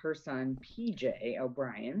of her son, PJ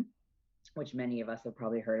O'Brien, which many of us have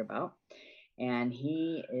probably heard about. And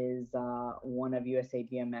he is one of USA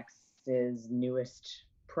BMX's newest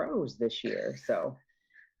pros this year. So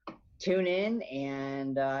tune in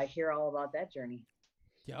and hear all about that journey.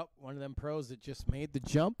 Yep, one of them pros that just made the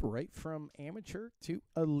jump right from amateur to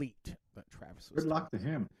elite. But Travis was Good luck to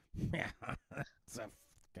him. Yeah, it's a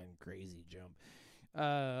fucking crazy jump.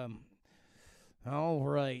 All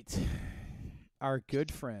right, our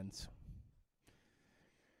good friends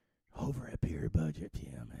over at Beer Budget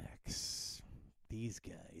BMX. These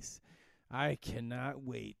guys, I cannot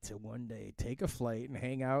wait to one day take a flight and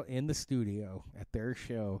hang out in the studio at their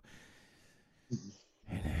show and,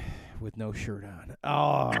 with no shirt on.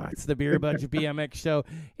 Oh, it's the Beer Budget BMX show.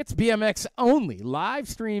 It's BMX only, live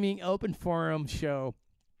streaming, open forum show.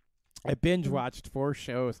 I binge watched 4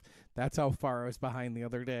 shows. That's how far I was behind the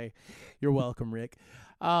other day. You're welcome, Rick.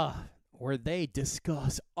 Where they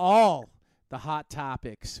discuss all the hot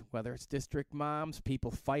topics, whether it's district moms,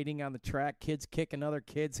 people fighting on the track, kids kicking other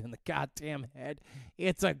kids in the goddamn head.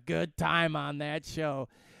 It's a good time on that show.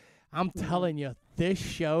 I'm telling you, this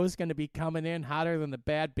show is going to be coming in hotter than the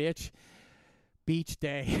Bad Bitch Beach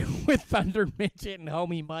Day with Thunder Midget and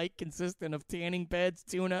Homie Mike, consistent of tanning beds,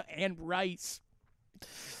 tuna, and rice.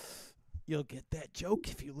 You'll get that joke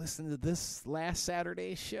if you listen to this last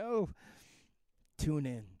Saturday's show. Tune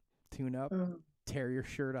in, tune up, tear your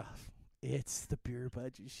shirt off. It's the Beer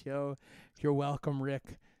Budget show. You're welcome,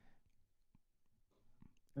 Rick.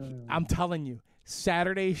 I'm telling you,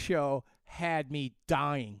 Saturday's show had me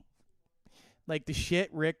dying. Like the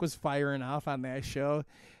shit Rick was firing off on that show,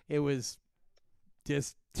 it was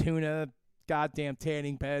just tuna, goddamn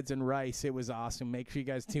tanning beds, and rice. It was awesome. Make sure you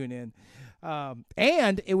guys tune in.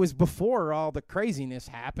 And it was before all the craziness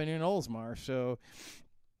happened in Oldsmar. So,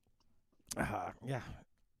 yeah.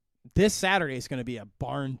 This Saturday is going to be a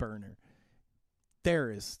barn burner.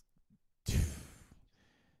 There is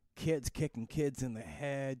kids kicking kids in the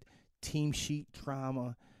head, team sheet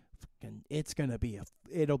drama. It's going to be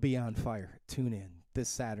it'll be on fire. Tune in this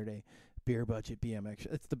Saturday. Beer Budget BMX.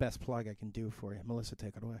 It's the best plug I can do for you. Melissa,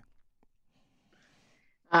 take it away.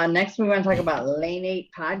 Next, we want to talk about Lane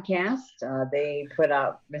 8 podcast. They put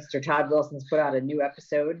out, Mr. Todd Wilson's put out a new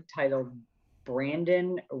episode titled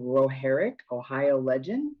Brandon Roherick, Ohio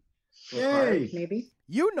legend. Yay! Maybe.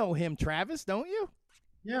 You know him, Travis, don't you?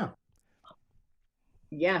 Yeah.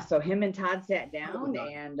 Yeah, so him and Todd sat down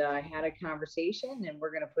and had a conversation, and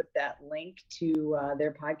we're going to put that link to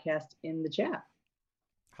their podcast in the chat.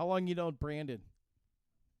 How long you known Brandon?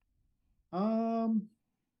 I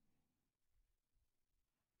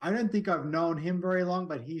don't think I've known him very long,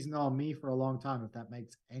 but he's known me for a long time, if that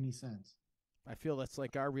makes any sense. I feel that's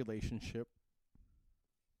like our relationship.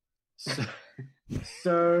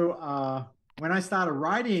 So when I started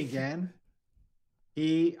riding again,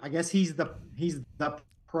 I guess he's the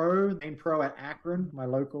main pro at Akron, my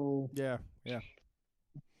local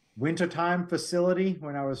wintertime facility,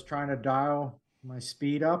 when I was trying to dial my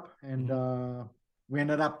speed up, and we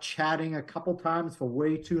ended up chatting a couple times for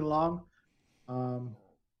way too long.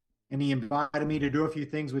 And he invited me to do a few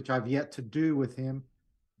things which I've yet to do with him.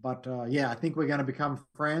 But I think we're going to become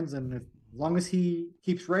friends, and as long as he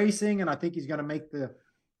keeps racing, and I think he's going to make the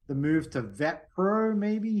move to vet pro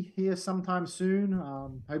maybe here sometime soon.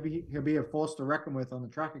 Hope he'll be a force to reckon with on the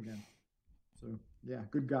track again. So yeah,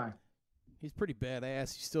 good guy. He's pretty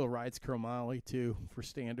badass. He still rides Chromoly too for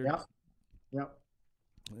standards. Yep.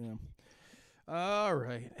 Yeah. All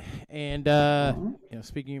right. And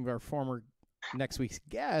speaking of our former next week's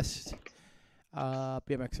guest,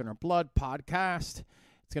 BMX in Our Blood podcast.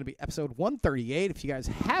 It's going to be episode 138. If you guys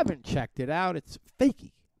haven't checked it out, it's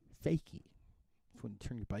Fakey. When you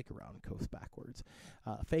turn your bike around and coast backwards.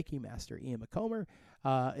 Fakey Master Ian McComber.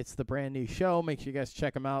 It's the brand new show. Make sure you guys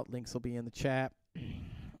check them out. Links will be in the chat.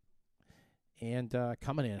 And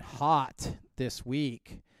coming in hot this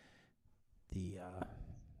week,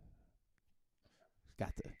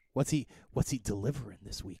 what's he delivering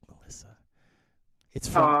this week, Melissa? It's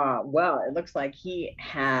from well, it looks like he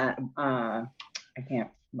had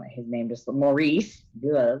his name just Maurice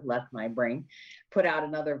left my brain, put out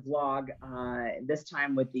another vlog this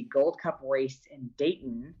time with the Gold Cup race in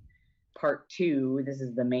Dayton part 2. This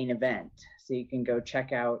is the main event, so you can go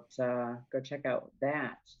check out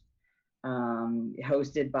that.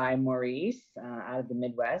 hosted by Maurice out of the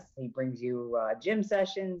Midwest. He brings you gym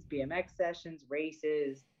sessions, BMX sessions,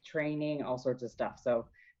 races, training, all sorts of stuff. So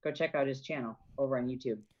go check out his channel over on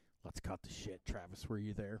YouTube. Let's cut the shit. Travis, were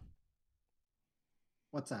you there?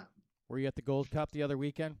 What's that? Were you at the Gold Cup the other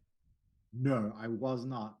weekend? No, I was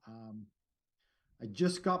not. I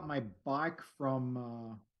just got my bike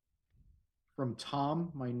from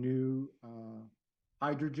Tom, my new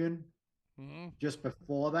hydrogen, just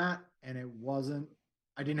before that, and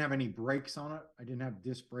I didn't have any brakes on it. I didn't have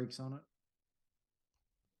disc brakes on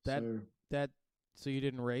it. So you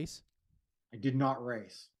didn't race? I did not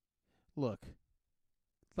race. Look,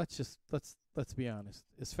 let's be honest.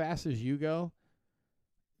 As fast as you go,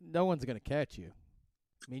 no one's gonna catch you.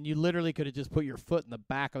 I mean, you literally could have just put your foot in the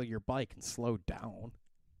back of your bike and slowed down.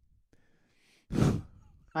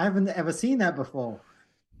 I haven't ever seen that before.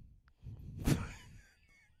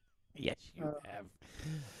 Yes, you have.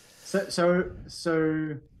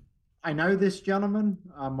 So I know this gentleman,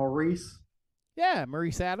 Maurice. Yeah,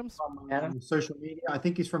 Maurice Adams. On social media. I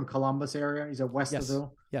think he's from Columbus area. He's at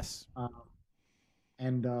Westerville. Yes.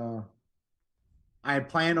 And I had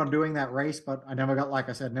planned on doing that race, but I never got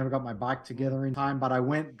my bike together in time. But I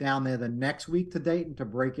went down there the next week to Dayton to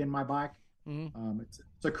break in my bike. Mm-hmm. It's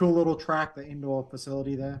a cool little track, the indoor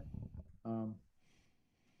facility there.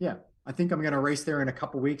 Yeah, I think I'm going to race there in a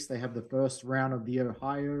couple weeks. They have the first round of the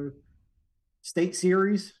Ohio State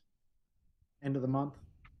Series, end of the month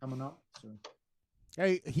coming up. So.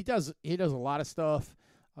 Hey, he does a lot of stuff.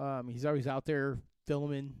 He's always out there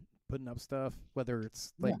filming, putting up stuff, whether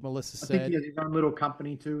it's like Melissa said. I think he has his own little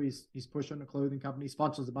company too. He's pushing a clothing company. He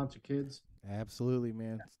sponsors a bunch of kids. Absolutely,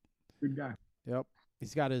 man. Good guy. Yep.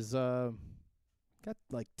 He's got his got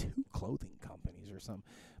like 2 clothing companies or something.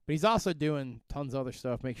 But he's also doing tons of other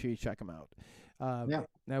stuff. Make sure you check him out.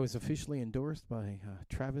 That was officially endorsed by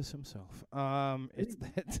Travis himself. It's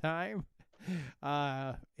that time.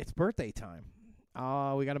 It's birthday time.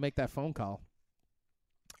 We got to make that phone call.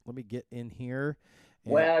 Let me get in here.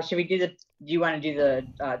 Well, should we do you want to do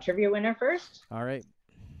the trivia winner first? All right.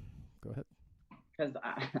 Go ahead. Because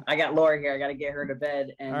I got Laura here. I got to get her to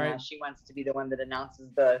bed. And she wants to be the one that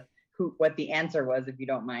announces what the answer was, if you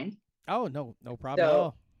don't mind. Oh, no problem at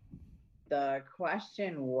all. The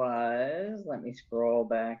question was, let me scroll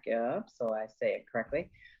back up so I say it correctly.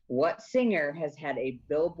 What singer has had a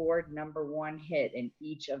Billboard #1 hit in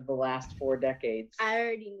each of the last 4 decades? I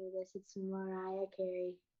already knew this. It's Mariah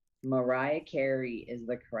Carey. Mariah Carey is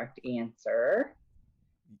the correct answer.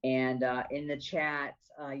 And in the chat,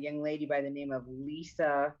 a young lady by the name of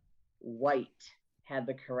Lisa White had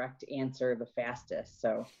the correct answer the fastest.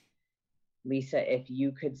 So, Lisa, if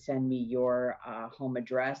you could send me your home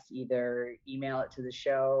address, either email it to the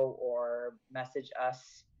show or message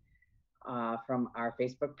us from our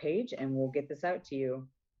Facebook page, and we'll get this out to you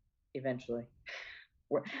eventually.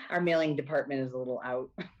 Our mailing department is a little out,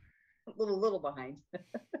 a little behind.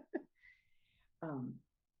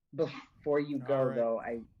 Before you go, though,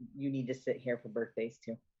 you need to sit here for birthdays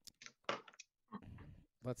too.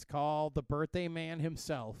 Let's call the birthday man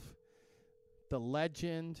himself, the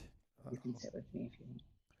legend. You can sit with me if you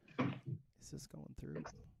want. Is this going through?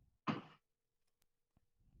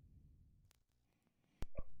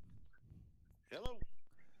 Hello.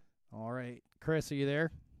 All right. Chris, are you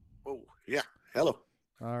there? Oh, yeah. Hello.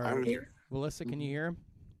 All right. I'm here. Melissa, can you hear him?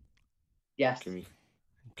 Yes. Can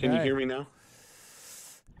you hear me now?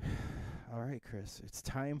 All right, Chris. It's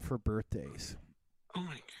time for birthdays. Oh,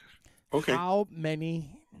 my God. Okay. How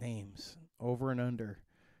many names over and under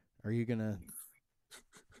are you going to...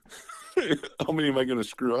 How many am I going to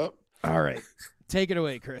screw up? All right. Take it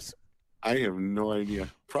away, Chris. I have no idea.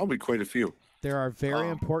 Probably quite a few. There are very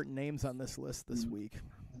important names on this list this week.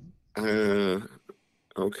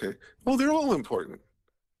 Okay. Well, they're all important.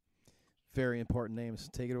 Very important names.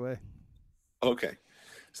 Take it away. Okay.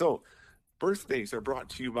 So, birthdays are brought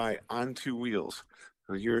to you by On Two Wheels.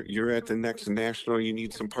 You're at the next national. You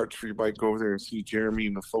need some parts for your bike. Go over there and see Jeremy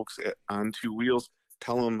and the folks at On Two Wheels.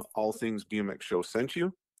 Tell them All Things BMX Show sent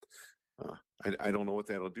you. I don't know what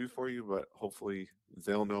that'll do for you, but hopefully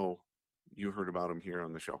they'll know you heard about them here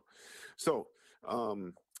on the show. So,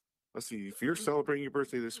 let's see. If you're celebrating your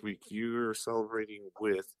birthday this week, you're celebrating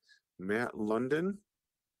with Matt London,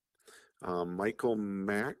 Michael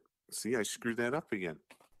Mack. See, I screwed that up again.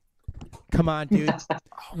 Come on, dude.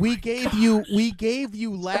 We gave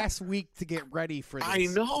you last week to get ready for this. I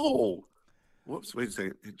know. Whoops, wait a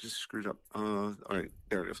second. It just screwed up. All right,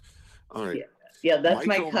 there it is. All right. Yeah, that's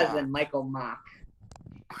Michael my cousin, Mock. Michael Mock.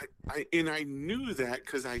 I knew that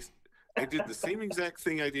because I did the same exact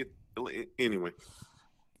thing I did anyway.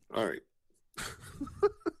 All right.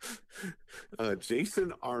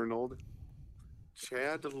 Jason Arnold,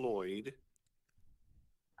 Chad Lloyd.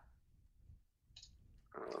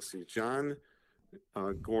 Let's see, John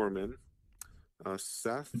Gorman,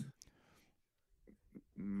 Seth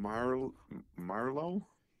Marlowe.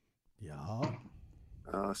 Yeah.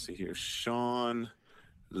 Let's see here, Sean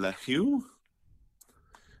LaHue,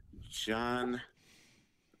 John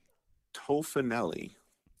Tofanelli.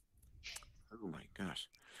 Oh my gosh.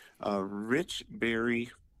 Rich Berry,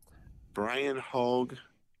 Brian Hogg,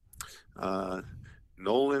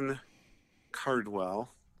 Nolan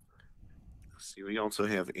Cardwell. Let's see, we also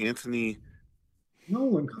have Anthony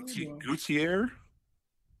Nolan Gutierrez,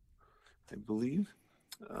 I believe.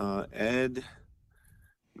 Ed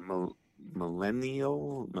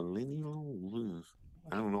Millennial.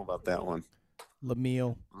 I don't know about that one.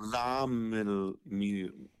 Lemieux. Lemieux?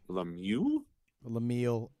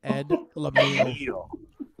 Lemieux. Ed Lemieux.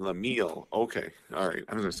 Lemieux. Okay. All right.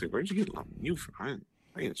 I was going to say, where'd you get Lemieux from?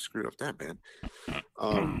 I ain't screwed up that bad.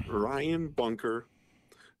 Ryan Bunker,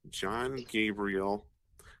 John Gabriel,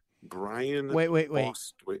 Brian. Wait.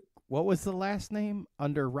 Bostwick, What was the last name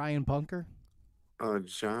under Ryan Bunker?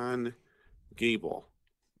 John Gable.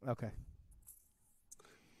 Okay.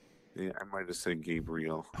 Yeah, I might have said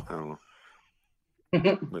Gabriel. I don't know.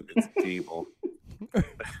 But it's Gable.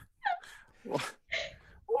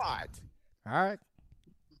 What? All right.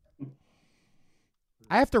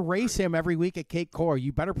 I have to race him every week at Cape Core.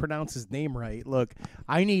 You better pronounce his name right. Look,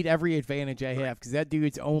 I need every advantage I have because that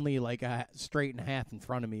dude's only like a straight and a half in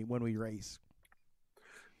front of me when we race.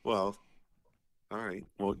 Well, all right.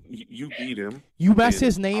 Well, you beat him. You mess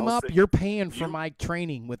his name I'll up, say- you're paying for my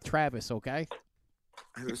training with Travis, okay?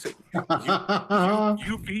 I was gonna say,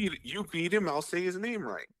 you beat him. I'll say his name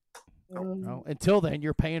right. No, until then,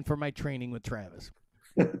 you're paying for my training with Travis.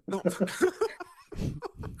 No.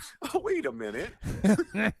 Oh, wait a minute.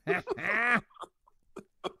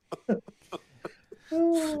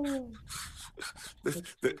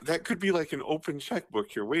 That could be like an open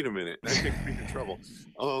checkbook here. Wait a minute. That could be in trouble.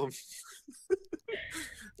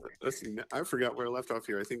 Let's see. I forgot where I left off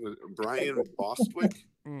here. I think it was Brian Bostwick,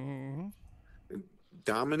 Mm-hmm.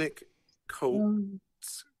 Dominic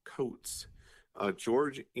Coates,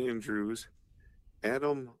 George Andrews,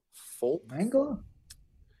 Adam Fulp, Mangler?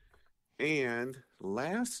 and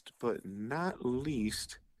last but not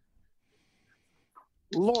least,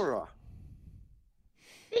 Laura.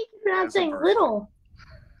 Thank you for not saying little.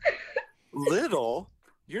 Little?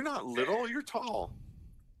 You're not little. You're tall.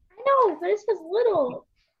 I know, but it says little.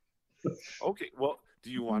 Okay. Well, do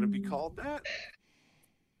you want to be called that?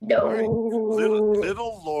 No. All right.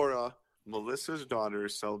 Little Laura, Melissa's daughter,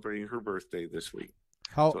 is celebrating her birthday this week.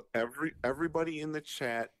 How So everybody in the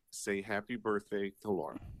chat say happy birthday to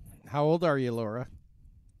Laura. how old are you, Laura?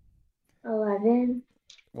 11.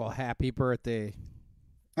 Well, happy birthday.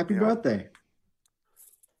 Happy Yeah. birthday.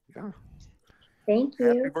 Yeah. Thank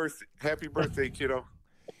you. Happy birthday, kiddo.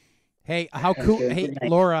 Hey, how cool? Okay, Hey, good night.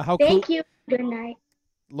 Laura, how cool? Thank you. Good night.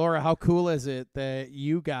 Laura, how cool is it that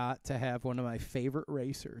you got to have one of my favorite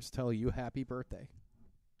racers tell you happy birthday?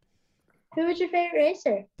 Who was your favorite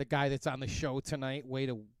racer? The guy that's on the show tonight. Way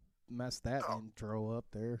to mess that Oh. intro up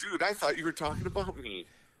there. Dude, I thought you were talking about me.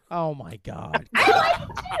 Oh my God.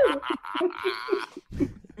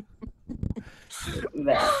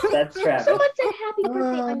 That's Travis. Someone said happy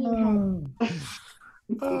birthday on your head.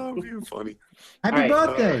 Oh, you're funny. Happy All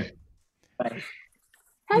right. birthday. Bye.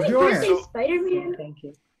 Happy Enjoy birthday, it. Spider-Man. Thank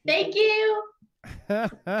you. Thank you.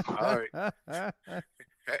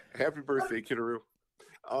 Happy birthday, kiddaroo.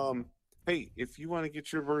 Hey, if you want to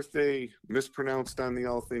get your birthday mispronounced on the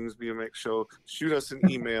All Things BMX Show, shoot us an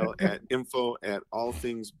email at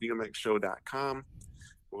info@allthingsbmxshow.com.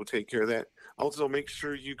 We'll take care of that. Also, make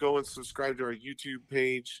sure you go and subscribe to our YouTube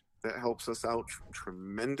page. That helps us out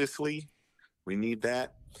tremendously. We need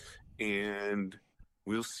that. And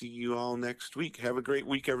we'll see you all next week. Have a great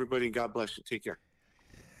week, everybody. God bless you. Take care.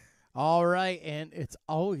 All right, and it's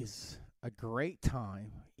always a great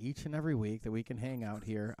time each and every week that we can hang out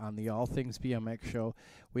here on the All Things BMX Show.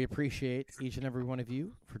 We appreciate each and every one of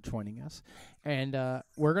you for joining us, and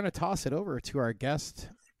we're going to toss it over to our guest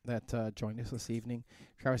that joined us this evening.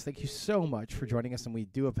 Travis, thank you so much for joining us, and we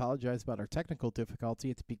do apologize about our technical difficulty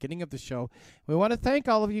at the beginning of the show. We want to thank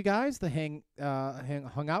all of you guys that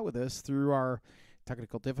hung out with us through our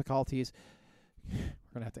technical difficulties. We're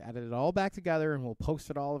going to have to edit it all back together, and we'll post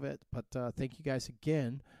it, all of it. But thank you guys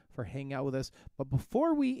again for hanging out with us. But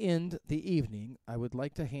before we end the evening, I would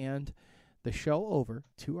like to hand the show over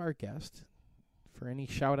to our guest for any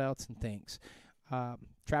shout-outs and thanks.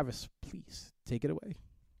 Travis, please take it away.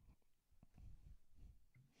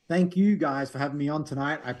 thank you guys for having me on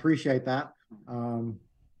tonight. I appreciate that.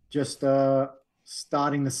 Just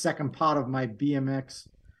starting the second part of my BMX.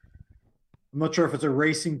 I'm not sure if it's a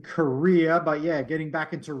racing career, but yeah, getting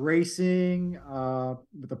back into racing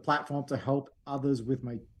with a platform to help others with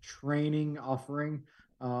my training offering.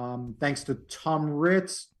 Thanks to Tom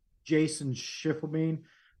Ritz, Jason Schiffelbein,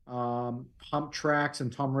 Pump Tracks,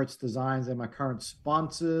 and Tom Ritz Designs. They're my current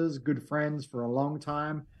sponsors, good friends for a long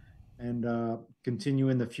time, and continue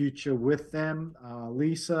in the future with them.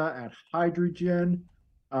 Lisa at Hydrogen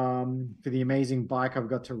for the amazing bike I've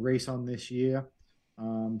got to race on this year.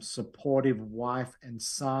 Supportive wife and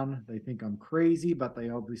son. They think I'm crazy, but they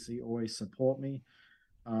obviously always support me.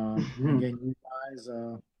 Again, you guys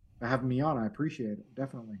for having me on. I appreciate it.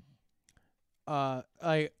 Definitely.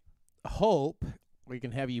 I hope we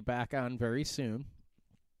can have you back on very soon.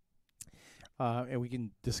 And we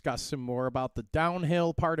can discuss some more about the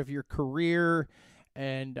downhill part of your career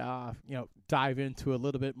and, dive into a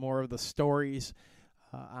little bit more of the stories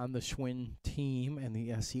on the Schwinn team and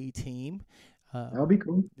the SE team. That'll be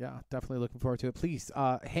cool. Yeah, definitely looking forward to it. Please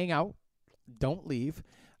hang out. Don't leave.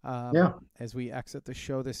 As we exit the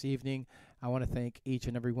show this evening, I want to thank each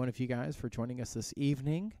and every one of you guys for joining us this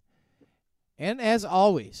evening. And as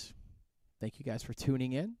always, thank you guys for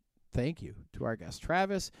tuning in. Thank you to our guests,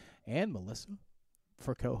 Travis and Melissa,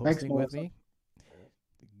 for co-hosting with me.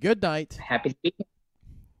 Good night. Happy to be here.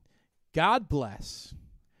 God bless.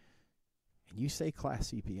 And you stay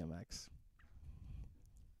classy, BMX.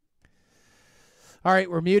 All right,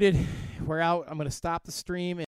 we're muted. We're out. I'm going to stop the stream.